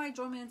reason why it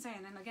drove me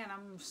insane, and again,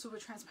 I'm super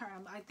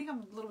transparent, I think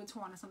I'm a little bit too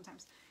honest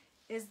sometimes,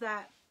 is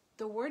that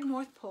the word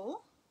North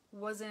Pole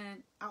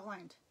wasn't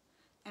outlined.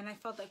 And I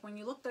felt like when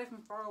you looked at it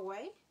from far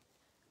away,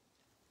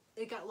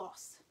 it got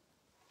lost.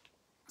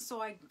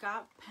 So I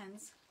got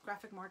pens,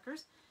 graphic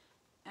markers,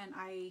 and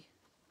I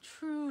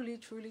truly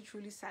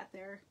sat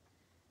there.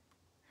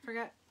 I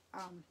forgot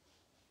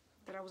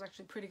that I was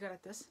actually pretty good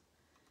at this.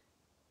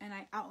 And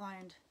I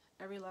outlined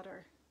every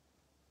letter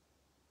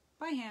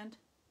by hand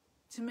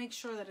to make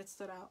sure that it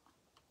stood out.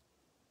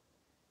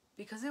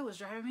 Because it was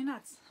driving me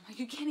nuts. I'm like,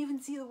 you can't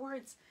even see the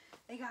words.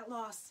 They got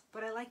lost.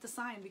 But I like the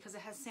sign because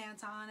it has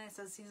Santa on it. It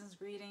says Season's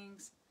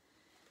Greetings.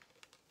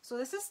 So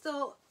this is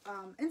still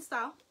in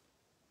style.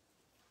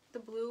 The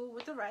blue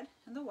with the red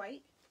and the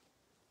white.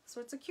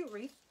 So it's a cute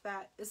wreath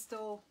that is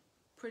still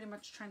pretty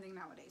much trending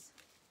nowadays.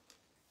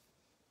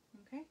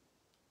 Okay.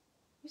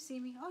 You see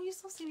me. Oh, you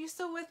still see me. You're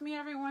still with me,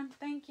 everyone.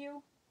 Thank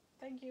you.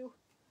 Thank you.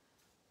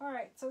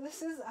 Alright, so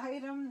this is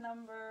item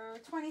number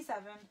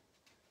 27.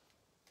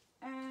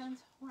 And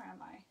where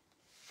am I?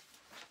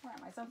 Where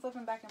am I? So I'm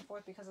flipping back and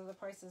forth because of the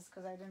prices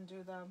because I didn't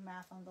do the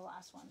math on the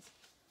last ones.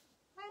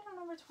 Item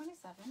number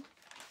 27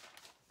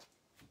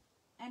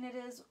 And it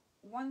is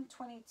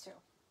 122.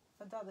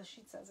 The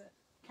sheet says it.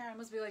 Karen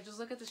must be like, just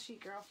look at the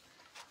sheet, girl.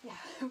 Yeah,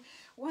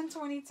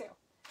 122.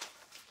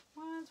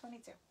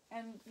 122.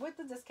 And with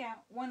the discount,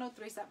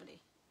 103.70.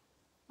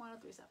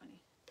 103.70.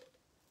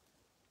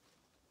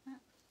 Yeah.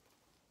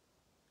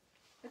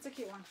 It's a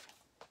cute one.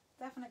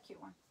 Definite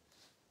cute one.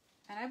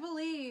 And I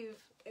believe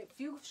if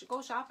you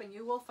go shopping,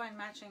 you will find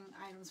matching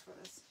items for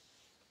this.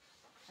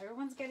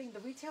 Everyone's getting, the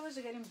retailers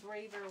are getting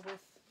braver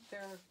with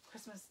their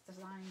Christmas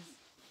designs.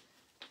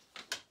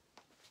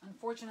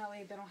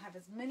 Unfortunately, they don't have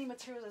as many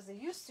materials as they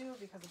used to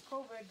because of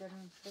COVID. Then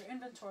their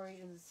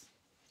inventory is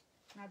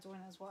not doing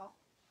as well.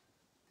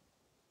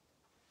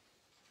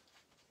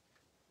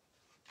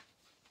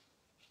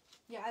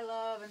 Yeah, I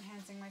love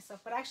enhancing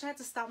myself, but I actually had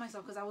to stop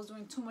myself because I was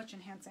doing too much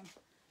enhancing.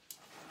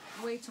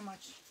 Way too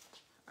much.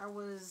 I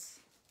was,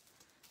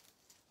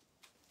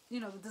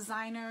 you know, the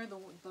designer,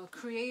 the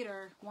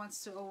creator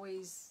wants to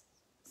always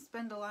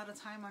spend a lot of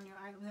time on your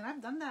items. And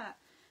I've done that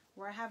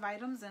where I have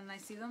items and I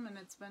see them and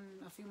it's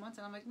been a few months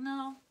and I'm like,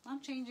 no,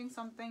 I'm changing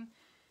something.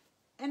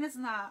 And it's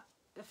not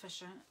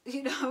efficient,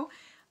 you know,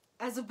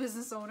 as a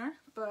business owner.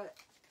 But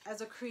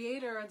as a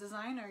creator, a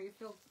designer, it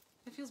feels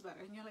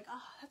better. And you're like,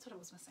 oh, that's what I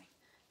was missing.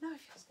 Now it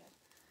feels good.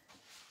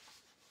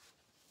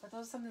 But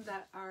those are something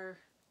that our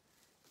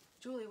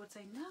Julie would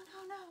say, no.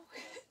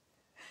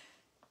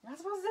 You're not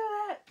supposed to do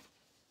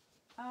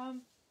that.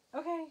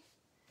 Okay.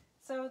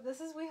 So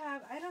we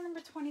have item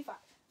number 25.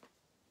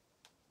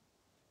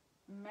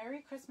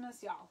 Merry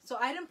Christmas, y'all. So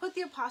I didn't put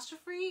the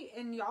apostrophe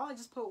in y'all. I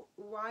just put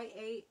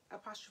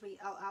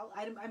Y-A-L-L.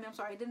 I'm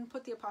sorry. I didn't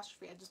put the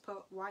apostrophe. I just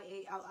put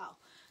Y-A-L-L.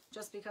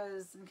 Just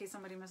because, in case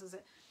somebody misses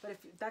it. But if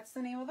that's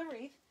the name of the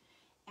wreath.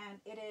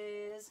 And it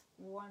is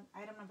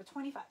item number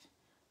 25.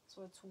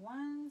 So it's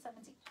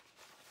 117.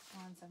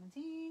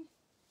 117.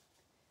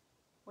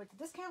 With the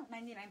discount,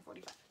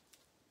 $99.45.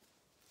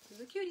 This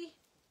is a cutie.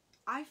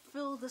 I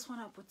filled this one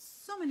up with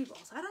so many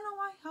balls. I don't know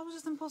why. I was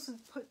just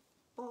impulsive to put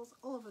balls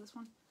all over this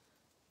one.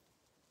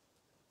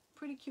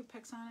 Pretty cute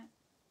pics on it.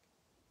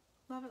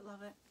 Love it,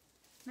 love it.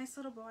 Nice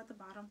little bow at the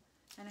bottom.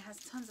 And it has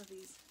tons of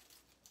these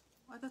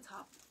at the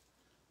top.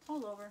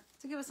 All over.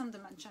 To give it some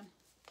dimension.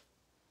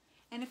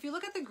 And if you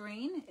look at the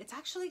green, it's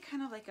actually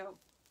kind of like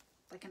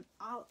an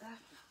olive.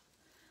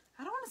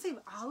 I don't want to say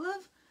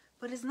olive,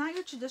 but it's not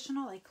your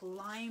traditional like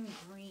lime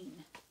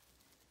green.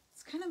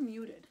 It's kind of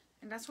muted.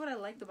 And that's what I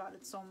liked about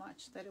it so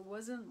much, that it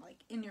wasn't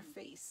like in your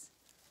face.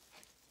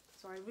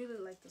 So I really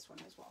like this one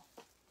as well.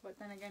 But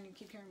then again, you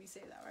keep hearing me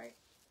say that, right?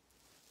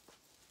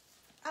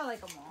 I like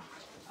them all.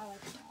 I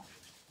like them all.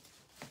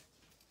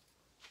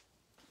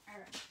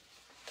 Alright.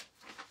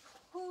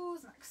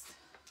 Who's next?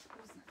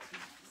 Who's next?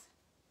 Who's next?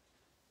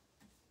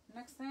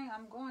 Next thing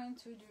I'm going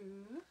to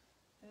do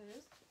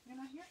is, you're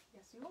not here?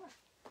 Yes, you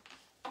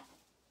are.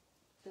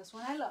 This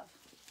one I love.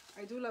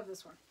 I do love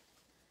this one.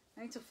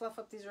 I need to fluff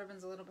up these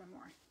ribbons a little bit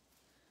more.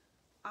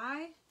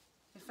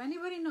 If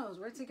anybody knows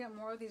where to get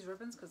more of these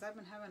ribbons, because I've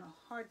been having a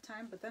hard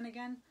time, but then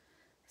again,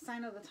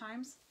 sign of the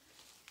times,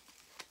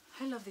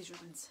 I love these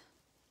ribbons.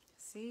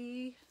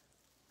 See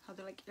how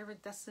they're like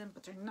iridescent,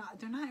 but they're not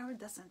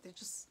iridescent.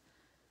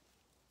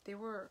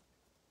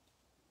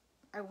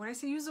 When I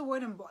say use the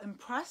word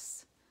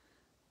impress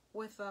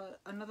with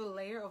another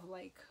layer of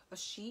like a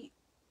sheet,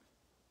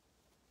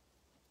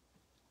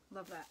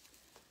 love that.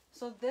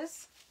 So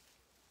this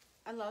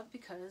I love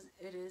because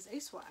it is a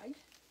swag,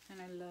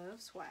 and I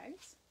love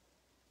swags.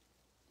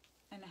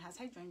 And it has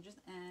hydrangeas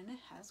and it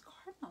has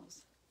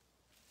cardinals.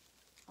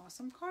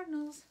 Awesome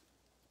cardinals.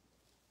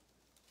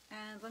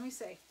 And let me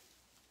say,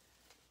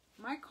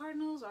 my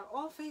cardinals are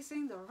all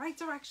facing the right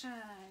direction.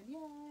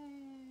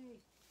 Yay!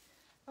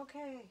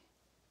 Okay.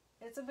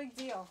 It's a big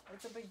deal.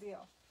 It's a big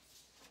deal.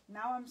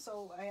 Now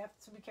I have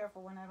to be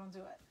careful when I don't do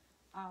it.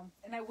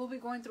 And I will be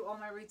going through all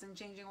my wreaths and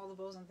changing all the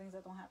bows and things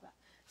that don't have that.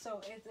 So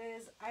it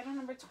is item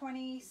number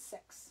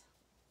 26.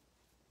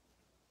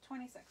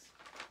 26.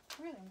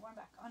 Really, I'm going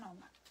back. Oh no, I'm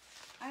not.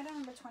 Item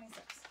number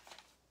 26.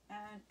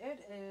 And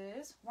it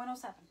is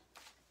 107.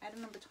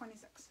 Item number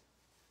 26.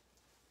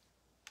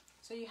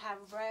 So you have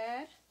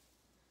red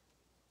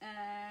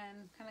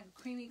and kind of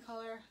creamy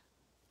color,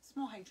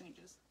 small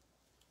hydrangeas.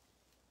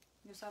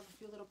 You also have a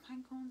few little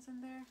pine cones in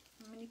there,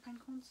 mini pine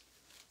cones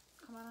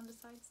come out on the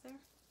sides there.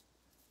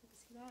 You can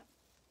see that.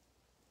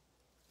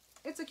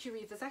 It's a cute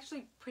wreath. It's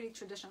actually pretty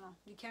traditional.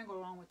 You can't go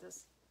wrong with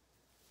this.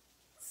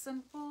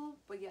 Simple,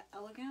 but yet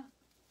elegant.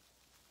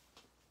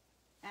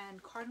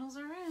 And cardinals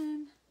are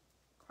in.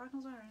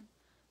 Cardinals are in.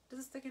 This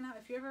is sticking out.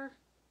 If you ever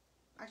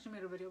actually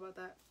made a video about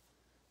that,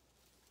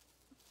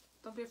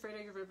 don't be afraid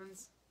of your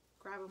ribbons.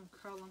 Grab them,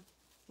 curl them.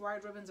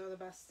 Wired ribbons are the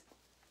best.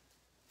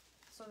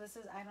 So this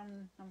is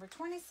item number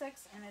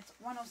 26, and it's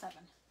 107.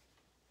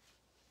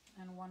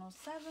 And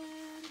 107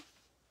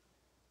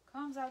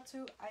 comes out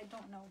to, I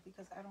don't know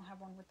because I don't have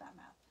one with that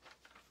map.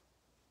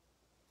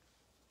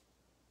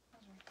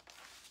 Is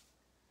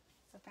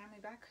the family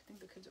back? I think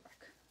the kids are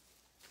back.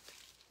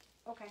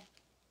 Okay.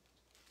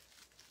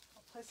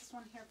 I'll place this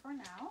one here for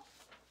now.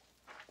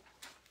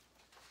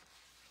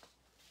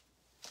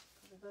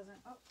 Because it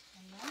doesn't. Oh,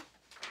 and more.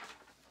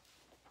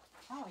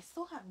 Oh, I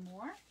still have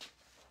more?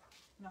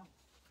 No.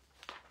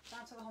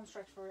 Down to the home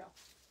stretch for real.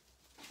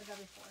 I got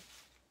before.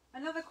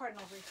 Another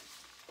cardinal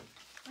wreath.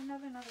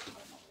 Another cardinal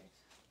wreath.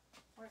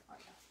 Where are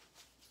you?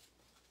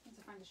 Need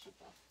to find the sheet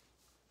though.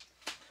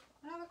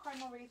 Another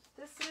cardinal wreath.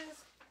 This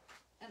is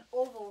an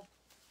oval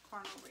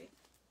cardinal wreath.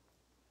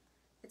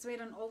 It's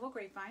made on oval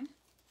grapevine.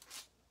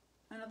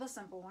 Another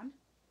simple one.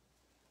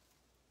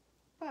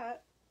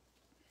 But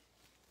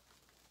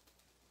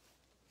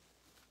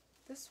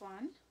this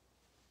one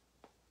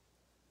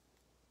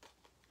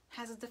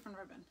has a different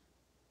ribbon.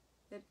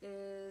 It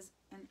is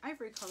an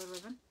ivory colored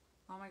ribbon.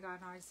 Oh my god,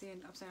 now I see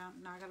it upside down.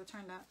 Now I gotta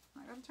turn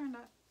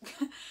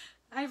that.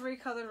 Ivory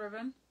colored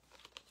ribbon.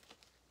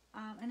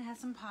 And it has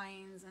some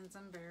pines and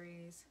some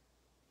berries.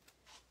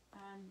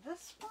 And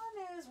this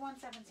one is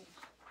 $117.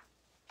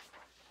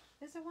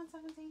 Is it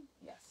 $117?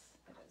 Yes,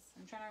 it is.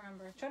 I'm trying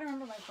to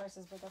remember. My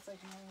prices, but that's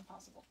like nearly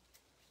impossible.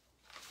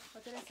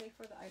 What did I say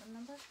for the item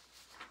number?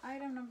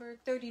 Item number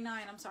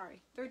 39. I'm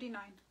sorry. 39.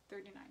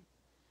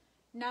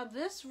 Now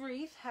this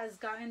wreath has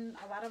gotten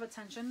a lot of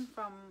attention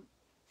from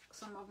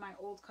some of my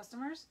old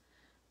customers,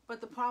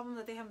 but the problem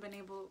that they haven't been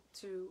able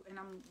to, and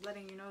I'm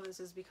letting you know this,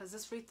 is because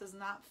this wreath does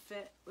not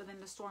fit within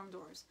the storm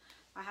doors.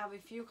 I have a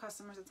few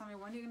customers that tell me,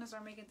 when are you going to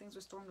start making things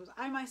with storm doors?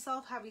 I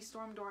myself have a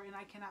storm door and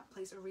I cannot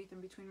place a wreath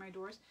in between my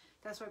doors.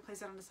 That's why I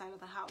place it on the side of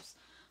the house.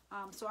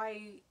 So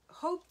I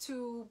hope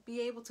to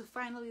be able to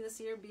finally this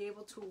year be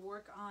able to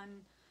work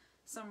on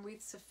some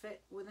wreaths to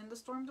fit within the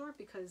storm door,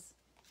 because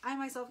I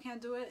myself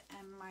can't do it,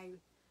 and my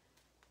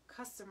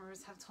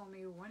customers have told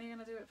me, when are you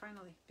going to do it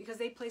finally? Because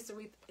they place the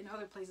wreath in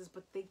other places,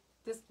 but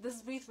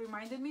this wreath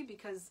reminded me,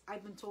 because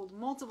I've been told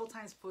multiple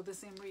times for the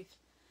same wreath.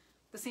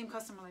 The same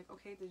customer, like,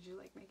 okay, did you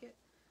like make it?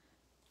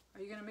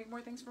 Are you going to make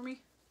more things for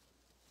me?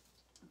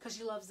 Because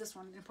she loves this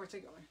one in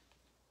particular.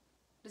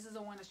 This is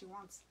the one that she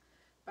wants.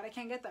 But I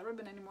can't get that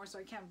ribbon anymore, so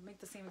I can't make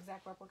the same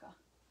exact replica.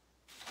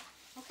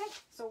 Okay,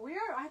 so we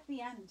are at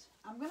the end.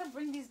 I'm going to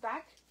bring these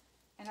back,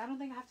 and I don't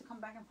think I have to come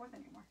back and forth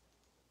anymore.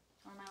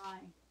 Or am I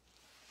lying?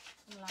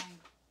 I'm lying.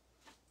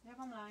 Yep,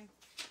 I'm lying.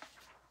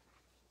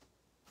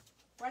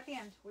 We're at the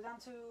end. We're down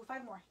to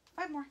 5 more.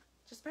 5 more.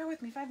 Just bear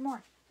with me. 5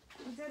 more.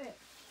 We did it.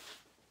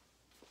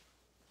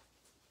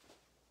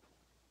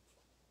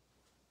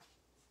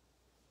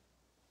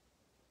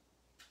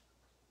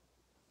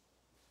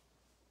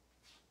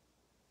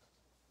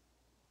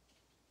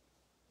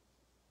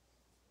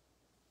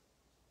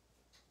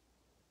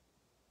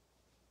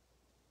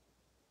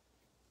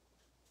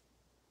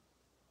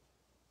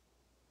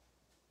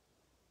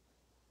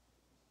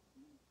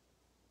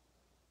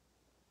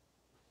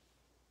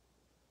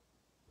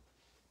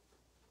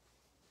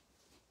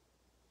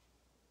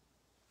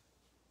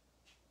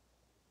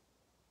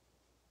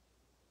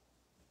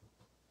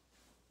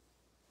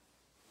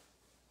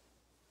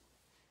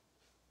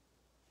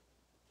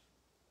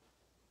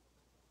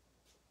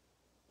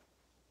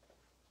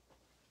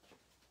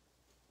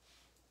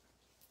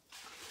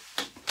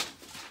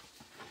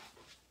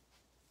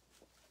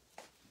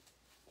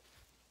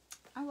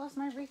 I lost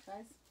my wreath,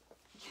 guys.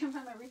 I can't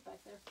find my wreath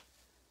back there.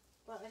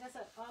 But like I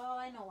said, oh,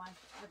 I know why.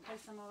 I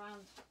placed them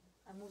around.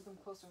 I moved them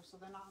closer so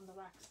they're not on the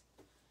racks.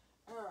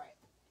 Alright.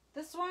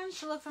 This one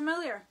should look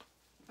familiar.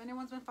 If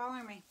anyone's been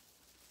following me.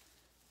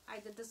 I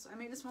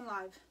made this one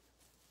live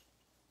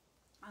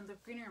on the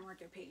Greenery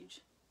Market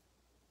page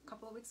a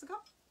couple of weeks ago.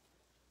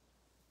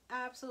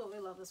 Absolutely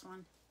love this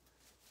one.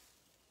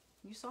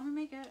 You saw me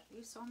make it.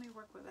 You saw me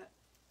work with it.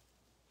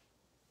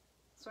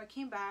 So I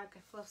came back, I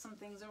fluffed some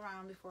things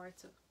around before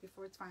it's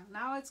final.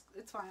 Now it's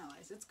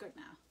finalized. It's good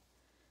now.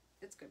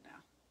 It's good now.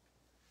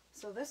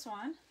 So this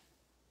one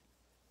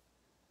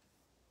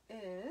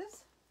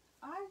is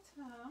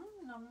item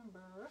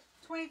number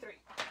 23.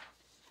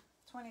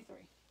 23.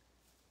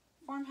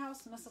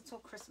 Farmhouse Mistletoe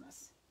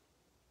Christmas.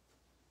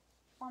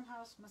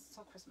 Farmhouse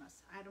Mistletoe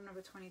Christmas. Item number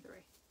 23.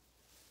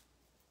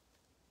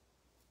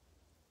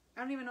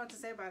 I don't even know what to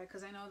say about it,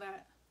 because I know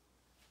that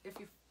if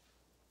you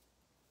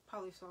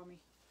probably saw me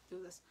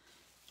do this.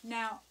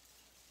 Now,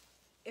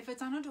 if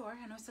it's on a door,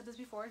 I know I said this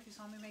before, if you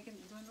saw me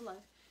doing the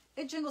live,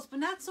 it jingles, but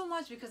not so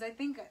much, because I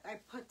think I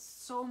put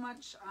so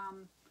much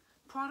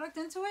product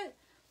into it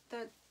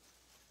that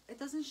it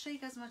doesn't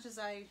shake as much as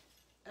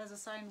a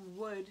sign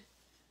would.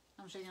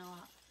 I'm shaking a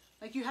lot.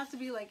 Like, you have to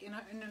be like in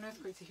an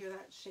earthquake to hear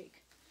that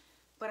shake.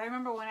 But I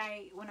remember when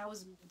I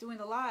was doing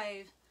the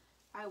live,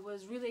 I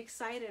was really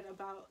excited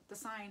about the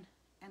sign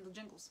and the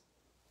jingles.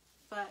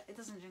 But it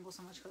doesn't jingle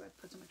so much because I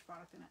put so much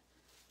product in it.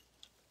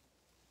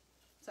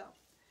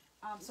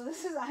 So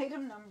this is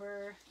item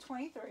number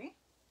 23,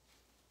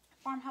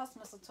 Farmhouse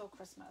Mistletoe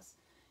Christmas,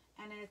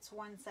 and it's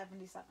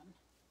 $177.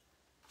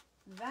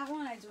 That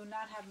one I do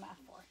not have math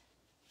for.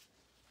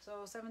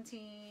 So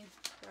 17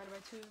 divided by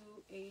 2,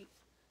 8,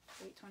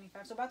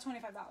 25. So about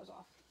 $25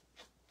 off.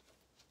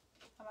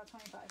 About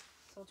 25.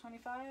 So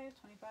 25,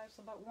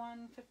 so about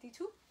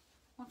 152,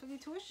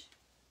 152-ish.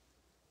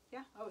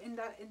 Yeah. Oh, in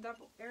that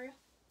area.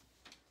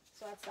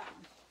 So that's that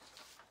one.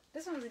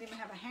 This one doesn't even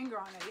have a hanger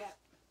on it yet.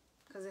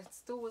 because it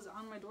still was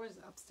on my doors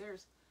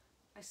upstairs.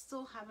 I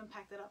still haven't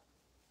packed it up.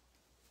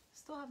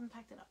 Still haven't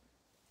packed it up.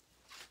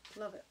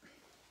 Love it.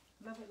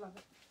 Love it, love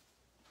it.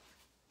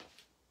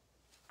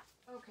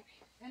 Okay,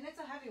 and it's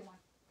a heavy one.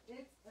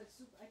 It's a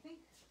super, I think.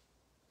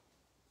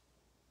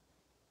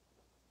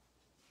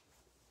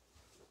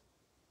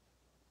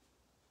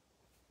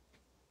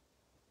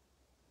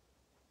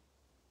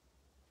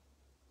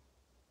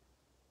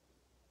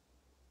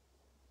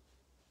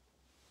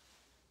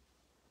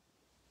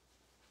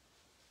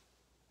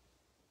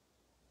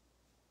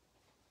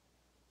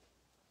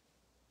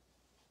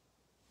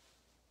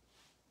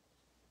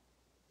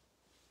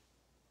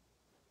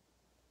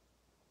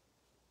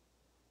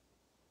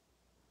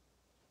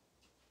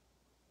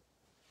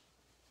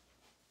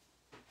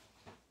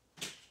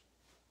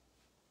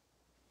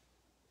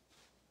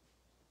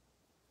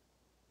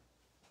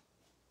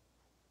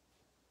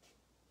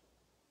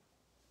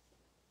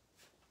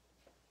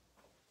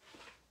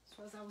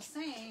 So as I was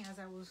saying, as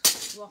I was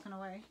walking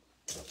away,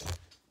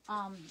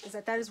 is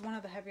that is one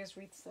of the heaviest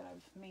wreaths that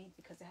I've made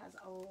because it has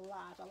a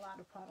lot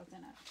of product in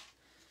it.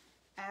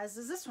 As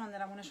is this one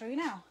that I want to show you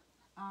now.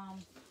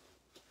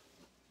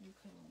 You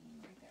could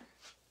lean right there.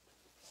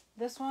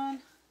 This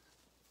one,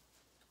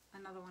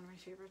 another one of my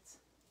favorites.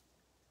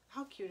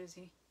 How cute is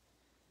he?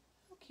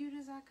 How cute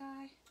is that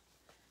guy?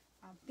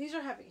 These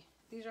are heavy.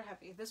 These are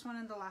heavy. This one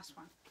and the last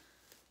one.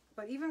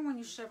 But even when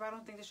you ship, I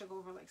don't think they should go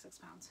over like 6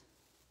 pounds.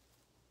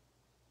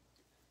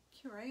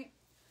 Cute, right?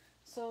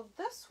 So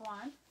this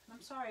one, I'm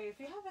sorry if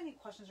you have any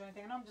questions or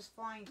anything. I know I'm just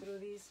flying through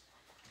these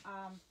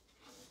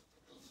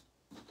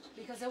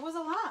because it was a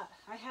lot.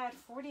 I had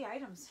 40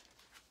 items.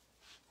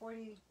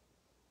 40,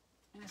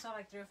 and I saw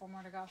like 3 or 4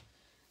 more to go.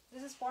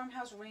 This is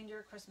Farmhouse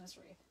Reindeer Christmas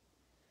Wreath.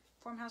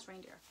 Farmhouse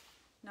Reindeer.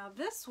 Now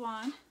this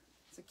one,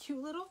 it's a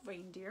cute little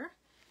reindeer.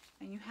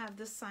 And you have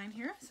this sign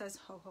here. It says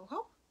ho ho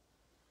ho.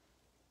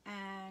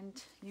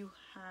 And you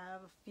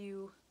have a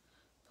few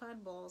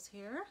plaid balls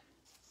here.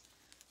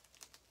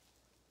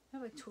 I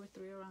have like 2 or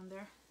 3 around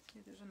there. See,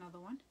 there's another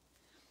one.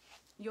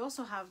 You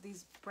also have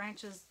these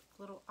branches,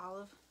 little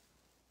olive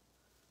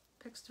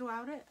picks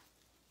throughout it.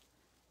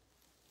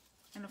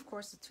 And of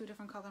course the 2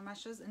 different color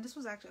meshes. And this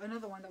was actually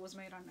another one that was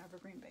made on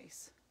evergreen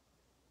base.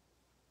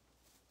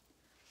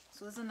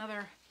 So this is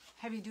another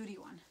heavy duty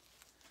one.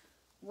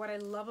 What I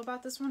love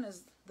about this one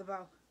is the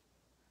bow.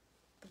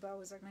 The bow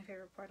is like my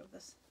favorite part of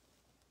this.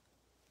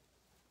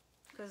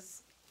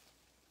 Because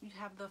you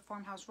have the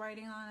farmhouse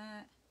writing on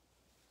it.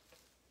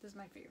 This is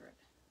my favorite.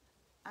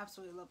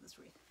 Absolutely love this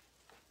wreath.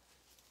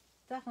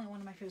 Definitely one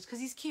of my favorites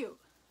because he's cute.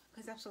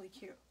 He's absolutely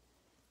cute.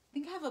 I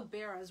think I have a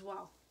bear as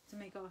well to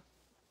make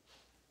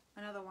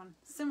another one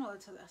similar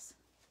to this.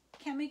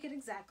 Can't make it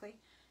exactly,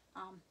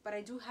 but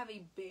I do have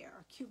a bear,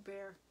 a cute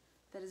bear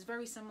that is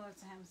very similar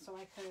to him, so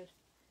I could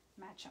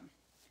match him.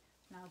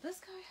 Now this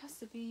guy has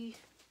to be.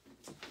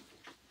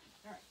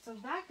 All right, so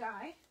that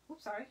guy.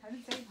 Oops, sorry, I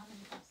didn't say how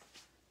many times.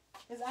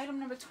 Is item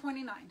number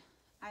 29.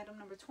 Item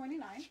number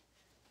 29.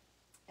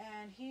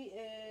 And he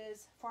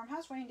is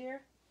Farmhouse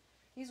Reindeer.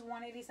 He's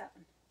 187.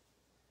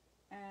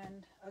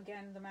 And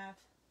again, the math.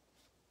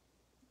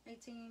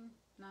 18,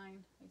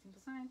 9, 18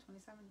 plus 9,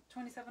 27.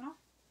 27 off?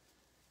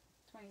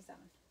 27.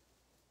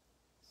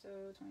 So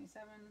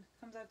 27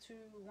 comes out to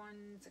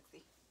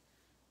 160.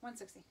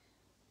 160.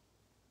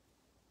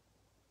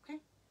 Okay?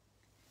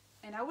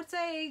 And I would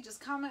say just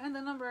comment on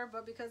the number,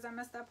 but because I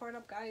messed that part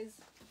up, guys,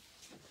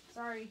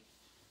 sorry.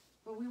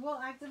 But we will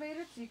activate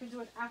it, so you can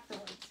do it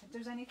afterwards. If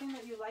there's anything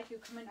that you like, you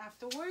come in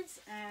afterwards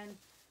and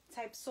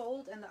type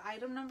sold and the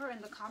item number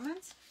in the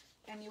comments,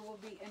 and you will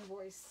be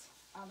invoiced.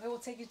 It will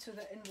take you to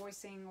the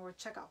invoicing or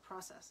checkout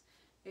process.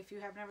 If you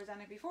have never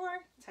done it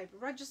before, type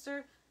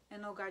register,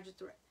 and they'll guide you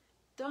through it.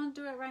 Don't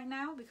do it right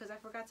now because I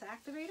forgot to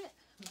activate it.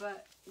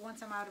 But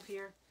once I'm out of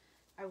here,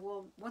 I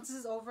will. Once this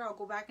is over, I'll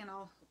go back and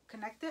I'll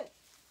connect it.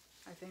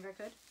 I think I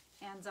could,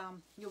 and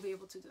you'll be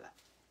able to do that.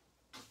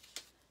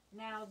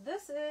 Now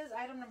this is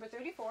item number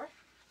 34.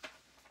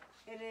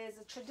 It is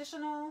a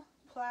traditional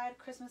plaid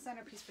Christmas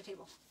centerpiece for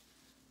table.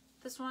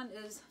 This one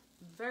is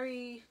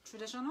very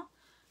traditional.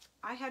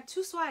 I had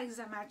 2 swags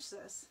that matched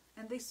this,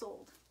 and they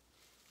sold.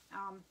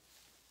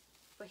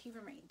 But he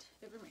remained.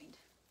 It remained.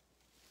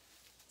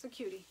 It's a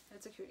cutie.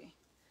 It's a cutie.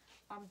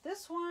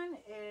 This one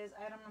is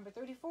item number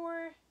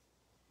 34,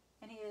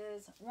 and he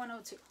is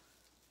 102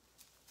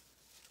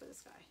 for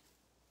this guy.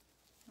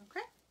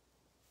 Okay.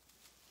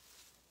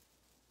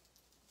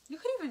 You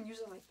could even use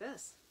it like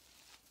this.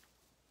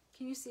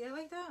 Can you see it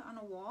like that on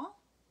a wall?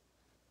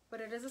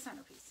 But it is a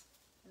centerpiece.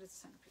 It is a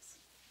centerpiece.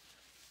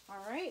 All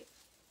right.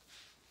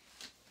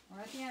 We're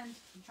at the end.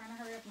 I'm trying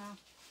to hurry up now.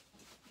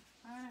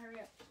 I'm trying to hurry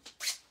up.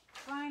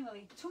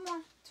 Finally. 2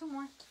 more. 2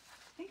 more.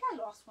 I think I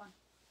lost one.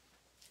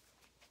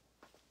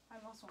 I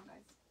lost one,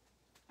 guys.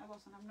 I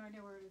lost one. I have no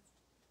idea where it is.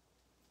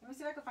 Let me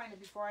see if I can find it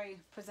before I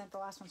present the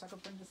last one so I can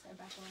bring this guy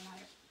back around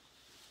higher.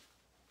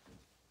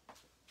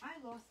 I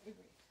lost a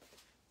wreath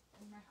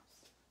in my house.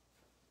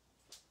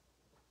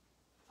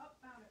 Oh,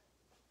 found it.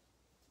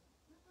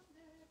 Found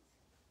it.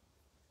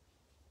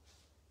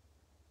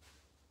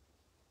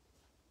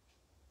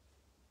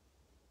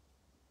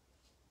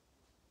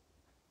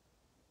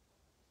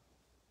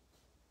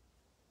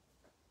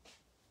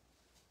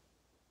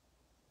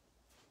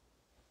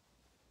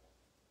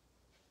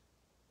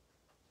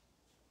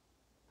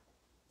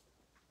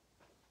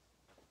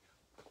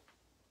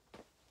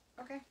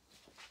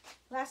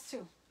 Last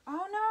two. Oh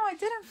no, I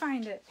didn't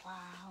find it.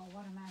 Wow,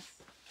 what a mess.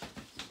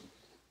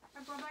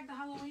 I brought back the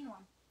Halloween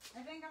one.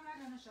 I think I'm not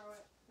going to show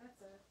it.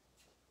 That's it.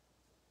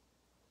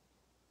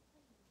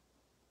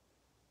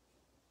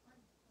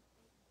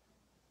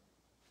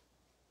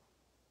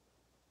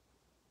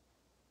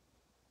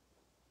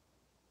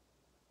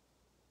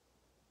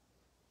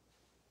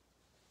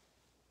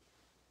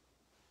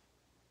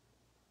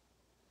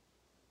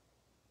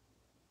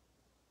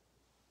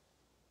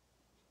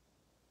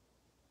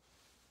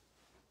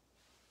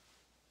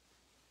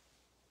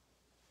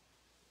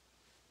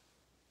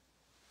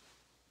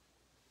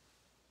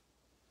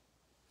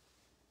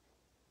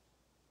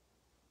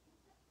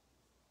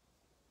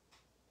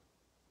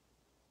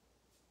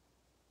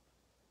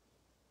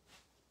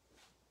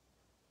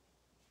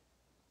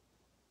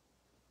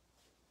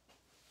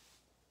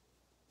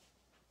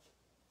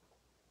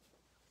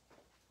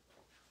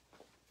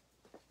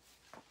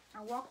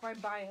 I walked right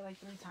by it like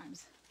 3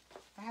 times.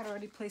 I had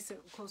already placed it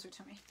closer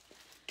to me.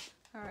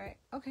 Alright.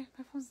 Okay,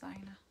 my phone's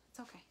dying now. It's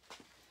okay.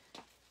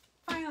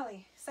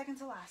 Finally, second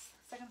to last.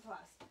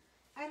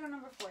 Item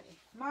number 40.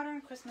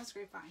 Modern Christmas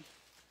Grapevine.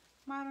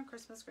 Modern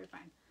Christmas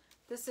Grapevine.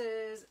 This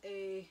is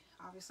a,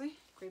 obviously,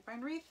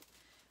 grapevine wreath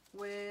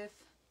with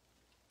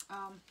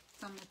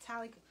some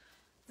metallic.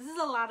 This is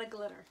a lot of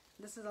glitter.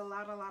 This is a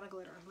lot of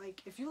glitter.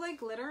 Like, if you like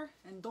glitter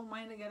and don't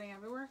mind it getting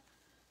everywhere,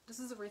 this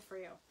is a wreath for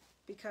you.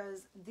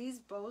 Because these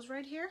bows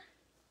right here,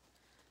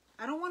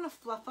 I don't want to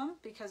fluff them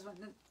because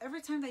every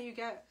time that you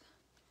get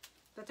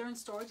that they're in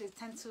storage, they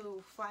tend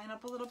to flatten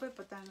up a little bit,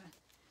 but then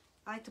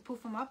I like to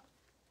poof them up.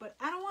 But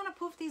I don't want to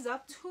poof these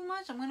up too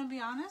much. I'm going to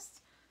be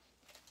honest.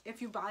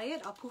 If you buy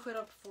it, I'll poof it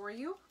up for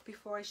you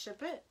before I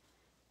ship it.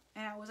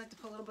 And I always like to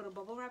put a little bit of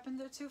bubble wrap in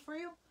there too for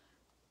you.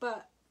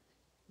 But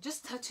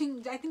just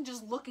touching, I think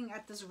just looking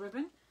at this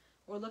ribbon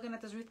or looking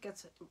at this wreath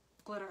gets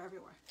glitter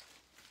everywhere.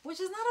 Which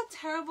is not a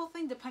terrible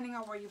thing depending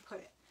on where you put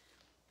it.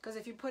 Because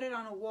if you put it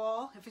on a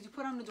wall, if you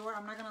put it on the door,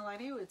 I'm not going to lie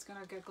to you, it's going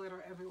to get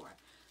glitter everywhere.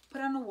 Put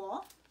it on the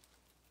wall,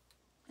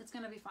 it's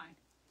going to be fine.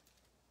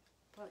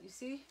 But you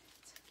see,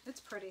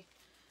 it's pretty.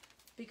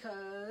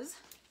 Because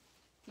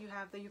you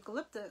have the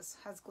eucalyptus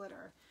has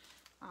glitter.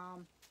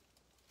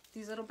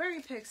 These little berry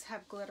picks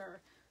have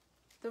glitter.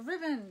 The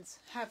ribbons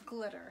have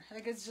glitter.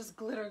 Like, it's just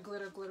glitter,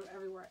 glitter, glitter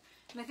everywhere.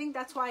 And I think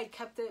that's why I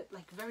kept it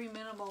like very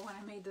minimal when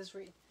I made this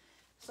wreath.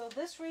 So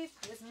this wreath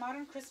is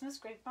Modern Christmas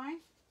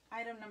Grapevine,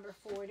 item number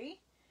 40,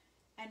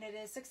 and it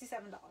is $67.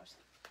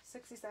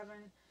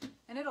 $67,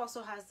 and it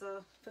also has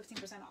the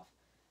 15% off.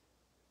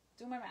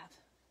 Do my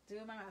math. Do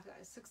my math,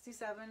 guys.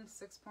 67,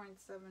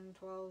 6.7,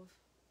 12,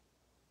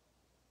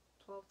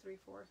 12, 3,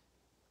 4,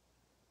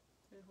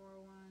 3, 4,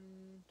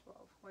 1, 12.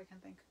 Well, I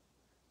can't think.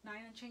 9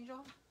 and change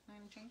off? 9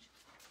 and change?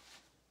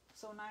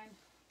 So 9,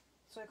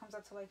 so it comes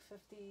out to like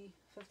 50,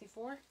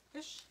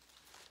 54-ish?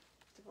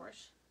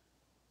 54-ish.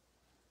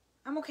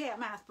 I'm okay at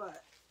math,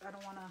 but I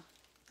don't want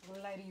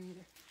to lie to you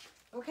either.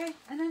 Okay,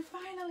 and then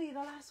finally, the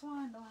last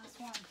one.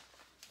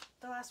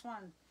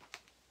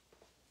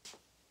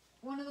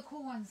 One of the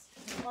cool ones.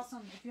 It's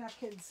awesome if you have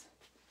kids.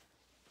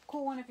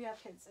 Cool one if you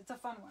have kids. It's a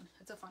fun one.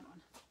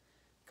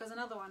 Because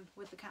another one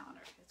with the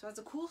calendar. So it's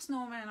a cool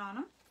snowman on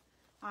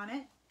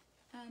it.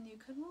 And you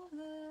could move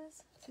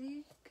this.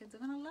 See? Kids are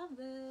going to love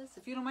this.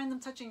 If you don't mind them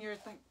touching your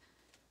thing.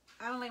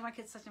 I don't like my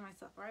kids touching my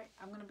stuff, alright?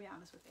 I'm going to be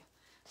honest with you.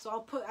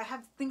 So I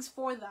have things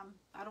for them.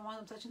 I don't want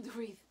them touching the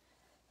wreath.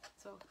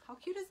 So how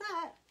cute is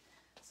that?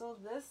 So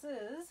this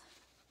is,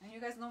 and you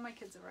guys know my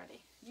kids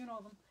already. You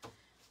know them.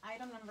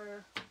 Item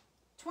number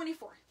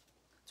 24.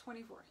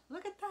 24.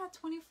 Look at that,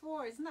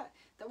 24. Isn't that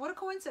what a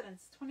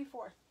coincidence?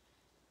 24.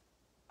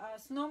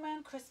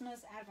 Snowman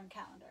Christmas Advent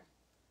Calendar.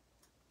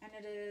 And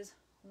it is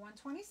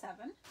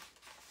 $127.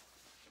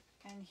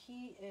 And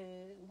he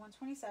is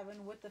 $127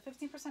 with the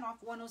 15%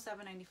 off,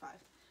 $107.95.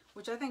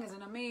 Which I think is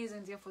an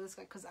amazing deal for this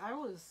guy, because I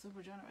was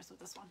super generous with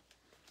this one.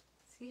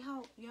 See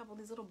how you have all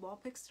these little ball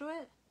picks through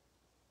it?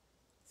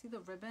 See the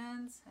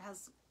ribbons? It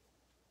has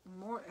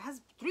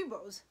 3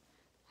 bows.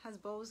 It has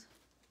bows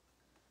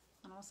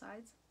on all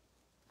sides.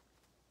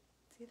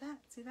 See that?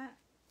 See that?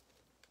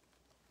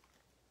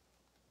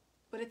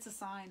 But it's a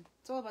sign.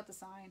 It's all about the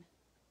sign.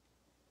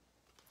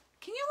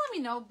 Can you let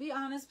me know? Be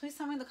honest. Please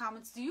tell me in the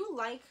comments. Do you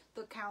like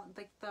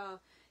the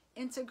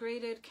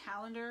integrated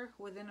calendar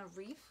within a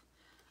wreath?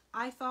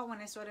 I thought when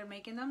I started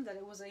making them that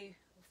it was a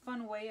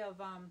fun way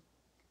of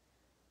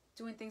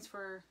doing things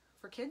for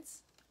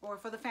kids or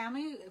for the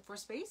family, for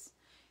space.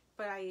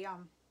 But I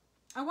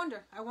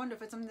wonder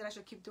if it's something that I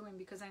should keep doing,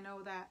 because I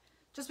know that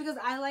just because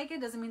I like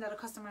it doesn't mean that a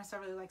customer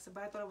necessarily likes it.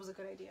 But I thought it was a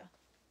good idea.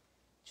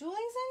 Julie's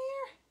in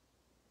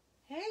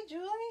here. Hey,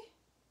 Julie.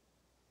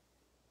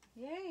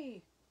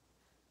 Yay.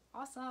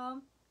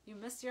 Awesome. You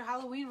missed your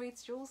Halloween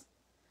wreaths, Jules.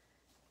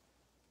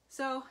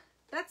 So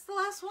that's the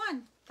last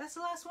one. That's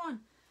the last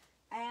one.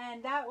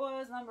 And that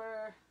was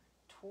number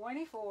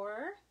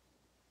 24.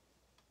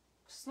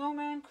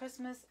 Snowman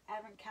Christmas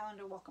Advent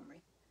Calendar Welcome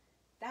Wreath.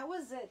 That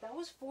was it. That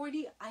was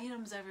 40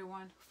 items,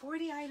 everyone.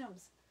 40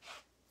 items.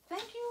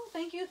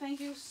 thank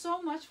you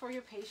so much for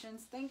your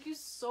patience. Thank you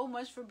so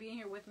much for being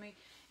here with me.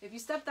 If you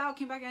stepped out,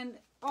 came back in,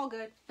 all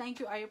good. Thank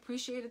you. I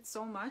appreciate it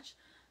so much.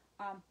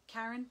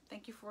 Karen,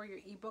 thank you for your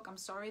ebook. I'm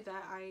sorry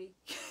that I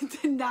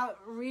did not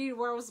read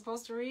what I was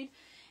supposed to read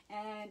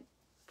and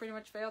pretty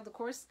much failed the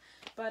course.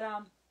 But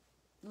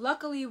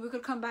luckily, we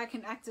could come back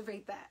and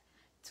activate that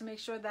to make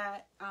sure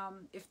that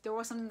if there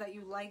was something that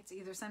you liked,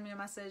 either send me a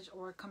message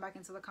or come back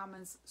into the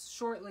comments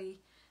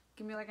shortly.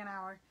 Give me like an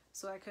hour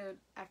so I could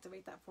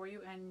activate that for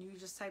you. And you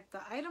just type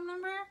the item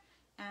number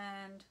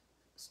and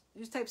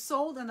you type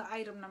sold and the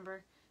item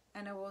number,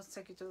 and it will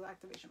take you through the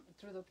activation,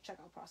 through the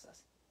checkout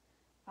process.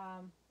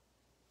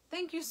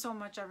 Thank you so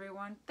much,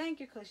 everyone. Thank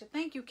you, Kalisha.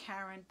 Thank you,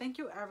 Karen. Thank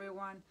you,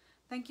 everyone.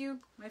 Thank you,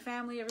 my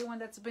family, everyone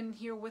that's been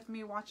here with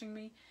me, watching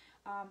me.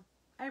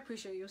 I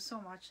appreciate you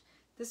so much.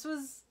 This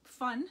was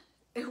fun.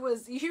 It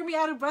was, you hear me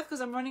out of breath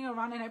because I'm running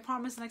around, and I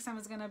promise next time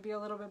it's going to be a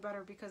little bit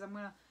better because I'm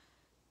going to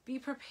be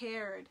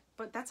prepared.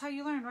 But that's how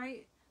you learn,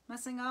 right?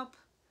 Messing up,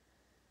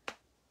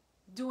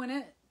 doing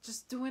it,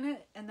 just doing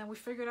it, and then we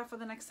figure it out for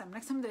the next time.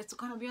 Next time it's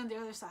going to be on the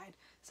other side.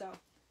 So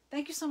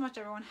thank you so much,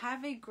 everyone.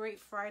 Have a great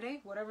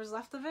Friday, whatever's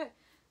left of it,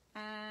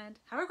 and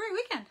have a great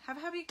weekend. Have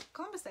a happy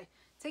Columbus Day.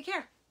 Take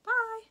care.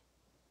 Bye.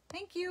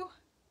 Thank you.